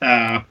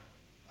or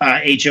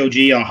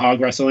Hog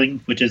Wrestling,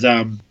 which is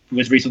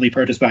was recently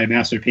purchased by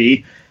Master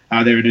P.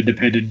 They're an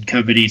independent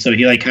company, so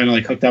he like kind of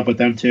like hooked up with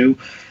them too.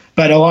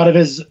 But a lot of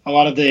the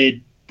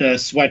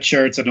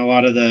sweatshirts and a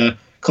lot of the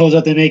clothes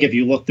that they make, if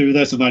you look through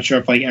this, I'm not sure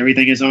if like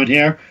everything is on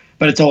here,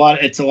 but it's a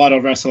lot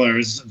of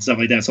wrestlers and stuff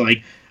like that. So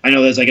like I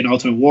know there's like an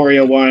Ultimate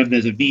Warrior one,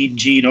 there's a Mean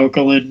Gene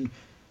Okerlund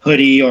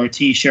hoodie or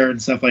t-shirt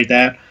and stuff like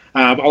that.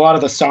 A lot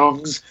of the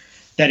songs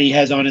that he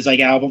has on his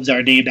like albums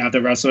are named after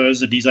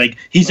wrestlers, and he's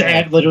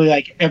at literally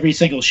like every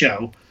single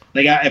show.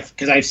 Like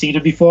because I've seen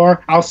him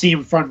before, I'll see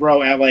him front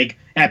row at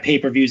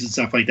pay-per-views and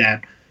stuff like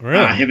that.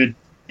 Really?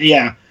 He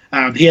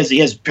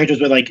has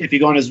pictures with like if you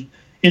go on his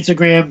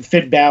Instagram,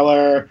 Finn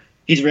Balor.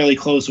 He's really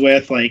close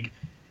with, like,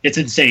 it's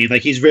insane.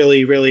 Like, he's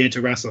really, really into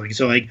wrestling.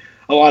 So, like,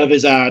 a lot of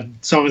his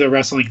songs are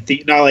wrestling.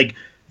 Not like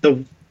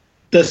the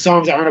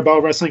songs aren't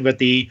about wrestling, but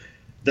the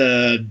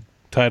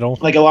title,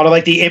 like a lot of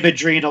like the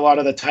imagery and a lot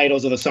of the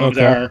titles of the songs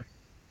are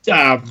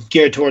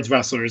geared towards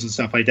wrestlers and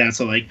stuff like that.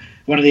 So, like,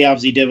 one of the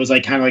albums he did was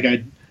like kind of like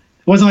it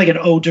wasn't like an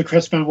ode to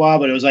Chris Benoit,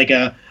 but it was like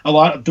a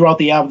lot throughout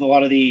the album. A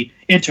lot of the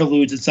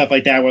interludes and stuff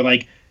like that were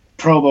like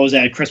promos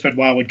that Chris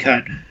Benoit would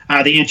cut.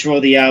 The intro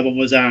of the album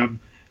was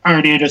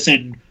Arn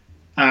Anderson,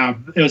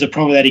 it was a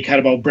promo that he cut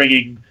about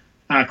bringing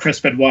Chris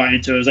Benoit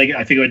into it. It was like,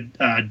 I forget what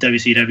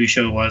WCW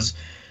show it was,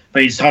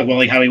 but he's talking about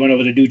like how he went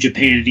over to New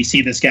Japan and he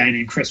seen this guy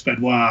named Chris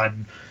Benoit,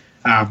 and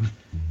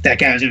that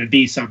guy was going to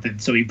be something,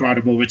 so he brought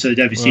him over to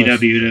the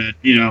WCW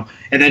to,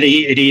 and then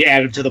he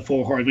added him to the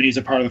Four Horsemen. He's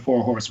a part of the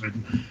Four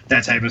Horsemen,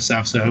 that type of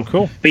stuff. So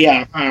cool. But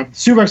yeah,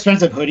 super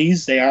expensive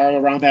hoodies. They are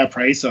around that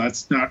price, so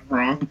that's not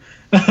wrong.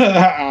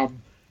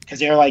 Because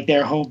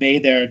they're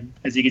homemade. They're,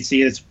 as you can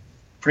see, it's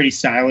pretty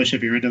stylish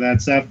if you're into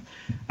that stuff.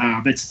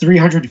 It's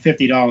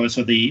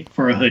 $350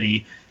 for a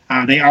hoodie.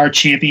 They are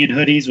Champion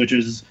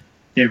hoodies,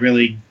 they're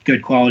really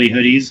good quality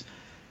hoodies.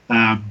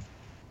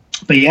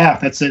 But yeah,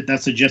 that's it.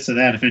 That's the gist of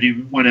that. If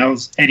anyone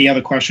else, any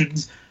other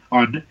questions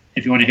on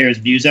if you want to hear his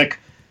music,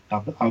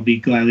 I'll be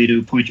gladly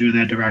to point you in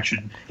that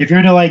direction. If you're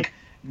into like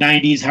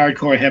 90s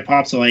hardcore hip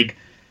hop, so like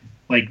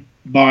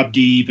Mobb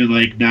Deep and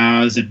like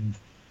Nas and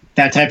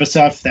that type of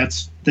stuff,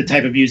 that's the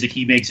type of music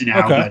he makes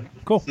now. Okay, but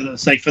cool.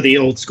 It's like for the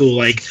old school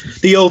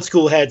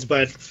heads,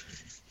 but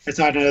it's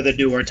not none of the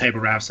newer type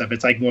of rap stuff.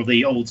 It's like more of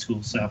the old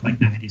school stuff, like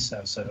 90s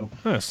stuff. So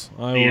nice.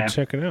 I will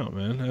check it out,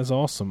 man. That's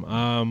awesome.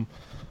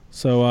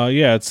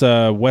 It's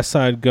West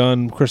Side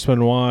Gun Chris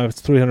Benoit.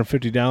 It's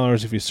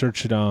 $350 if you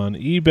search it on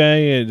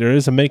eBay. There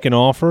is a make an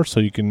offer,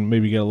 so you can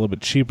maybe get a little bit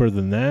cheaper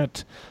than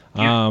that.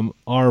 Yeah.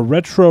 Our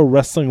retro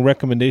wrestling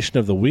recommendation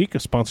of the week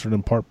is sponsored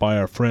in part by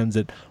our friends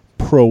at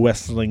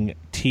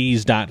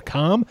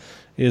ProWrestlingTees.com.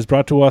 Is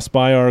brought to us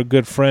by our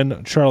good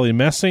friend Charlie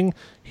Messing.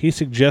 He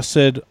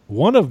suggested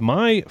one of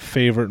my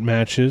favorite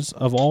matches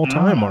of all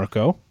time,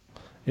 Marco.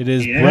 It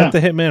is Bret the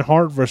Hitman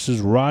Hart versus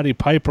Roddy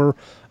Piper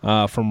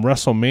from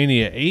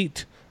Wrestlemania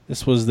 8.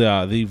 This was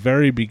the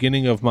very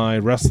beginning of my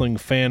wrestling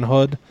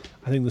fanhood.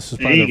 I think this is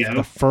probably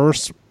the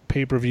first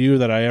pay-per-view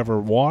that I ever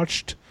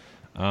watched.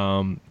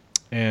 And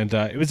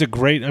it was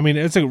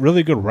it's a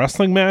really good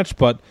wrestling match,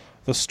 but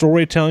the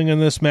storytelling in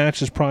this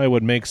match is probably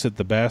what makes it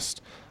the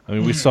best. I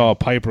mean, we saw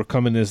Piper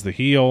come in as the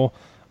heel.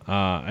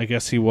 I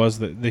guess he was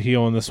the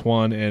heel in this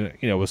one, and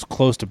was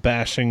close to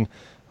bashing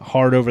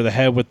Hart over the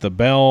head with the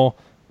bell.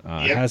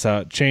 Has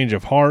a change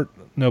of heart,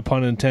 no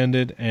pun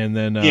intended, and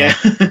then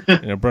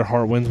Bret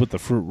Hart wins with the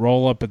fruit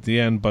roll up at the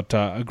end. But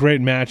a great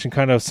match, and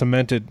kind of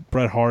cemented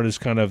Bret Hart as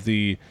kind of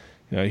the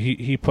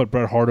he put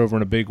Bret Hart over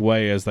in a big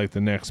way as like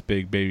the next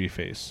big baby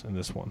face in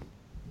this one.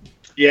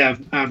 Yeah,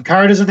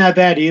 card isn't that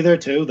bad either.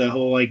 Too the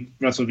whole like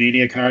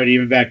WrestleMania card,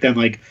 even back then,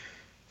 like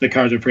the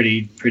cards are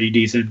pretty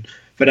decent.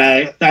 But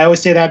I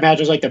always say that match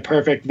was like the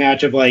perfect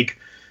match of like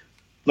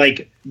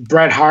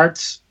Bret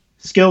Hart's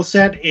skill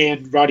set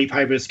and Roddy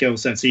Piper's skill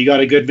set. So you got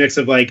a good mix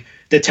of like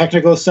the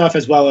technical stuff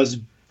as well as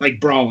like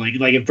brawling.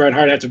 Like if Bret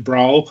Hart had to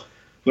brawl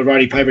with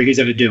Roddy Piper, he's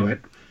gonna do it.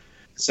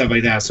 Stuff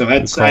like that. So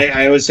that's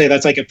I always say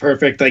that's like a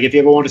perfect, like if you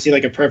ever want to see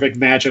like a perfect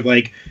match of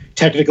like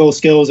technical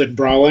skills and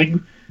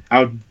brawling,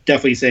 I would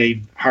definitely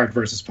say Hart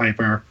versus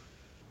Piper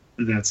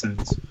in that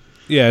sense.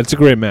 Yeah, it's a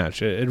great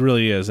match. It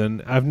really is.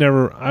 And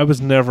I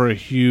was never a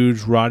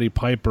huge Roddy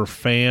Piper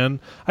fan.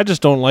 I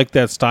just don't like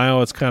that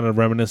style. It's kind of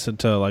reminiscent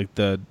to like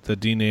the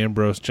Dean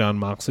Ambrose, John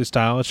Moxley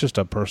style. It's just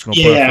a personal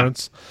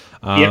preference.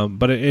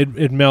 But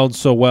it melds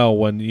so well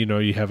when,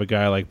 you have a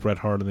guy like Bret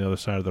Hart on the other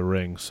side of the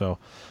ring. So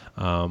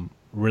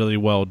really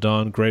well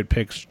done. Great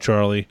picks,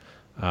 Charlie.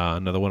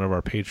 Another one of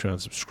our Patreon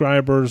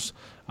subscribers.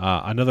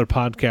 Another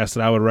podcast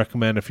that I would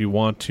recommend if you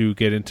want to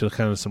get into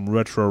kind of some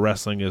retro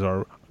wrestling is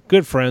our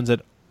good friends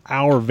at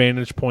Our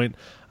Vantage Point.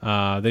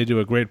 They do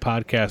a great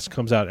podcast.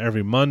 Comes out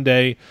every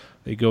Monday.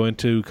 They go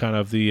into kind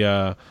of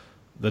the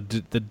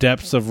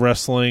depths of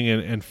wrestling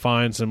and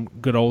find some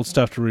good old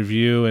stuff to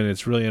review, and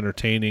it's really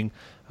entertaining.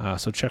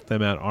 So check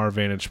them out, Our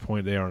Vantage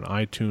Point. They are on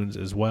iTunes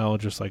as well,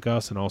 just like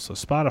us, and also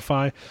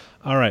Spotify.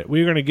 All right,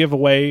 we're going to give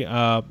away,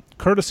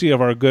 courtesy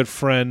of our good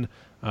friend,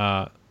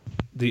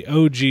 the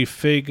OG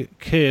Fig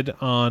Kid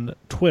on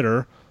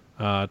Twitter,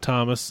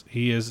 Thomas.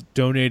 He is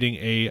donating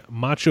a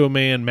Macho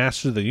Man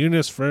Master of the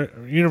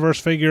Universe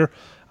figure.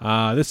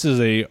 This is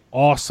a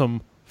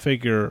awesome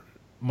figure,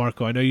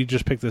 Marco. I know you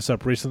just picked this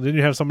up recently. Didn't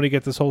you have somebody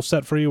get this whole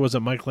set for you? Was it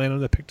Mike Lanham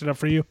that picked it up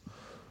for you?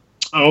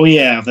 Oh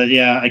yeah,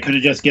 I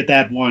couldn't just get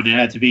that one. It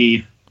had to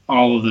be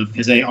all of them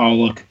because they all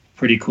look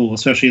pretty cool,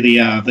 especially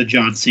the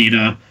John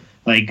Cena,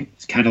 like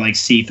kind of like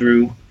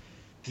see-through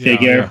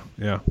figure.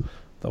 Yeah.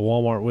 The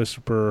Walmart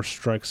Whisperer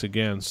strikes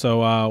again.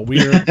 So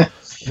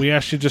we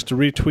asked you just to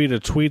retweet a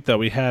tweet that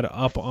we had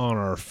up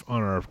on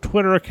our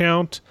Twitter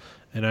account,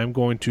 and I'm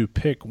going to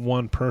pick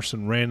one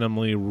person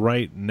randomly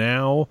right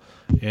now,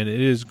 and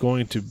it is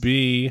going to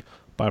be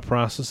by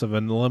process of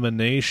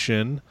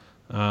elimination.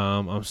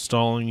 I'm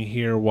stalling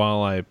here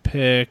while I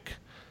pick.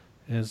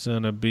 It's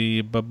gonna be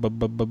F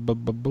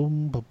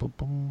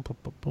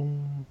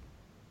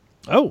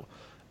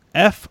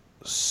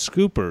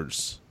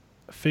Scoopers.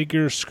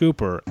 Figure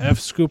Scooper, F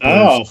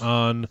Scoopers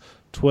on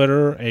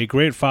Twitter. A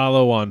great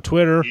follow on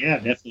Twitter. Yeah,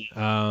 definitely.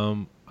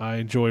 I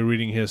enjoy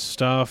reading his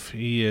stuff.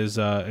 He is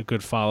a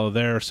good follow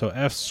there. So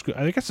I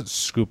guess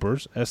it's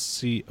Scoopers,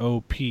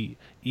 SCOPER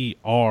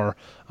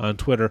on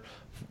Twitter.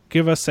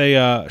 Give us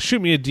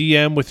shoot me a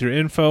DM with your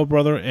info,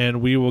 brother,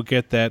 and we will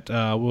get that.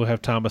 We'll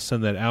have Thomas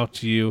send that out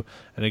to you.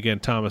 And again,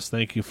 Thomas,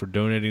 thank you for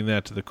donating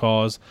that to the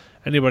cause.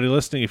 Anybody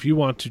listening, if you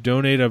want to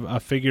donate a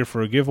figure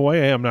for a giveaway,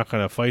 hey, I'm not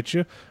going to fight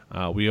you.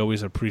 We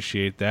always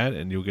appreciate that,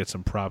 and you'll get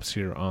some props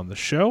here on the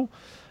show.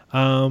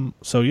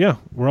 So yeah,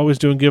 we're always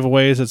doing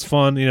giveaways. It's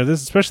fun,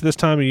 especially this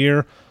time of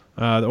year,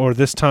 or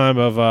this time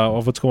of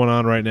what's going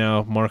on right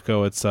now,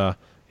 Marco. It's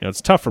it's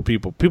tough for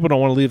people. People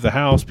don't want to leave the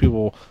house.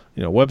 People,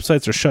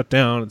 websites are shut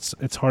down.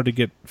 It's hard to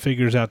get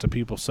figures out to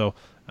people. So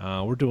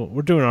we're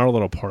doing our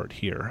little part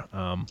here.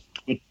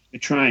 We're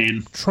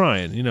trying,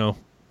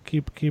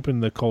 keeping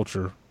the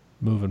culture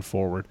moving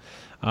forward.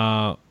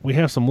 We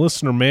have some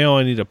listener mail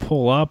I need to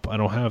pull up. I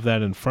don't have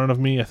that in front of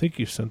me. I think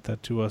you sent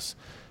that to us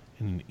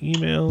in an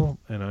email,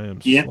 and I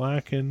am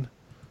slacking.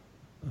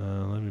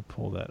 Let me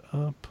pull that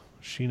up.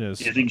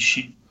 Sheena's. I think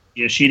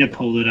Sheena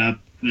pulled it up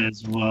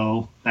as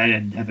well. I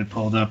didn't have it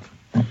pulled up.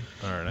 All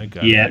right, I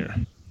got it here.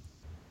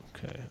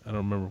 Okay, I don't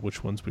remember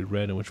which ones we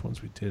read and which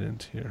ones we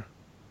didn't here.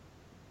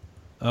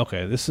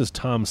 Okay, this is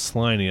Tom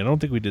Sliney. I don't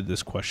think we did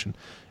this question.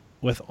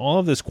 With all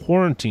of this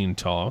quarantine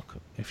talk,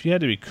 if you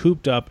had to be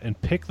cooped up and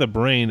pick the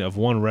brain of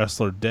one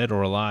wrestler, dead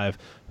or alive,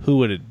 who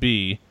would it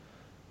be?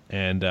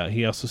 And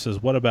he also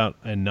says, what about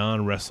a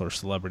non-wrestler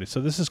celebrity? So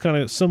this is kind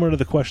of similar to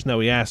the question that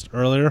we asked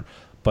earlier,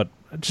 but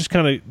just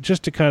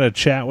to kind of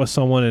chat with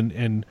someone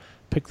and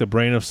pick the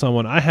brain of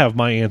someone. I have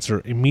my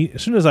answer immediately.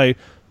 As soon as I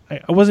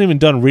wasn't even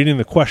done reading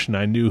the question,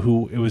 I knew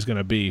who it was going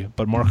to be.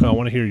 But Marco, I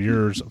want to hear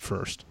yours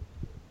first.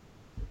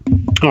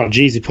 Oh,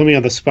 geez, you put me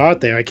on the spot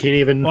there. I can't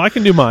even. Well, I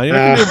can do mine.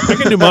 I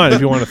can do mine if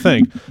you want to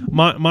think.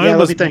 Let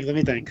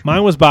me think.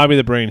 Mine was Bobby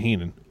the Brain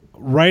Heenan.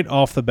 Right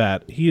off the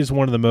bat, he is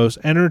one of the most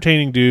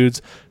entertaining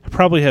dudes. He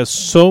probably has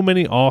so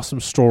many awesome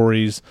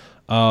stories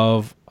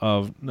of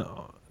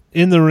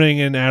in the ring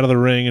and out of the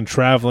ring and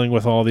traveling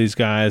with all these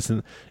guys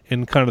and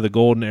in kind of the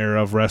golden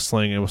era of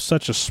wrestling. It was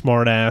such a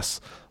smart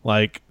ass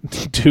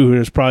dude. It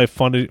was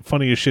probably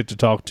funny as shit to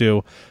talk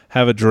to,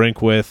 have a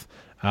drink with.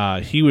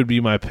 He would be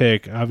my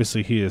pick.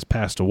 Obviously, he has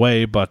passed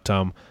away, but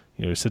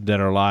he said dead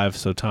or alive.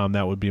 So, Tom,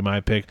 that would be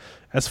my pick.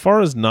 As far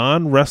as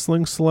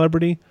non-wrestling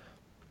celebrity,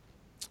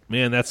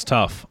 Man, that's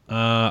tough.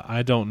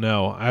 I don't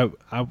know.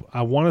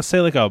 I want to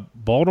say like a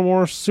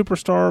Baltimore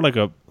superstar,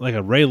 like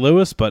a Ray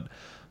Lewis, but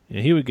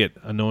yeah, he would get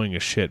annoying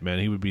as shit, man.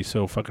 He would be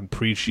so fucking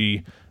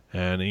preachy,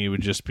 and he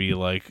would just be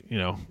like,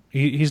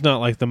 he's not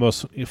like the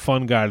most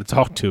fun guy to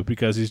talk to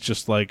because he's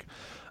just like,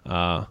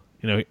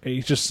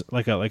 he's just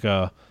like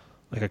a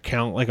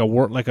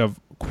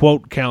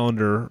quote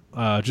calendar,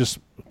 just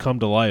come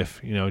to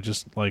life,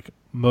 just like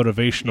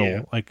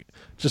motivational, like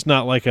just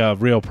not like a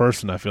real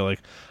person. I feel like,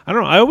 I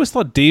don't know. I always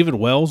thought David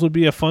Wells would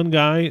be a fun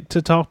guy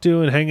to talk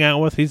to and hang out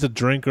with. He's a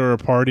drinker, a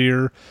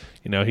partier.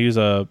 He's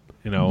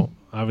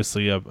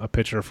obviously a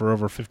pitcher for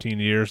over 15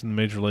 years in the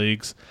major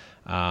leagues.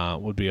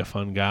 Would be a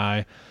fun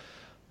guy.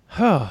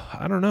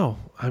 I don't know.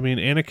 I mean,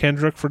 Anna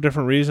Kendrick for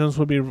different reasons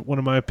would be one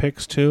of my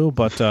picks too,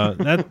 but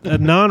a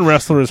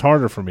non-wrestler is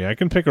harder for me. I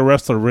can pick a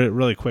wrestler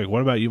really quick.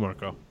 What about you,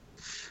 Marco?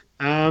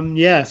 So I'm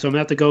gonna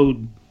have to go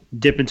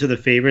dip into the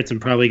favorites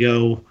and probably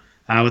go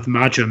with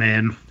Macho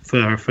Man for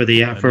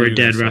a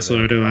dead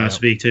wrestler to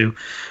speak to.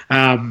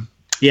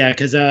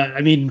 Because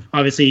I mean,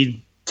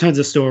 obviously, tons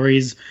of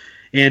stories,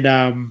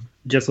 and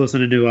just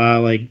listening to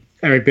like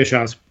Eric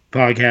Bischoff's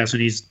podcast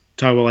when he's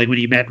talking about like when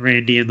he met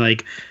Randy and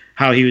like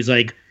how he was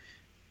like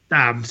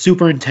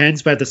super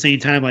intense, but at the same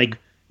time like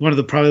one of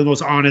the probably the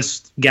most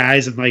honest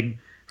guys and like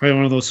probably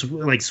one of those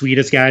like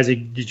sweetest guys that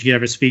you could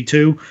ever speak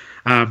to.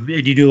 And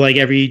you knew like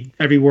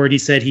every word he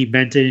said, he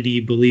meant it and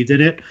he believed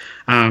in it.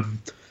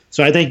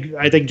 So I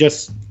think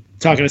just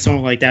talking to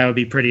someone like that would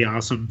be pretty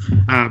awesome.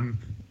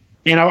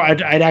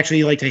 I'd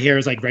actually like to hear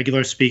his like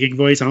regular speaking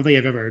voice. I don't think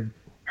I've ever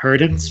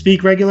heard him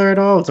speak regular at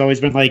all. It's always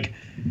been like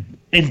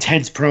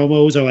intense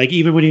promos, or like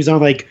even when he was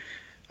on like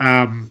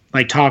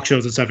talk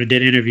shows and stuff and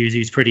did interviews, he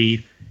was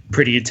pretty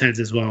intense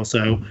as well.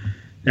 So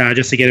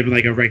just to get him in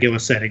like a regular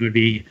setting would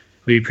be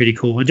pretty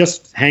cool, and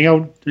just hang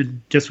out.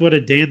 Just what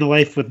a day in the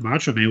life with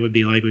Macho Man would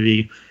be like.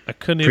 I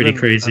couldn't pretty even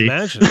crazy.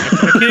 Imagine.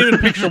 I can't even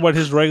picture what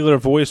his regular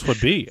voice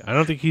would be. I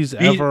don't think he's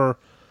ever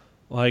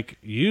like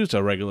used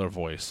a regular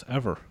voice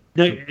ever.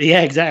 No,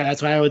 yeah, exactly.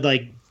 That's why I would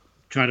like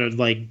try to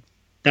like.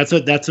 That's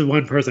the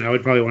one person I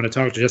would probably want to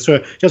talk to just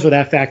for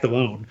that fact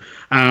alone.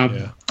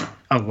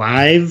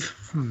 Alive.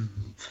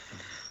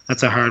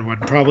 That's a hard one.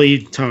 Probably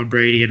Tom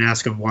Brady and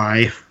ask him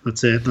why.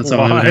 That's it. That's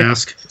all I would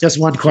ask. Just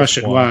one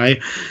question. Why?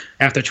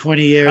 After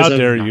 20 years. How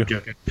dare you? I'm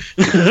joking.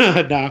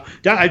 No,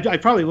 I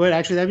probably would.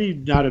 Actually, that'd be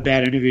not a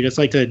bad interview. Just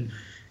like to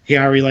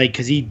hear how he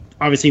because he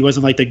obviously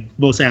wasn't like the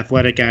most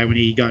athletic guy when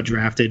he got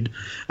drafted.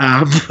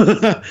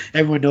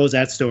 Everyone knows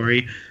that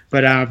story.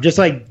 But just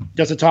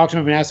to talk to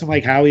him and ask him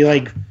like how he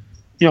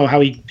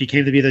how he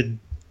became to be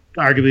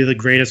arguably the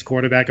greatest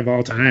quarterback of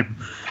all time,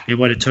 and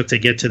what it took to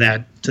get to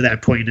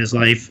that point in his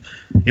life,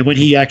 and when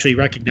he actually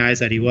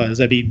recognized that he was.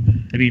 That'd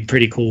be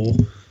pretty cool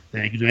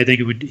thing. And I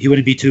think he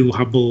wouldn't be too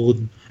humble.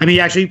 I mean,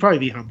 actually, he'd probably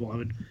be humble.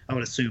 I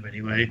would assume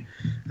anyway.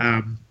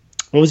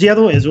 What was the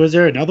other one? Was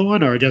there another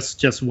one, or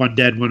just one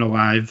dead, one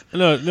alive?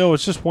 No,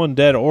 it's just one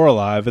dead or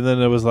alive, and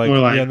then it was like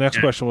next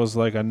question was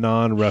like a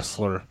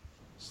non-wrestler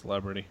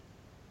celebrity.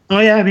 Oh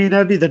yeah, I mean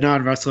that'd be the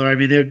non-wrestler. I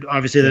mean,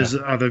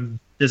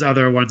 there's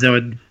other ones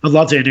I'd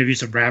love to interview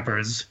some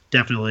rappers.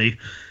 Definitely,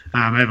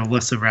 I have a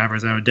list of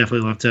rappers I would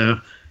definitely love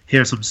to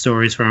hear some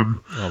stories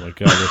from. Oh my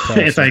god,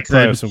 if I could,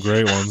 have some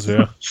great ones.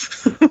 Yeah.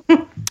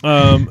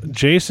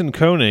 Jason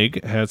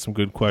Koenig had some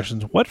good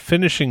questions. What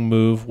finishing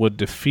move would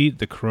defeat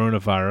the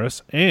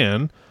coronavirus,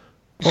 and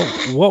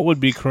what would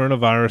be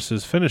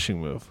coronavirus's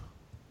finishing move?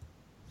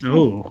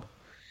 Oh,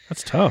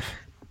 that's tough.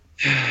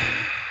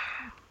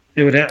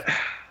 It would.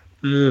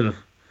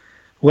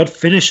 What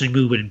finishing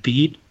move would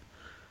beat?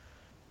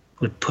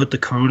 Would put the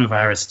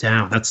coronavirus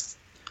down? That's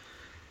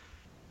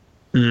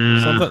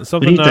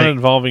something not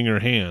involving your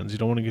hands. You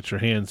don't want to get your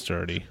hands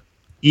dirty.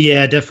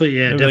 Yeah, definitely.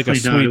 Yeah, maybe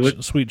definitely like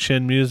a sweet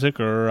chin music,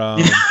 or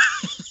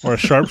or a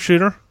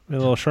sharpshooter, a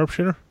little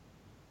sharpshooter.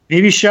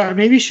 Maybe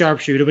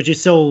sharpshooter, but you're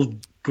still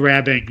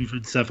grabbing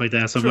and stuff like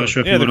that. So I'm not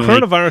sure. Yeah, the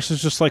coronavirus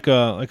is just like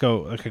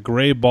a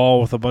gray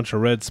ball with a bunch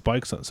of red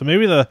spikes on it. So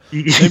maybe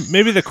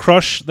the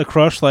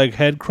crush like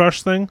head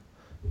crush thing.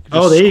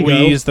 There you go.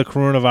 Squeeze the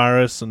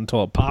coronavirus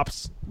until it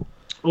pops.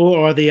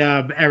 Or the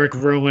Eric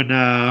Rowan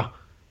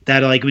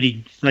that like when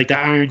he like the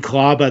iron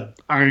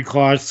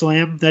claw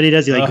slam that he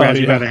does. He grabs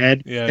you by the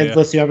head and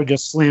lifts you up and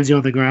just slams you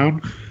on the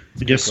ground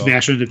and just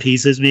smash you into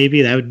pieces.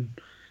 Maybe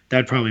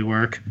that'd probably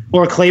work.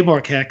 Or a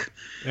claymore kick.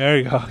 There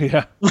you go.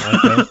 Yeah.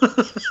 Okay.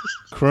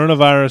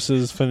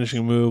 Coronavirus's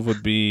finishing move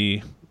would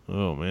be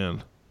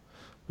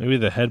maybe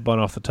the headbutt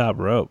off the top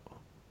rope.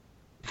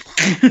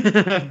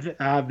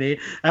 I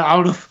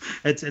don't know.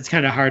 It's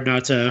kind of hard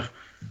not to.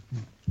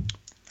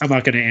 I'm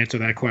not going to answer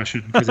that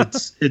question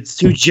because it's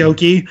too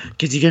jokey.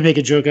 Because you can make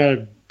a joke out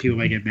of people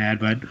might get mad,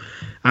 but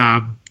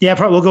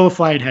probably we'll go with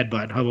flying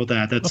headbutt. How about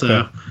that?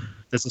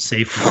 That's a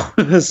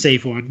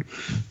safe one.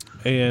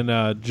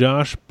 And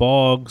Josh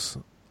Boggs.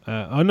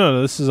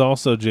 This is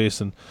also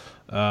Jason.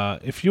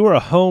 If you were a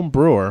home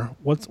brewer,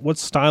 what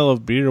style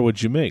of beer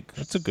would you make?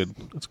 That's a good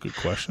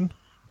question.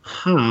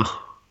 Huh?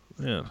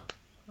 Yeah.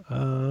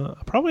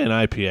 Probably an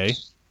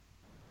IPA.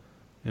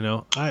 You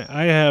know,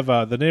 I have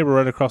the neighbor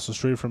right across the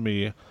street from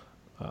me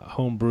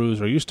home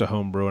brews or used to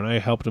home brew, and I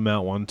helped him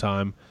out one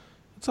time.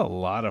 It's a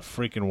lot of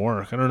freaking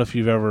work. I don't know if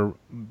you've ever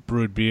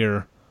brewed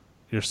beer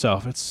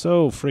yourself. It's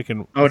so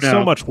freaking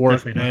so much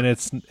work, and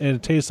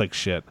it tastes like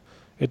shit.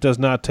 It does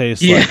not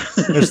taste like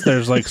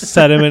there's like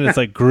sediment. It's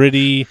like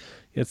gritty.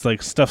 It's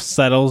like stuff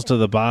settles to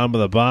the bottom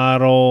of the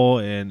bottle,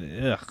 and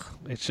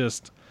it's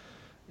just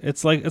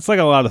it's like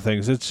a lot of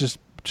things. It's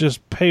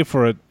just pay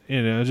for it,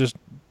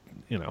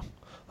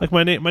 like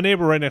my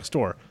neighbor right next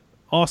door,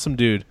 awesome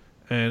dude,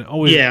 and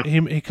always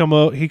he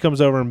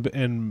comes over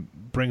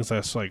and brings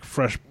us like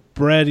fresh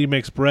bread. He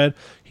makes bread.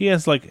 He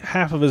has like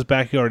half of his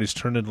backyard he's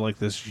turned into like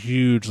this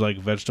huge like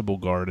vegetable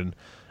garden,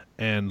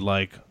 and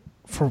like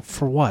for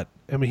what?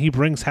 I mean, he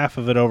brings half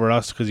of it over to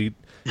us because he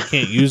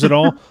can't use it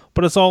all,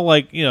 but it's all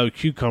like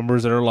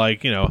cucumbers that are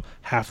like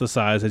half the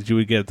size that you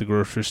would get at the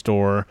grocery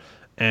store.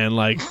 And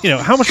like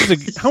how much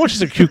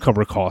does a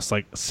cucumber cost?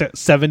 Like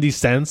 70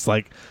 cents.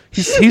 Like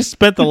he's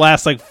spent the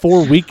last like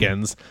 4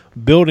 weekends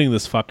building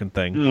this fucking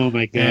thing. Oh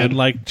my god! And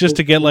like just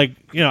to get like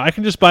I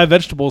can just buy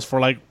vegetables for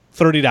like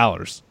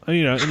 $30.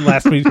 In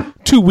last me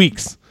 2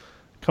 weeks.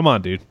 Come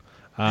on, dude.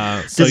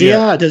 Does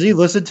he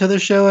listen to the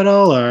show at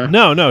all? Or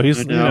no?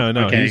 He's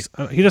Okay.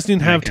 He doesn't even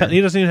have he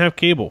doesn't even have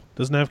cable.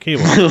 Doesn't have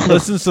cable.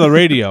 Listens to the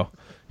radio.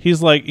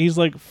 He's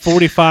like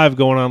 45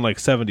 going on like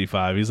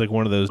 75. He's like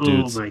one of those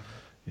dudes. Oh my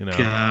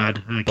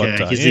God. Okay.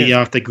 But, is he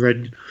off the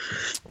grid?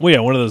 Well, yeah,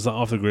 one of those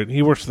off the grid.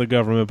 He works for the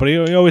government, but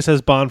he always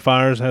has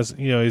bonfires.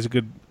 He's a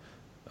good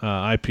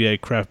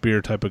IPA craft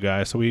beer type of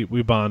guy. So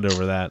we bond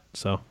over that.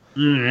 So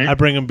Right. I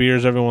bring him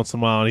beers every once in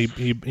a while. And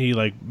he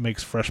like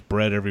makes fresh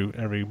bread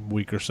every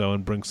week or so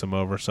and brings some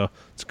over. So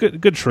it's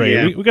good trade.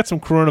 Yeah. We got some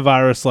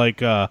coronavirus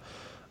like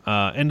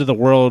end of the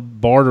world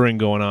bartering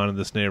going on in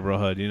this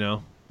neighborhood.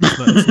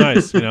 It's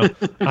nice.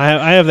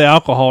 I have the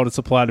alcohol to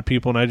supply to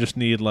people, and I just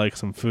need like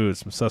some food,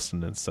 some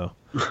sustenance. So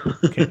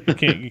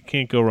you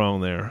can't go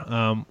wrong there.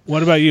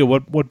 What about you?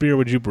 What beer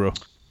would you brew?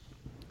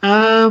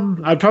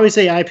 I'd probably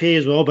say IPA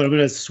as well, but I'm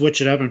going to switch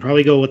it up and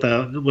probably go with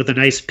a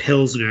nice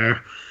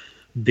Pilsner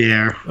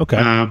beer.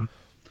 Okay.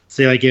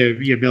 Say like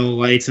your Miller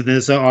Lights, and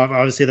there's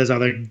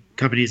other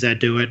companies that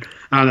do it.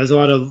 There's a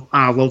lot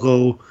of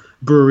local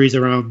breweries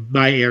around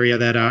my area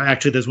that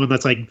actually there's one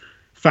that's like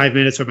 5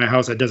 minutes from my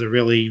house that does a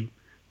really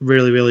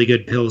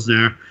good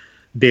Pilsner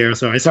beer.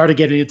 So I started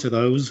getting into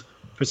those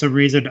for some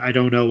reason. I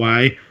don't know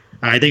why.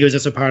 I think it was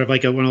just a part of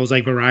like one of those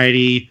like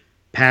variety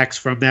packs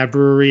from that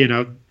brewery, and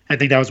I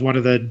think that was one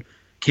of the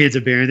cans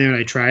of beer in there. And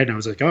I tried, and I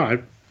was like, oh, I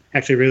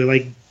actually really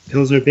like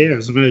Pilsner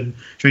beers. I'm gonna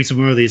drink some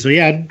more of these. So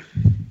yeah, I'd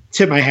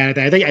tip my hat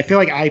at that. I feel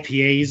like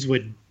IPAs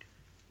would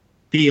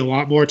be a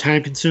lot more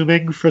time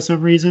consuming for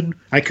some reason.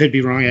 I could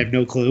be wrong. I have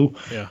no clue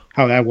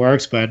how that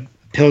works, but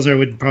Pilsner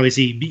would probably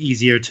seem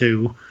easier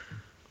to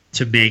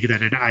make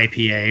than an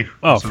IPA.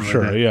 Oh, for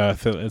sure. Like yeah, I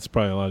think it's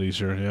probably a lot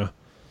easier. Yeah.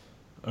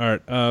 All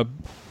right.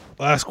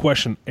 Last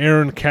question.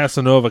 Aaron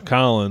Casanova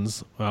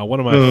Collins, one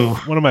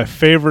of my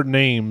favorite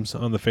names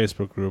on the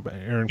Facebook group.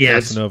 Aaron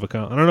Casanova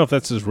Collins. I don't know if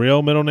that's his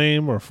real middle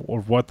name or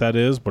what that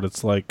is, but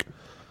it's like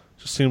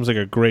just seems like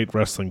a great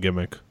wrestling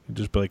gimmick. It'd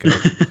just be like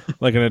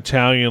like an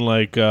Italian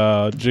like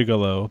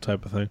gigolo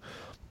type of thing.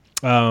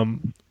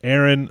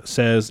 Aaron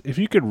says, if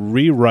you could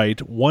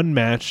rewrite one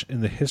match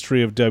in the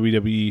history of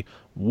WWE,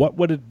 what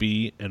would it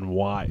be and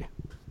why?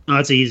 Oh,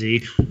 that's easy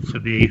for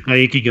me.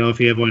 You could go if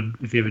you have one.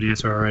 If you have an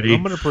answer already.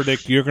 I'm going to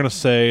predict you're going to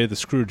say the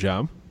screw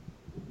job.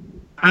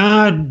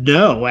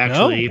 No,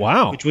 actually. No?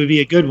 Wow. Which would be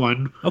a good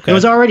one. Okay. It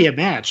was already a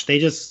match. They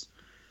just,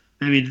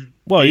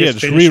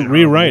 just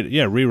rewrite it.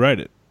 Yeah, rewrite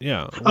it.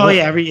 Yeah. Oh,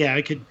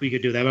 we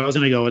could do that. But I was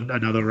going to go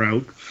another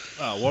route.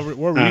 What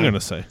were you going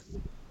to say?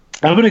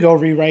 I'm going to go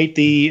rewrite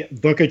the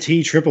Booker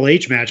T Triple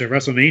H match at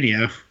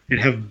WrestleMania and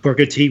have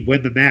Booker T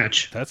win the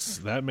match.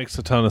 That makes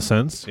a ton of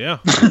sense. Yeah.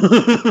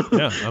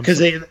 Yeah. Because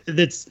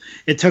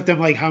it took them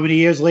like how many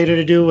years later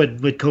to do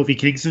with Kofi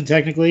Kingston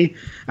technically.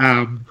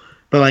 But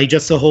like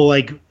just the whole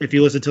like if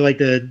you listen to like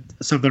the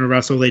Something to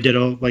Wrestle, they did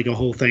a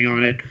whole thing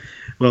on it.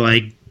 Well,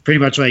 like pretty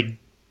much like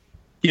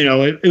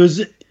it was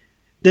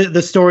the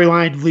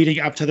storyline leading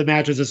up to the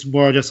match was just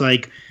more just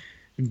like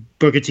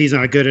Booker T's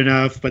not good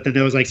enough, but then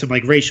there was like some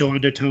like racial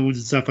undertones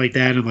and stuff like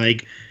that, and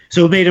like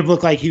so it made him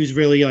look like he was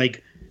really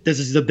like this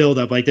is the build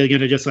up, like they're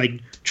gonna just like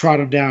trot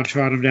him down.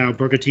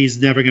 Booker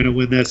T's never gonna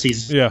win this.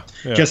 He's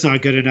just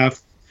not good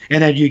enough.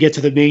 And then you get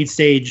to the main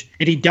stage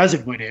and he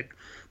doesn't win it.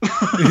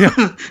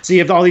 So you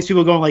have all these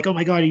people going like, oh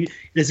my god,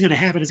 this is gonna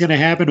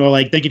happen, or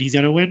like thinking he's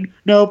gonna win.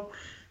 Nope,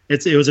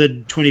 it was a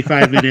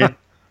 25-minute.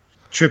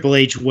 Triple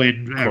H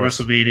win at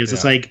WrestleMania. It was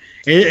just like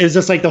it was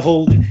just like the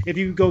whole. If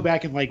you go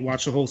back and like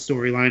watch the whole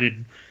storyline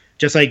and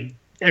just like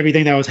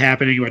everything that was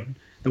happening, what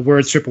the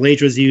words Triple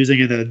H was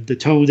using and the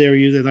tones they were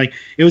using, like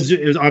it was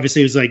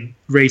obviously like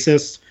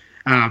racist.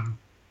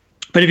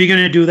 But if you're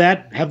gonna do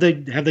that, have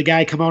the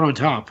guy come out on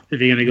top.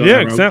 If you're gonna go,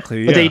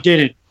 exactly. But they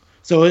didn't,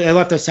 so it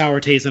left a sour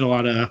taste in a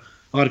lot of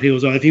people.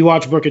 So if you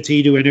watch Booker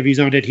T do interviews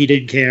on it, he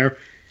didn't care.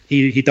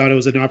 he thought it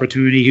was an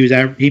opportunity.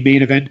 He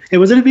main event. It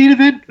was a main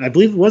event. I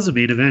believe it was a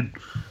main event.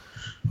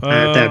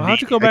 I'll have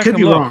to go back could and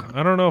be look. wrong.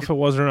 I don't know if it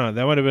was or not.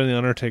 That might have been the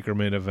Undertaker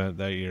main event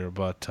that year,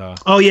 but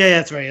Oh yeah,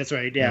 that's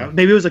right. Yeah,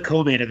 maybe it was a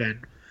co-main event.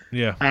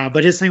 yeah.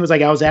 But his thing was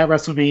like, I was at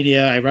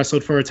WrestleMania. I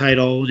wrestled for a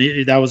title.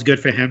 That was good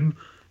for him.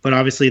 But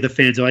obviously, the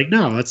fans are like,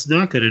 no, that's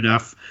not good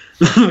enough.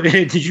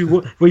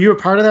 Were you a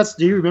part of that?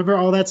 Do you remember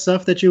all that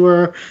stuff that you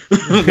were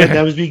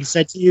that was being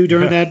said to you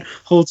during that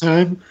whole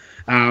time?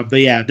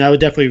 But yeah, I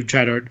would definitely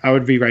I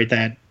would rewrite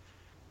that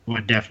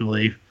one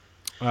definitely.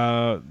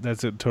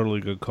 That's a totally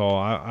good call.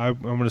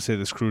 I'm going to say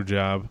the screw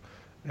job.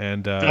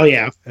 And Oh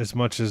yeah, as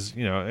much as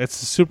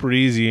it's a super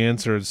easy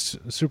answer. It's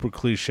super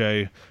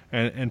cliche,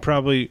 and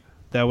probably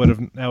that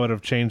would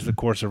have changed the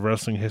course of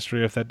wrestling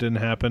history if that didn't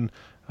happen.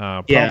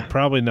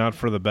 Probably not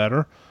for the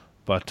better,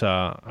 but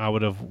I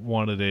would have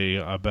wanted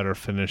a better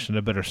finish and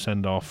a better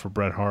send off for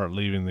Bret Hart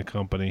leaving the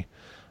company.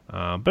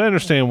 But I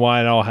understand why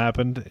it all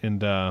happened,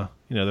 and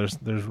there's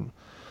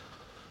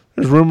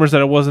rumors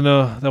that it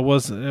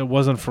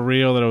wasn't for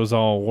real, that it was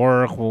all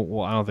work.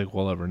 Well, I don't think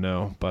we'll ever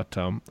know. But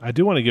I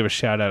do want to give a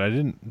shout out. I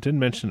didn't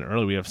mention it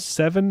earlier. We have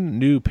 7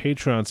 new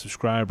Patreon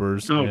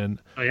subscribers.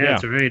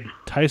 That's right.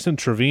 Tyson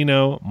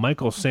Trevino,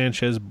 Michael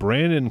Sanchez,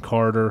 Brandon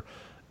Carter,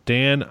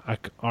 Dan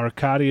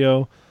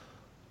Arcadio,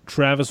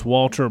 Travis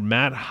Walter,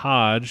 Matt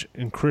Hodge,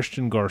 and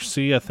Christian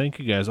Garcia. Thank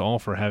you guys all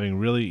for having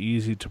really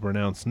easy to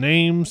pronounce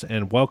names,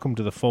 and welcome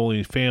to the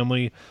Foley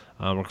family.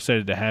 We're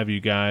excited to have you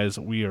guys.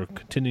 We are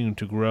continuing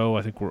to grow.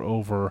 I think we're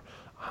over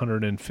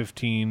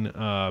 115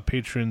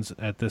 patrons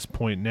at this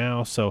point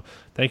now. So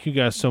thank you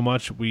guys so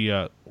much. We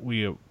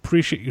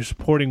appreciate you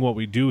supporting what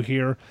we do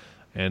here,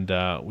 and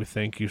we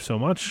thank you so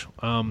much.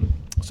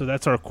 So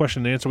that's our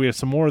question and answer. We have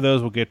some more of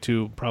those we'll get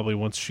to probably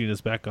once Sheena's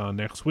back on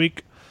next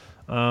week.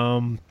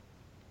 I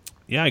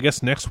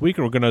guess next week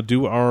we're going to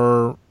do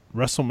our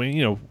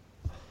WrestleMania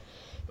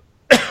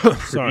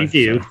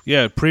Preview.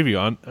 Yeah, preview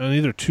on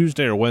either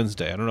Tuesday or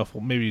Wednesday. I don't know if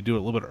we'll maybe do it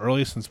a little bit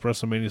early since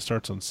WrestleMania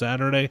starts on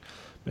Saturday.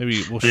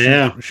 Maybe we'll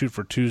shoot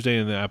for Tuesday,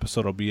 and the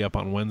episode will be up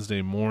on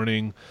Wednesday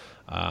morning.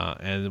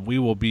 And we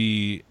will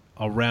be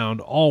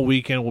around all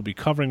weekend. We'll be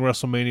covering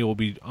WrestleMania. We'll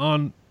be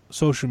on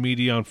social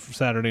media on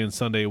Saturday and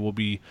Sunday. We'll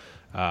be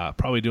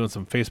probably doing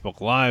some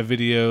Facebook Live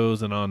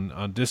videos and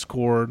on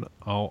Discord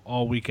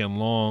all weekend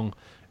long.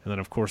 And then,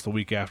 of course, the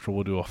week after,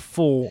 we'll do a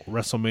full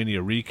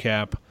WrestleMania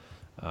recap.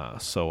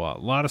 So a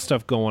lot of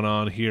stuff going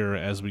on here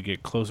as we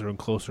get closer and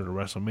closer to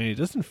WrestleMania. It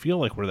doesn't feel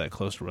like we're that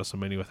close to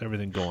WrestleMania with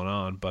everything going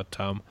on. But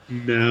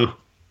no.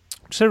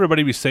 Just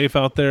everybody be safe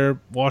out there.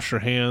 Wash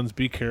your hands.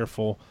 Be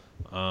careful.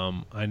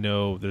 I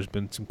know there's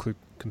been some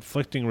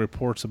conflicting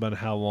reports about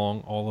how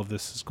long all of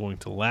this is going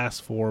to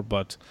last for.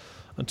 But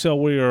until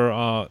we are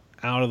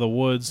out of the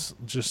woods,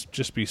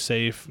 just be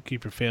safe.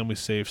 Keep your family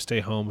safe. Stay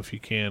home if you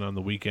can on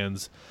the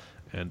weekends.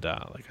 And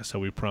like I said,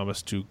 we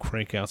promise to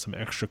crank out some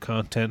extra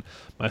content.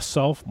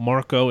 Myself,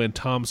 Marco, and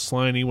Tom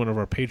Sliney, one of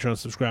our Patreon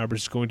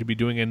subscribers, is going to be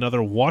doing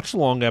another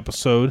watch-along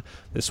episode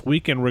this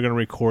weekend. We're going to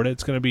record it.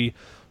 It's going to be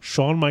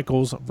Shawn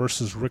Michaels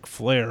versus Ric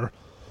Flair.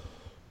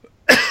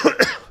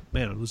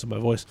 Man, I'm losing my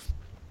voice.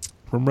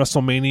 From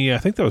WrestleMania, I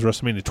think that was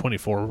WrestleMania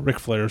 24, Ric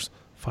Flair's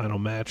final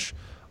match.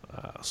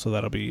 So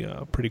that'll be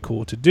pretty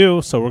cool to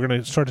do. So we're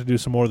going to start to do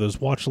some more of those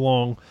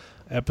watch-along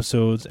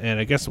episodes. And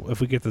I guess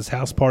if we get this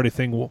house party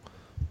thing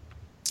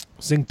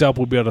synced up,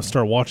 we'll be able to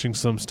start watching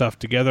some stuff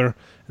together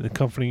in the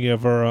company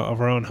of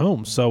our own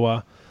home.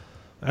 So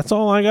that's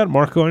all I got.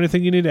 Marco,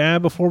 anything you need to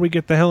add before we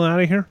get the hell out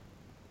of here?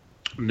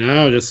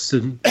 No, just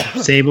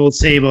same old.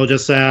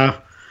 Just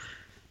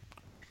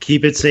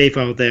keep it safe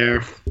out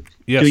there.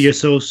 Yes. Do your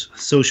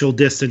social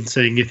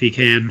distancing if you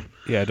can.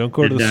 Yeah, don't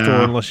go to the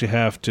store unless you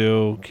have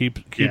to.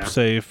 Keep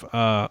safe.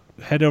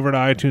 Head over to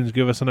iTunes,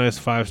 give us a nice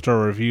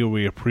 5-star review.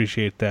 We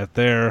appreciate that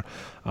there.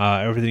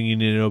 Everything you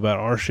need to know about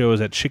our show is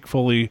at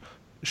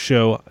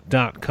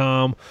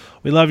chickfoley.show.com.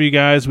 We love you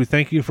guys. We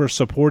thank you for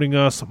supporting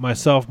us.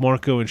 Myself,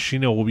 Marco, and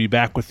Sheena will be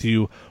back with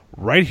you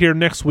right here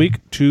next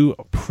week to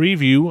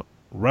preview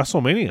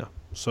WrestleMania.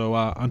 So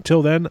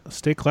until then,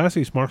 stay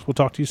classy, Smarks. We'll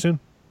talk to you soon.